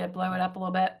 Do I need to blow it up a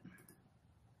little bit?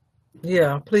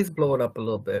 Yeah, please blow it up a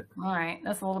little bit. All right,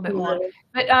 that's a little bit more.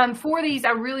 But for these,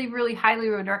 I really, really highly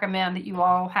would recommend that you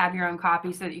all have your own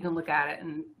copy so that you can look at it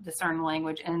and discern the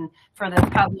language. And for the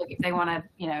public, if they want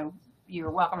to,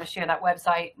 you're welcome to share that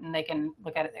website and they can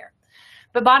look at it there.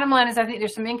 But bottom line is I think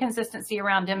there's some inconsistency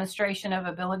around demonstration of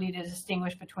ability to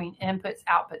distinguish between inputs,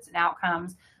 outputs, and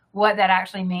outcomes. What that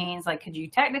actually means, like, could you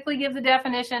technically give the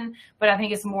definition? But I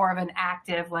think it's more of an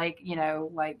active,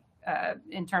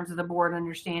 in terms of the board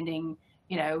understanding,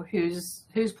 who's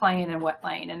playing and what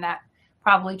lane. And that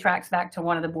probably tracks back to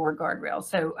one of the board guardrails.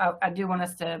 So I do want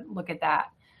us to look at that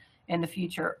in the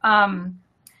future.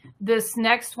 This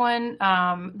next one,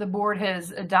 the board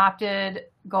has adopted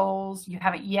goals. You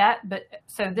haven't yet, but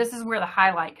so this is where the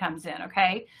highlight comes in,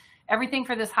 okay? Everything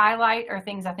for this highlight are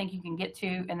things I think you can get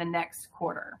to in the next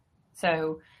quarter.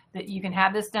 So that you can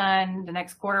have this done the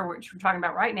next quarter, which we're talking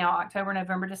about right now, October,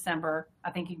 November, December. I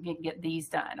think you can get these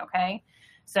done, okay?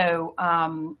 So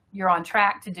you're on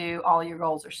track to do all your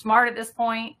goals are SMART at this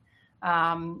point.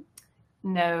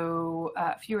 No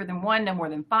fewer than 1, no more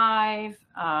than 5.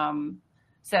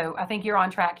 So I think you're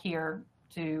on track here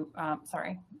to,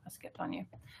 sorry, I skipped on you.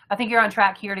 I think you're on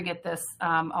track here to get this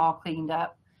all cleaned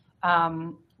up.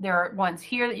 There are ones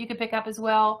here that you could pick up as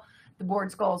well. The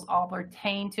board's goals all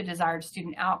pertain to desired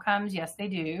student outcomes. Yes, they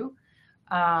do.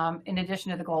 In addition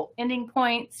to the goal ending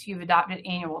points, you've adopted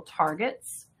annual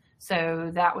targets. So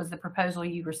that was the proposal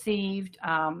you received.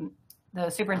 The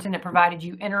superintendent provided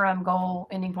you interim goal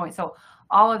ending points. So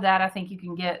all of that I think you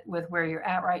can get with where you're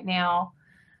at right now.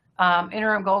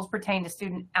 Interim goals pertain to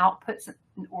student outputs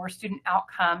or student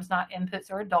outcomes, not inputs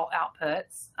or adult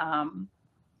outputs.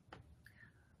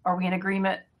 Are we in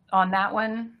agreement on that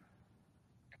one?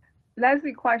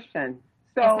 Leslie, question.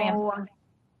 So, yes, ma'am.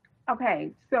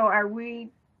 Okay, so are we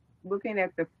looking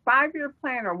at the 5-year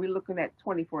plan, or are we looking at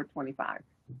 24, 25?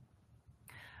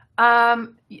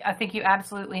 I think you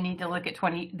absolutely need to look at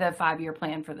the 5-year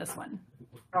plan for this one.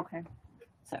 Okay.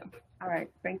 So. All right,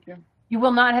 thank you. You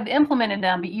will not have implemented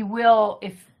them, but you will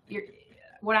if you're,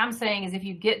 what I'm saying is if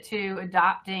you get to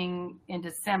adopting in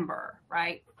December,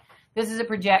 right? This is a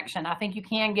projection. I think you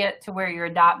can get to where you're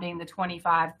adopting the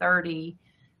 25-30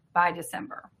 by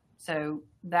December. So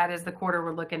that is the quarter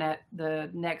we're looking at. The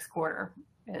next quarter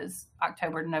is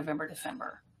October to November,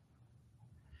 December.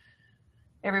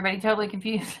 Everybody totally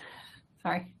confused?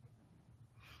 Sorry.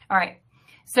 All right.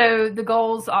 So the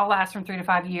goals all last from 3 to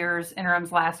 5 years.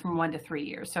 Interims last from 1 to 3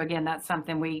 years. So again, that's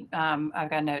something we, I've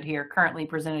got a note here, currently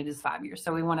presented as 5 years.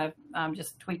 So we want to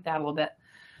just tweak that a little bit.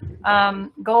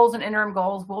 Goals and interim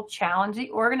goals will challenge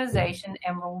the organization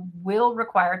and will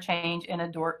require change in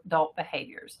adult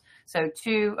behaviors. So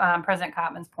to President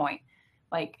Kottman's point,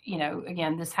 like, you know,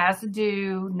 again, this has to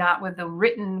do not with the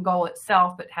written goal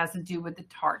itself, but has to do with the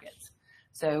targets.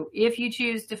 So if you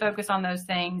choose to focus on those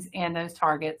things and those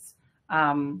targets,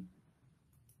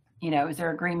 you know, is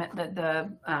there agreement that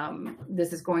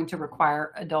this is going to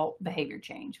require adult behavior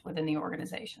change within the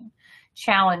organization?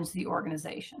 Challenge the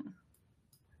organization.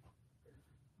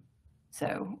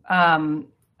 So I'm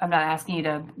not asking you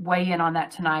to weigh in on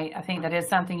that tonight. I think that is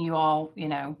something you all, you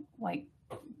know, like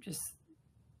just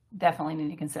definitely need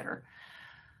to consider.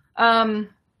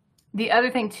 The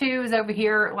other thing too is over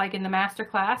here, like in the master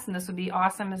class, and this would be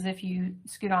awesome as if you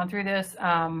scoot on through this.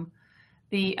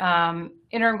 The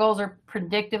interim goals are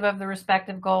predictive of the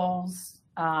respective goals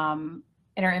and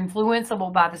are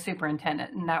influenceable by the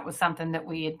superintendent. And that was something that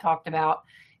we had talked about.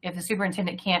 If the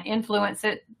superintendent can't influence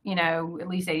it, you know, at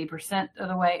least 80% of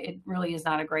the way, it really is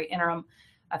not a great interim.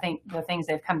 I think the things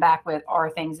they've come back with are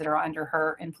things that are under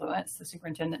her influence, the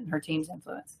superintendent and her team's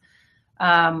influence.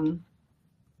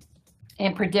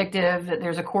 And predictive, that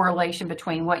there's a correlation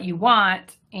between what you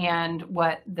want and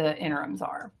what the interims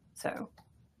are. So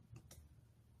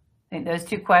I think those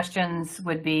two questions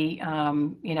would be,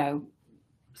 you know,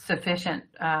 sufficient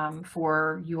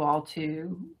for you all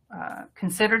to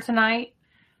consider tonight.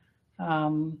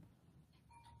 And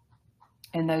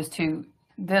those two,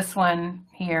 this one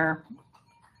here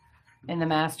in the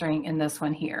mastering and this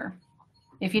one here.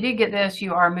 If you did get this,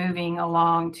 you are moving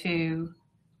along to,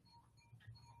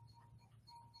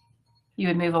 you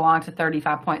would move along to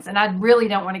 35 points. And I really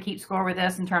don't want to keep score with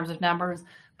this in terms of numbers,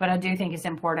 but I do think it's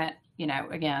important. You know,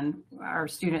 again, our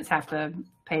students have to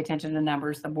pay attention to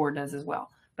numbers. The board does as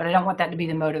well. But I don't want that to be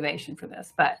the motivation for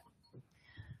this. But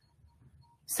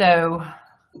so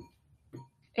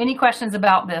any questions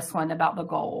about this one, about the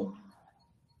goal?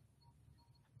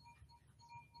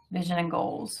 Vision and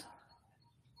goals.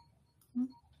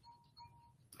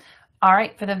 All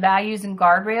right, for the values and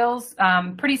guardrails,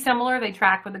 pretty similar. They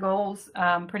track with the goals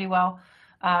pretty well.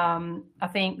 I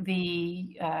think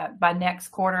the by next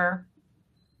quarter,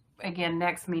 again,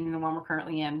 next meeting, the one we're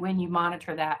currently in, when you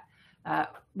monitor that,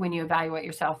 when you evaluate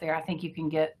yourself there, I think you can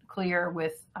get clear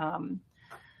with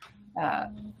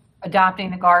adopting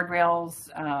the guardrails,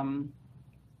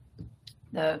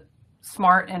 the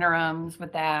SMART interims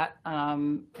with that,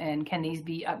 and can these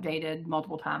be updated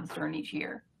multiple times during each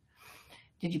year?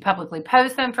 Did you publicly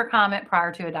post them for comment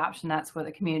prior to adoption? That's where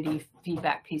the community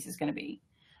feedback piece is going to be.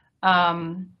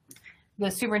 The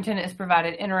superintendent has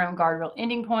provided interim guardrail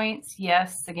ending points.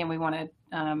 Yes, again, we want to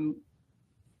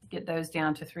get those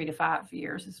down to 3 to 5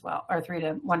 years as well, or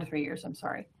 1 to 3 years. I'm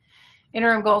sorry.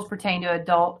 Interim goals pertain to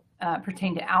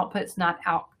outputs, not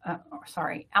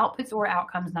outputs or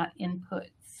outcomes, not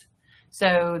inputs.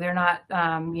 So they're not,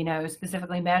 you know,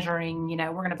 specifically measuring, you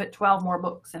know, we're going to put 12 more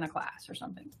books in a class or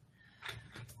something.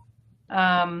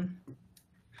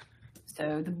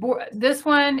 So the board, this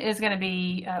one is going to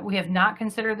be, we have not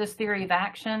considered this theory of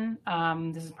action.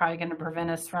 This is probably going to prevent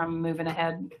us from moving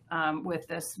ahead with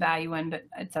this value in, but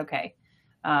it's okay.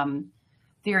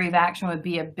 Theory of action would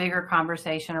be a bigger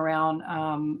conversation around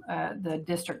the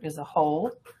district as a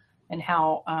whole and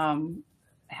how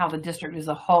the district as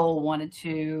a whole wanted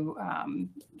to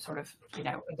sort of, you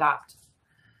know, adopt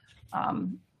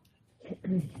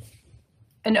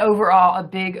a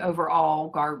big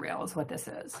overall guardrail is what this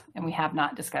is. And we have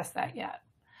not discussed that yet.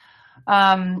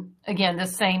 Again,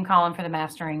 this same column for the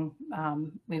mastering,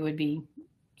 we would be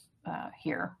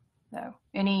here. So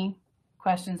any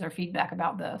questions or feedback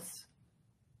about this?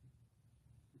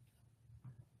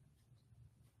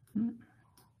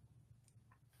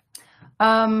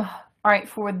 All right,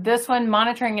 for this one,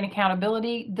 monitoring and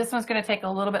accountability, this one's going to take a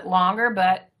little bit longer,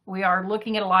 but we are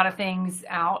looking at a lot of things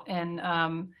out, and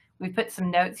we put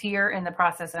some notes here in the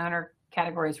process owner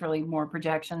category is really more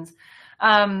projections.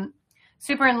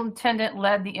 Superintendent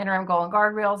led the interim goal and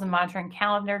guardrails and monitoring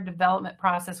calendar development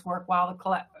process work while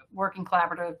working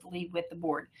collaboratively with the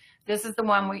board. This is the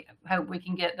one we hope we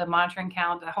can get the monitoring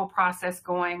calendar, the whole process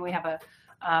going. We have a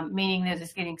meeting that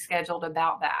is getting scheduled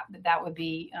about that, but that would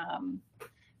be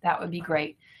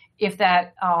great. If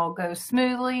that all goes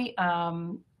smoothly,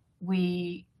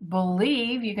 we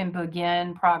believe you can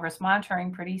begin progress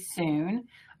monitoring pretty soon.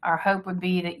 Our hope would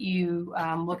be that you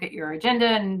look at your agenda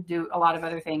and do a lot of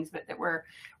other things, but that we're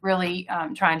really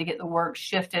trying to get the work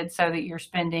shifted so that you're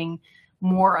spending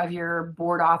more of your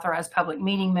board authorized public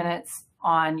meeting minutes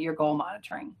on your goal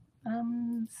monitoring.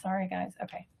 Sorry, guys.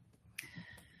 Okay.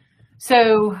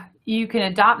 So you can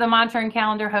adopt the monitoring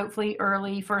calendar, hopefully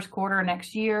early first quarter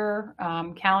next year,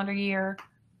 calendar year.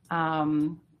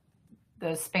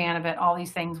 The span of it, all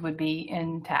these things would be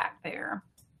intact there.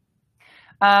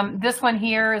 This one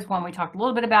here is one we talked a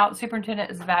little bit about. Superintendent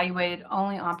is evaluated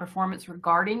only on performance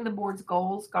regarding the board's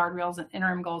goals, guardrails, and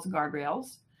interim goals and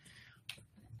guardrails.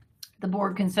 The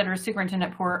board considers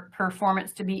superintendent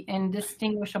performance to be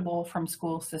indistinguishable from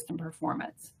school system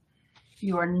performance. If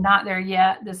you are not there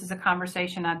yet, this is a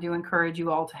conversation I do encourage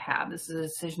you all to have. This is a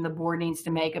decision the board needs to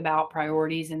make about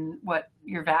priorities and what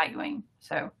you're valuing.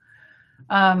 So,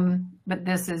 but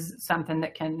this is something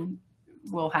that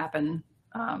will happen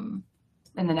in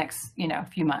the next,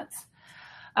 few months.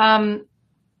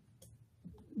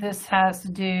 This has to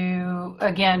do,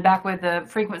 again, back with the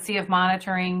frequency of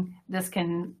monitoring. This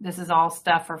is all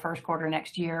stuff for first quarter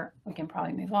next year. We can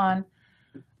probably move on.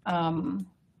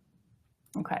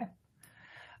 Okay.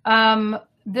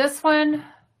 This one,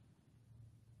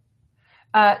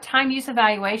 time use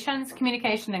evaluations,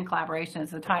 communication and collaboration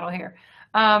is the title here.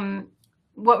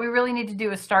 What we really need to do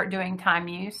is start doing time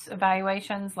use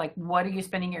evaluations, like what are you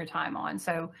spending your time on?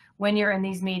 So when you're in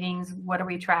these meetings, what are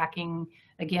we tracking?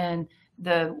 Again,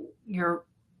 your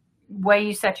way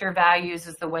you set your values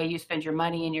is the way you spend your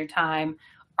money and your time.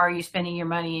 Are you spending your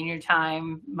money and your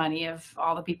time, money of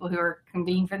all the people who are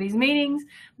convening for these meetings,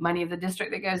 money of the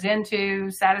district that goes into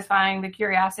satisfying the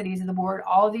curiosities of the board,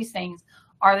 all of these things,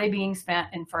 are they being spent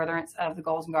in furtherance of the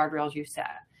goals and guardrails you've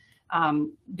set?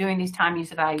 Doing these time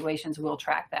use evaluations will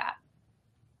track that.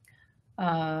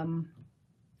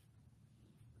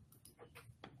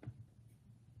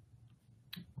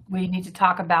 We need to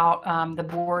talk about the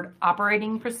board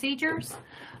operating procedures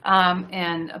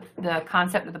and the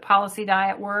concept of the policy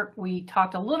diet work. We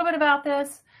talked a little bit about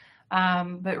this,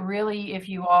 but really if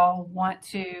you all want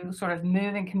to sort of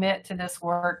move and commit to this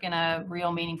work in a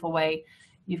real meaningful way,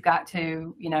 you've got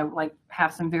to,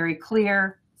 have some very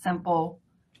clear, simple,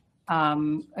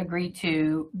 agreed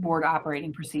to board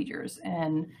operating procedures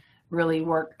and really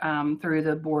work through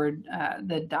the board,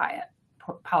 the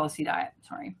policy diet,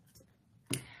 sorry.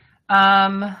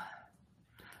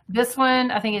 This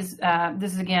one I think is,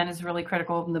 this is again is really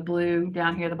critical. In the blue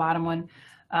down here, the bottom one,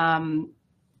 over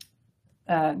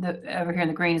here in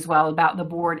the green as well, about the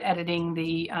board editing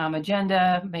the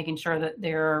agenda, making sure that the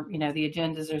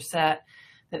agendas are set,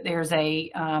 that there's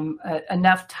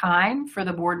enough time for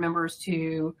the board members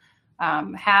to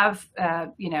have,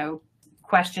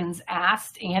 questions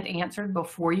asked and answered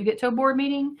before you get to a board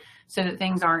meeting, so that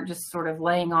things aren't just sort of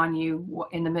laying on you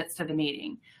in the midst of the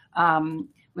meeting.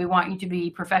 We want you to be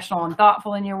professional and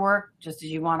thoughtful in your work, just as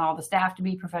you want all the staff to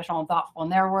be professional and thoughtful in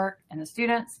their work, and the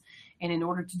students. And in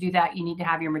order to do that, you need to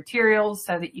have your materials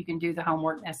so that you can do the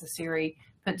homework necessary,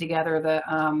 put together the,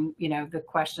 the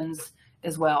questions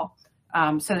as well,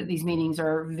 so that these meetings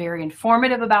are very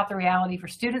informative about the reality for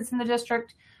students in the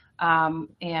district,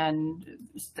 and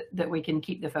that we can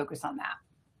keep the focus on that.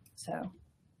 So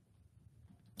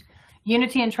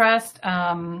unity and trust.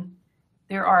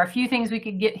 There are a few things we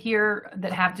could get here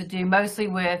that have to do mostly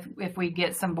with if we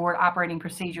get some board operating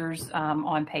procedures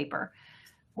on paper.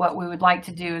 What we would like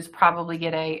to do is probably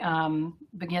get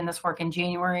begin this work in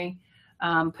January,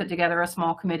 put together a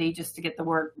small committee just to get the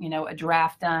work, a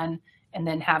draft done, and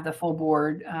then have the full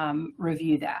board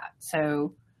review that.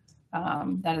 So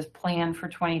that is planned for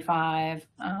 25.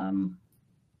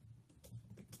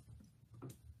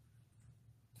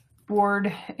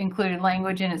 Board included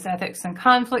language in its ethics and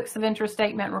conflicts of interest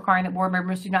statement requiring that board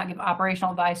members do not give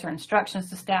operational advice or instructions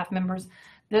to staff members.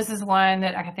 This is one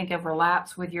that I think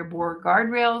overlaps with your board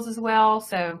guardrails as well.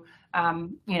 So,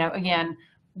 again,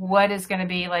 what is going to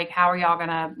be like, how are y'all going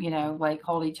to,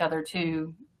 hold each other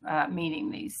to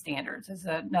meeting these standards is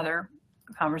another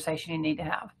conversation you need to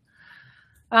have.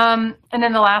 And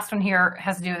then the last one here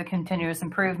has to do with continuous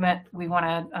improvement. We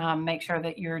want to make sure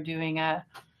that you're doing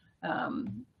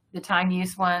the time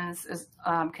use ones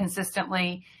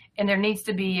consistently, And there needs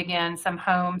to be, again,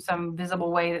 some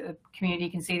visible way that the community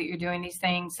can see that you're doing these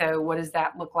things. So what does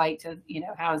that look like to,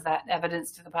 how is that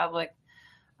evidence to the public?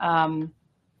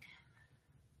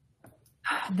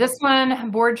 This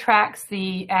one, board tracks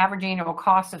the average annual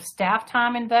cost of staff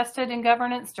time invested in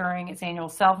governance during its annual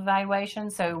self-evaluation.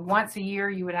 So once a year,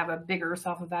 you would have a bigger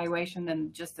self-evaluation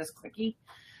than just this quickie.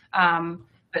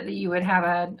 But you would have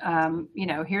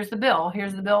here's the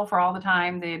bill for all the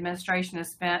time the administration has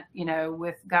spent,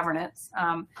 with governance.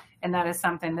 And that is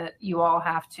something that you all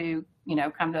have to,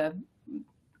 come to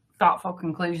thoughtful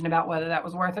conclusion about whether that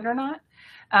was worth it or not.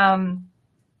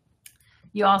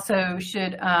 You also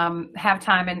should have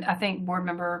time, and I think Board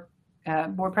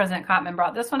President Kottman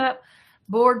brought this one up.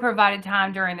 Board provided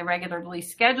time during the regularly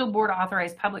scheduled board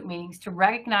authorized public meetings to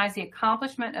recognize the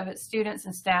accomplishment of its students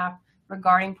and staff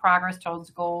regarding progress towards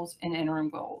goals and interim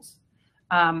goals.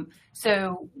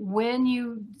 So when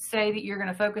you say that you're going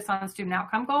to focus on student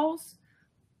outcome goals,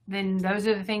 then those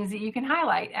are the things that you can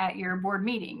highlight at your board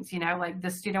meetings. Like the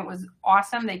student was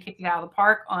awesome. They kicked it out of the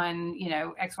park on,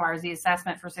 X, Y, or Z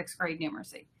assessment for 6th grade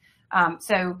numeracy.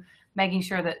 So making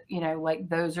sure that, like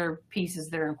those are pieces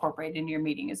that are incorporated into your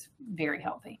meeting is very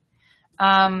healthy.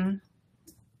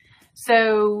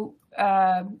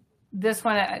 This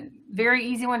one, a very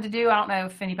easy one to do. I don't know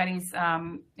if anybody's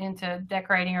into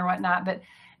decorating or whatnot, but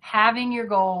having your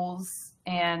goals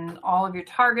and all of your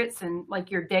targets and like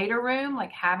your data room,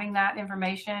 like having that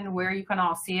information where you can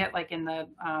all see it, like in the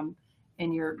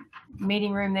in your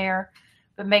meeting room there,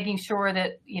 but making sure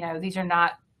that these are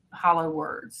not hollow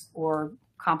words or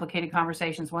complicated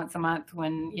conversations once a month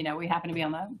when we happen to be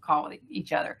on the call with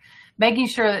each other. Making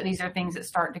sure that these are things that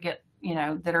start to get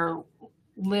that are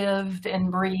lived and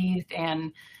breathed,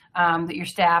 and that your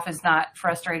staff is not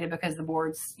frustrated because the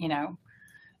board's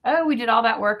oh, we did all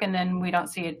that work and then we don't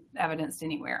see it evidenced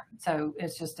anywhere. So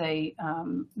it's just a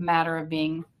matter of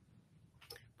being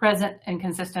present and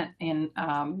consistent and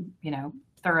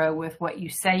thorough with what you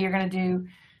say you're going to do,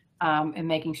 and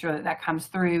making sure that that comes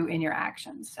through in your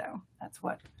actions. So that's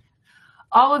what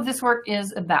all of this work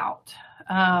is about.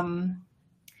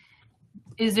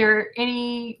 Is there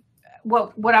any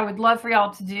what I would love for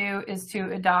y'all to do is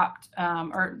to adopt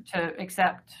or to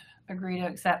agree to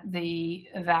accept the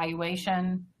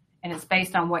evaluation, and it's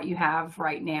based on what you have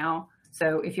right now.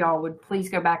 So if y'all would please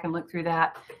go back and look through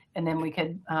that, and then we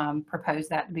could propose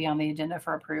that to be on the agenda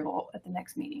for approval at the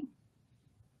next meeting.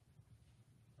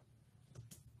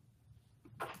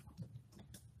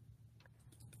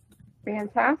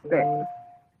 Fantastic.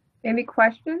 Any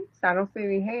questions? I don't see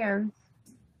any hands.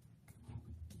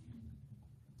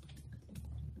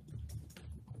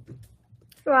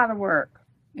 It's a lot of work.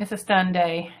 It's a stun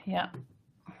day, yeah.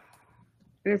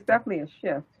 It's definitely a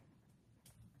shift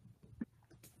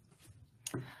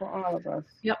for all of us.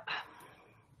 Yep.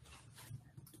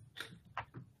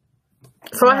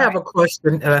 So I have a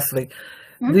question, Leslie.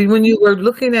 When you were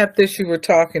looking at this, you were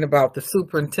talking about the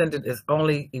superintendent is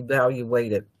only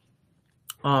evaluated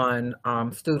on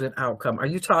student outcome. Are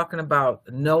you talking about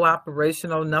no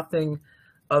operational, nothing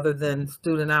other than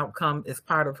student outcome is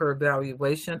part of her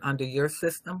evaluation under your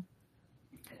system?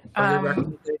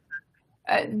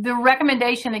 The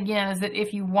recommendation again is that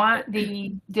if you want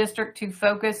the district to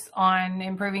focus on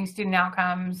improving student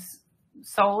outcomes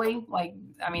solely, like,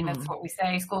 I mean, that's what we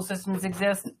say, school systems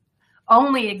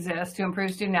only exist to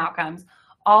improve student outcomes.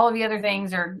 All of the other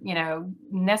things are,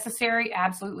 necessary,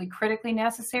 absolutely critically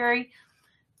necessary.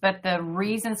 But the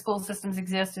reason school systems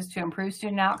exist is to improve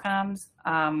student outcomes.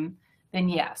 Then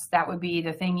yes, that would be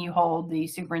the thing you hold the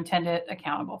superintendent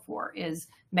accountable for, is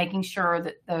making sure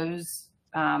that those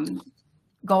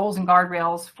goals and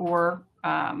guardrails for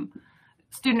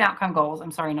student outcome goals,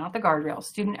 I'm sorry, not the guardrails,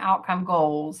 student outcome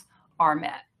goals are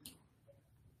met.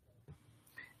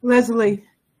 Leslie,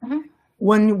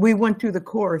 when we went through the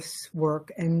coursework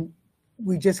and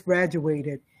we just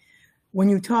graduated, when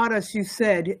you taught us, you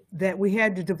said that we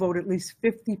had to devote at least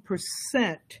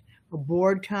 50% of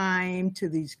board time to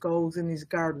these goals and these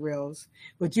guardrails.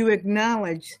 But you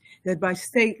acknowledged that by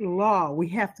state law, we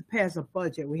have to pass a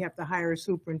budget. We have to hire a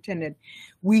superintendent.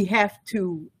 We have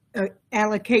to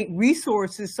allocate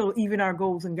resources so even our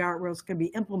goals and guardrails can be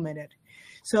implemented.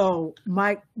 So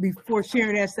Mike, before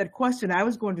Sharon asked that question, I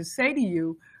was going to say to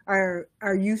you, are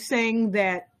you saying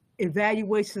that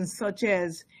evaluations such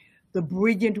as the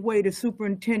brilliant way the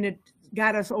superintendent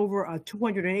got us over a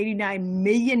 $289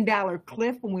 million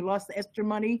cliff when we lost the extra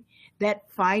money, that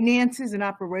finances and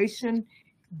operation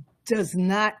is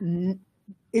not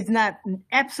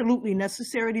absolutely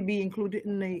necessary to be included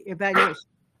in the evaluation?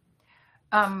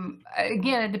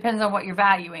 Again, it depends on what you're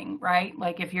valuing, right?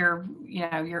 Like if you're,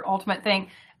 your ultimate thing,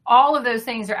 all of those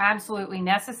things are absolutely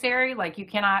necessary. Like you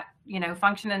cannot,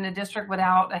 function in the district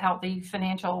without a healthy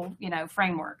financial,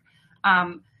 framework.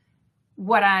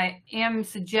 What I am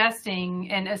suggesting,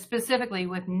 and specifically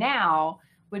with now,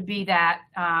 would be that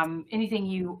anything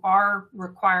you are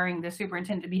requiring the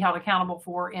superintendent to be held accountable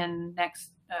for in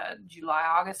next July,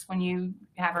 August, when you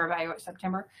have her evaluation,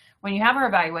 September, when you have her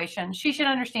evaluation, she should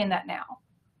understand that now.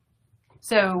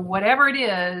 So whatever it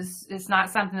is, it's not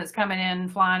something that's coming in,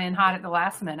 flying in hot at the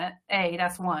last minute.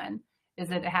 That's one, is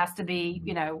that it has to be,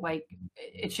 like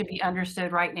it should be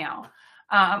understood right now.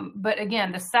 But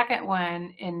again, the second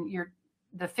one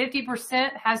the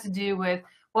 50% has to do with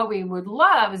what we would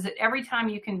love is that every time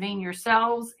you convene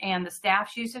yourselves and the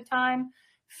staff's use of time,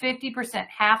 50%,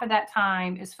 half of that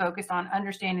time is focused on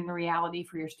understanding the reality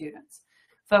for your students,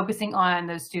 focusing on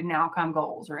those student outcome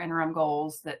goals or interim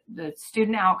goals, that the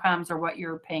student outcomes are what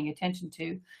you're paying attention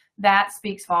to. That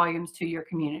speaks volumes to your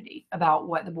community about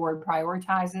what the board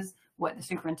prioritizes, what the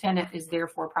superintendent is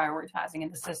therefore prioritizing in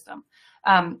the system.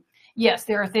 Yes,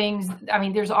 there are things,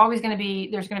 there's always going to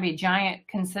be, a giant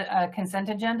consent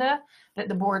agenda that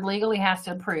the board legally has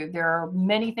to approve. There are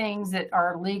many things that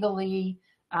are legally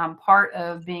part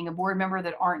of being a board member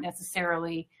that aren't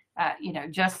necessarily,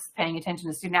 just paying attention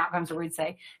to student outcomes, or we'd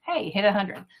say, hey, hit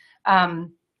 100.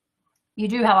 You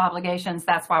do have obligations.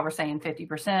 That's why we're saying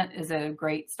 50% is a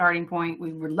great starting point.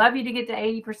 We would love you to get to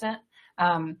 80%.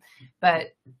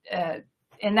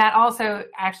 And that also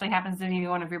actually happens to be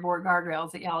one of your board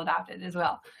guardrails that y'all adopted as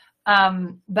well.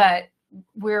 But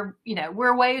we're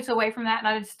ways away from that. And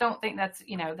I just don't think that's,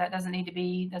 that doesn't need to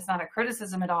be, that's not a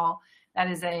criticism at all. That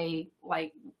is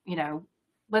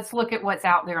let's look at what's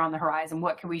out there on the horizon.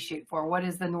 What can we shoot for? What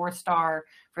is the North Star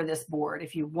for this board?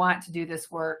 If you want to do this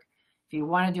work, if you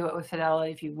want to do it with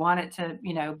fidelity, if you want it to,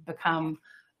 become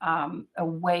a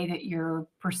way that you're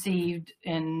perceived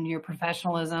in your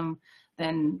professionalism,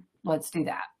 then let's do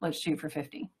that. Let's shoot for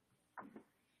 50.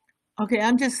 Okay,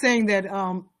 I'm just saying that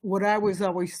what I was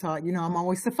always taught, I'm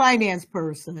always the finance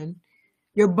person.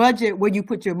 Your budget, where you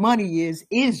put your money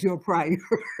is your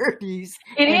priorities.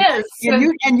 It is.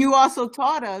 And you also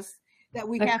taught us that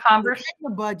we have to bring the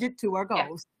budget to our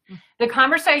goals. Yeah. The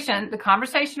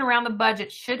conversation around the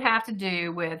budget should have to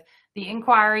do with the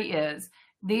inquiry is,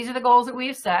 these are the goals that we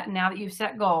have set. And now that you've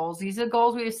set goals, these are the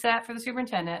goals we have set for the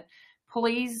superintendent.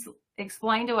 Please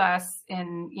explain to us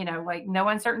in, no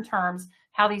uncertain terms,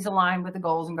 how these align with the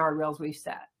goals and guardrails we've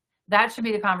set. That should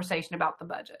be the conversation about the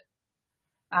budget.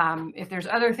 If there's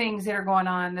other things that are going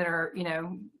on that are,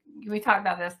 we talked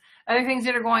about this, other things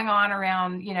that are going on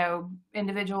around,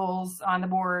 individuals on the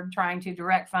board trying to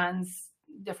direct funds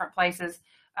different places,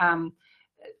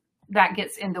 that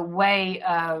gets in the way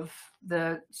of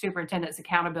the superintendent's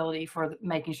accountability for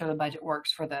making sure the budget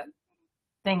works for the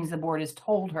things the board has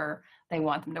told her they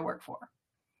want them to work for.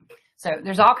 So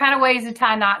there's all kind of ways to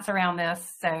tie knots around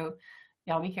this. So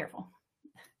y'all be careful.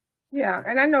 Yeah,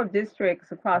 and I know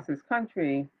districts across this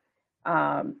country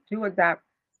do adopt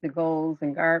the goals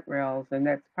and guardrails, and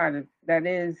that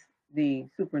is the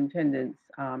superintendent's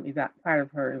part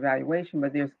of her evaluation.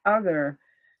 But there's other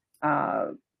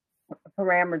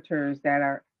parameters that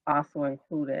are also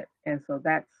included, and so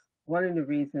that's one of the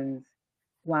reasons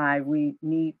why we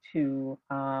need to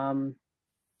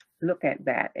look at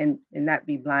that and not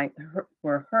be blind,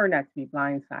 for her not to be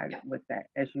blindsided with that,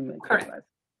 as you mentioned. Correct.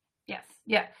 Yes.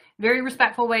 Yeah. Very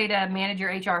respectful way to manage your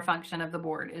HR function of the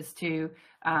board is to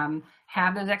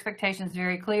have those expectations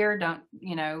very clear. Don't,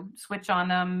 switch on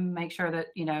them. Make sure that,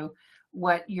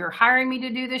 what you're hiring me to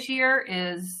do this year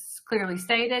is clearly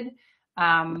stated.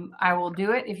 I will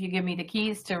do it if you give me the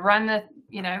keys to run the,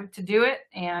 to do it.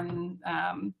 And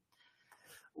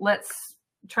let's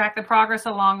track the progress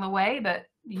along the way. But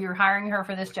you're hiring her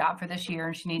for this job for this year,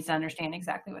 and she needs to understand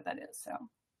exactly what that is. So.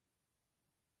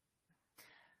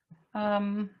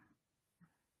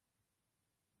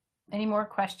 Any more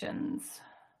questions?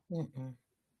 Mm-mm.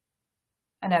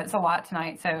 I know it's a lot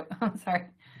tonight, so I'm sorry.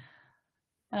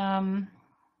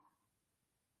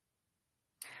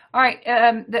 All right,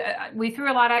 we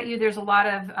threw a lot at you. There's a lot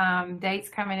of dates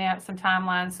coming out, some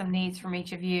timelines, some needs from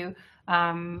each of you.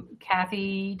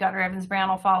 Kathy, Dr. Evans-Brown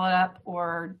will follow up,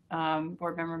 or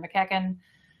Board Member McEachen.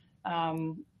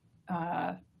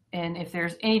 And if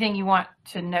there's anything you want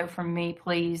to know from me,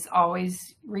 please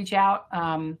always reach out.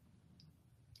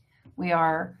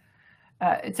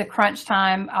 It's a crunch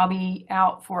time. I'll be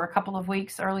out for a couple of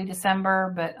weeks, early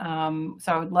December, but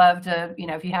so I would love to,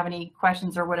 if you have any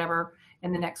questions or whatever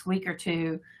in the next week or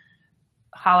two,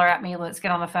 holler at me. Let's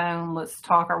get on the phone. Let's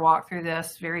talk or walk through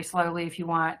this very slowly if you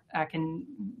want.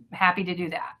 Happy to do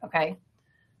that. Okay.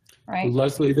 right?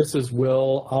 Leslie, this is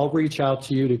Will. I'll reach out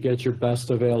to you to get your best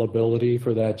availability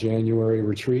for that January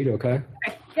retreat, okay?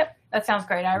 Okay. Yep, that sounds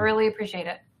great. I really appreciate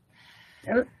it.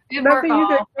 Good Leslie, work, you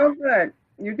did all. real good.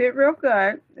 You did real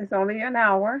good. It's only an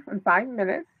hour and 5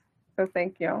 minutes, so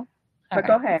thank you. But Okay.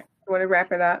 go ahead. You want to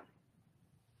wrap it up?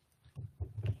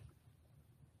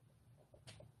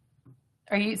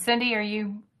 Cindy, are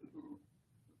you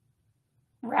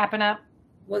wrapping up?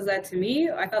 Was that to me?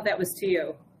 I thought that was to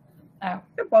you. Oh.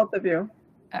 To both of you.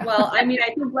 Well, I mean, I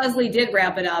think Leslie did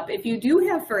wrap it up. If you do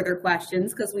have further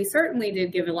questions, because we certainly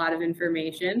did give a lot of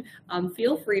information,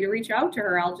 feel free to reach out to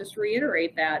her. I'll just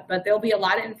reiterate that. But there'll be a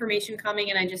lot of information coming,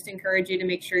 and I just encourage you to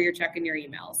make sure you're checking your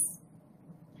emails.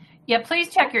 Yeah, please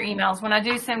check your emails. When I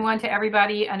do send one to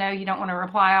everybody, I know you don't want to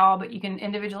reply all, but you can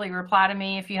individually reply to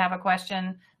me if you have a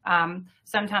question.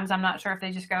 Sometimes I'm not sure if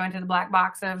they just go into the black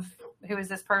box of who is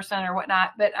this person or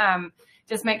whatnot, but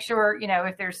just make sure,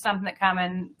 if there's something that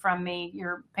coming from me,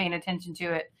 you're paying attention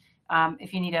to it.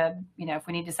 If you need if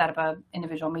we need to set up an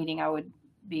individual meeting, I would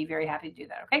be very happy to do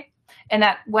that. Okay. And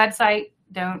that website,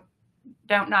 don't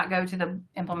not go to the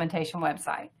implementation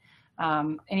website.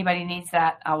 Anybody needs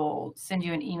that, I will send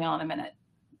you an email in a minute.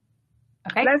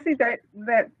 Okay. Leslie,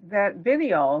 that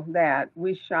video that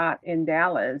we shot in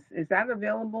Dallas, is that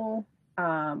available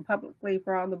publicly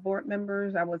for all the board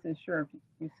members? I wasn't sure if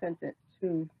you sent it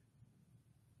to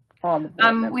all the board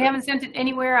members. We haven't sent it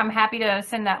anywhere. I'm happy to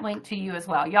send that link to you as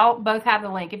well. Y'all both have the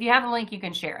link. If you have the link, you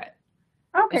can share it.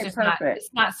 Okay, it's just perfect.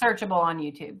 It's not searchable on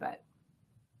YouTube, but.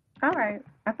 All right.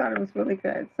 I thought it was really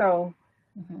good. So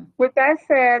with that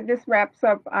said, this wraps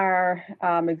up our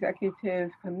executive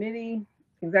committee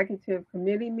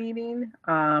meeting.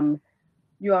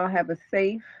 You all have a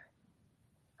safe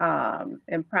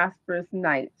and prosperous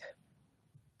night.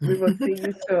 We will see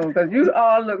you soon because you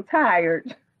all look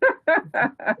tired.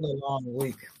 A long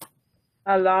week.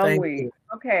 A long Thank week. you.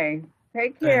 Okay.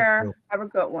 Take Thank care. you. Have a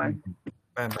good one.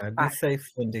 Bye-bye. Bye. Be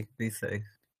safe, Cindy. Be safe.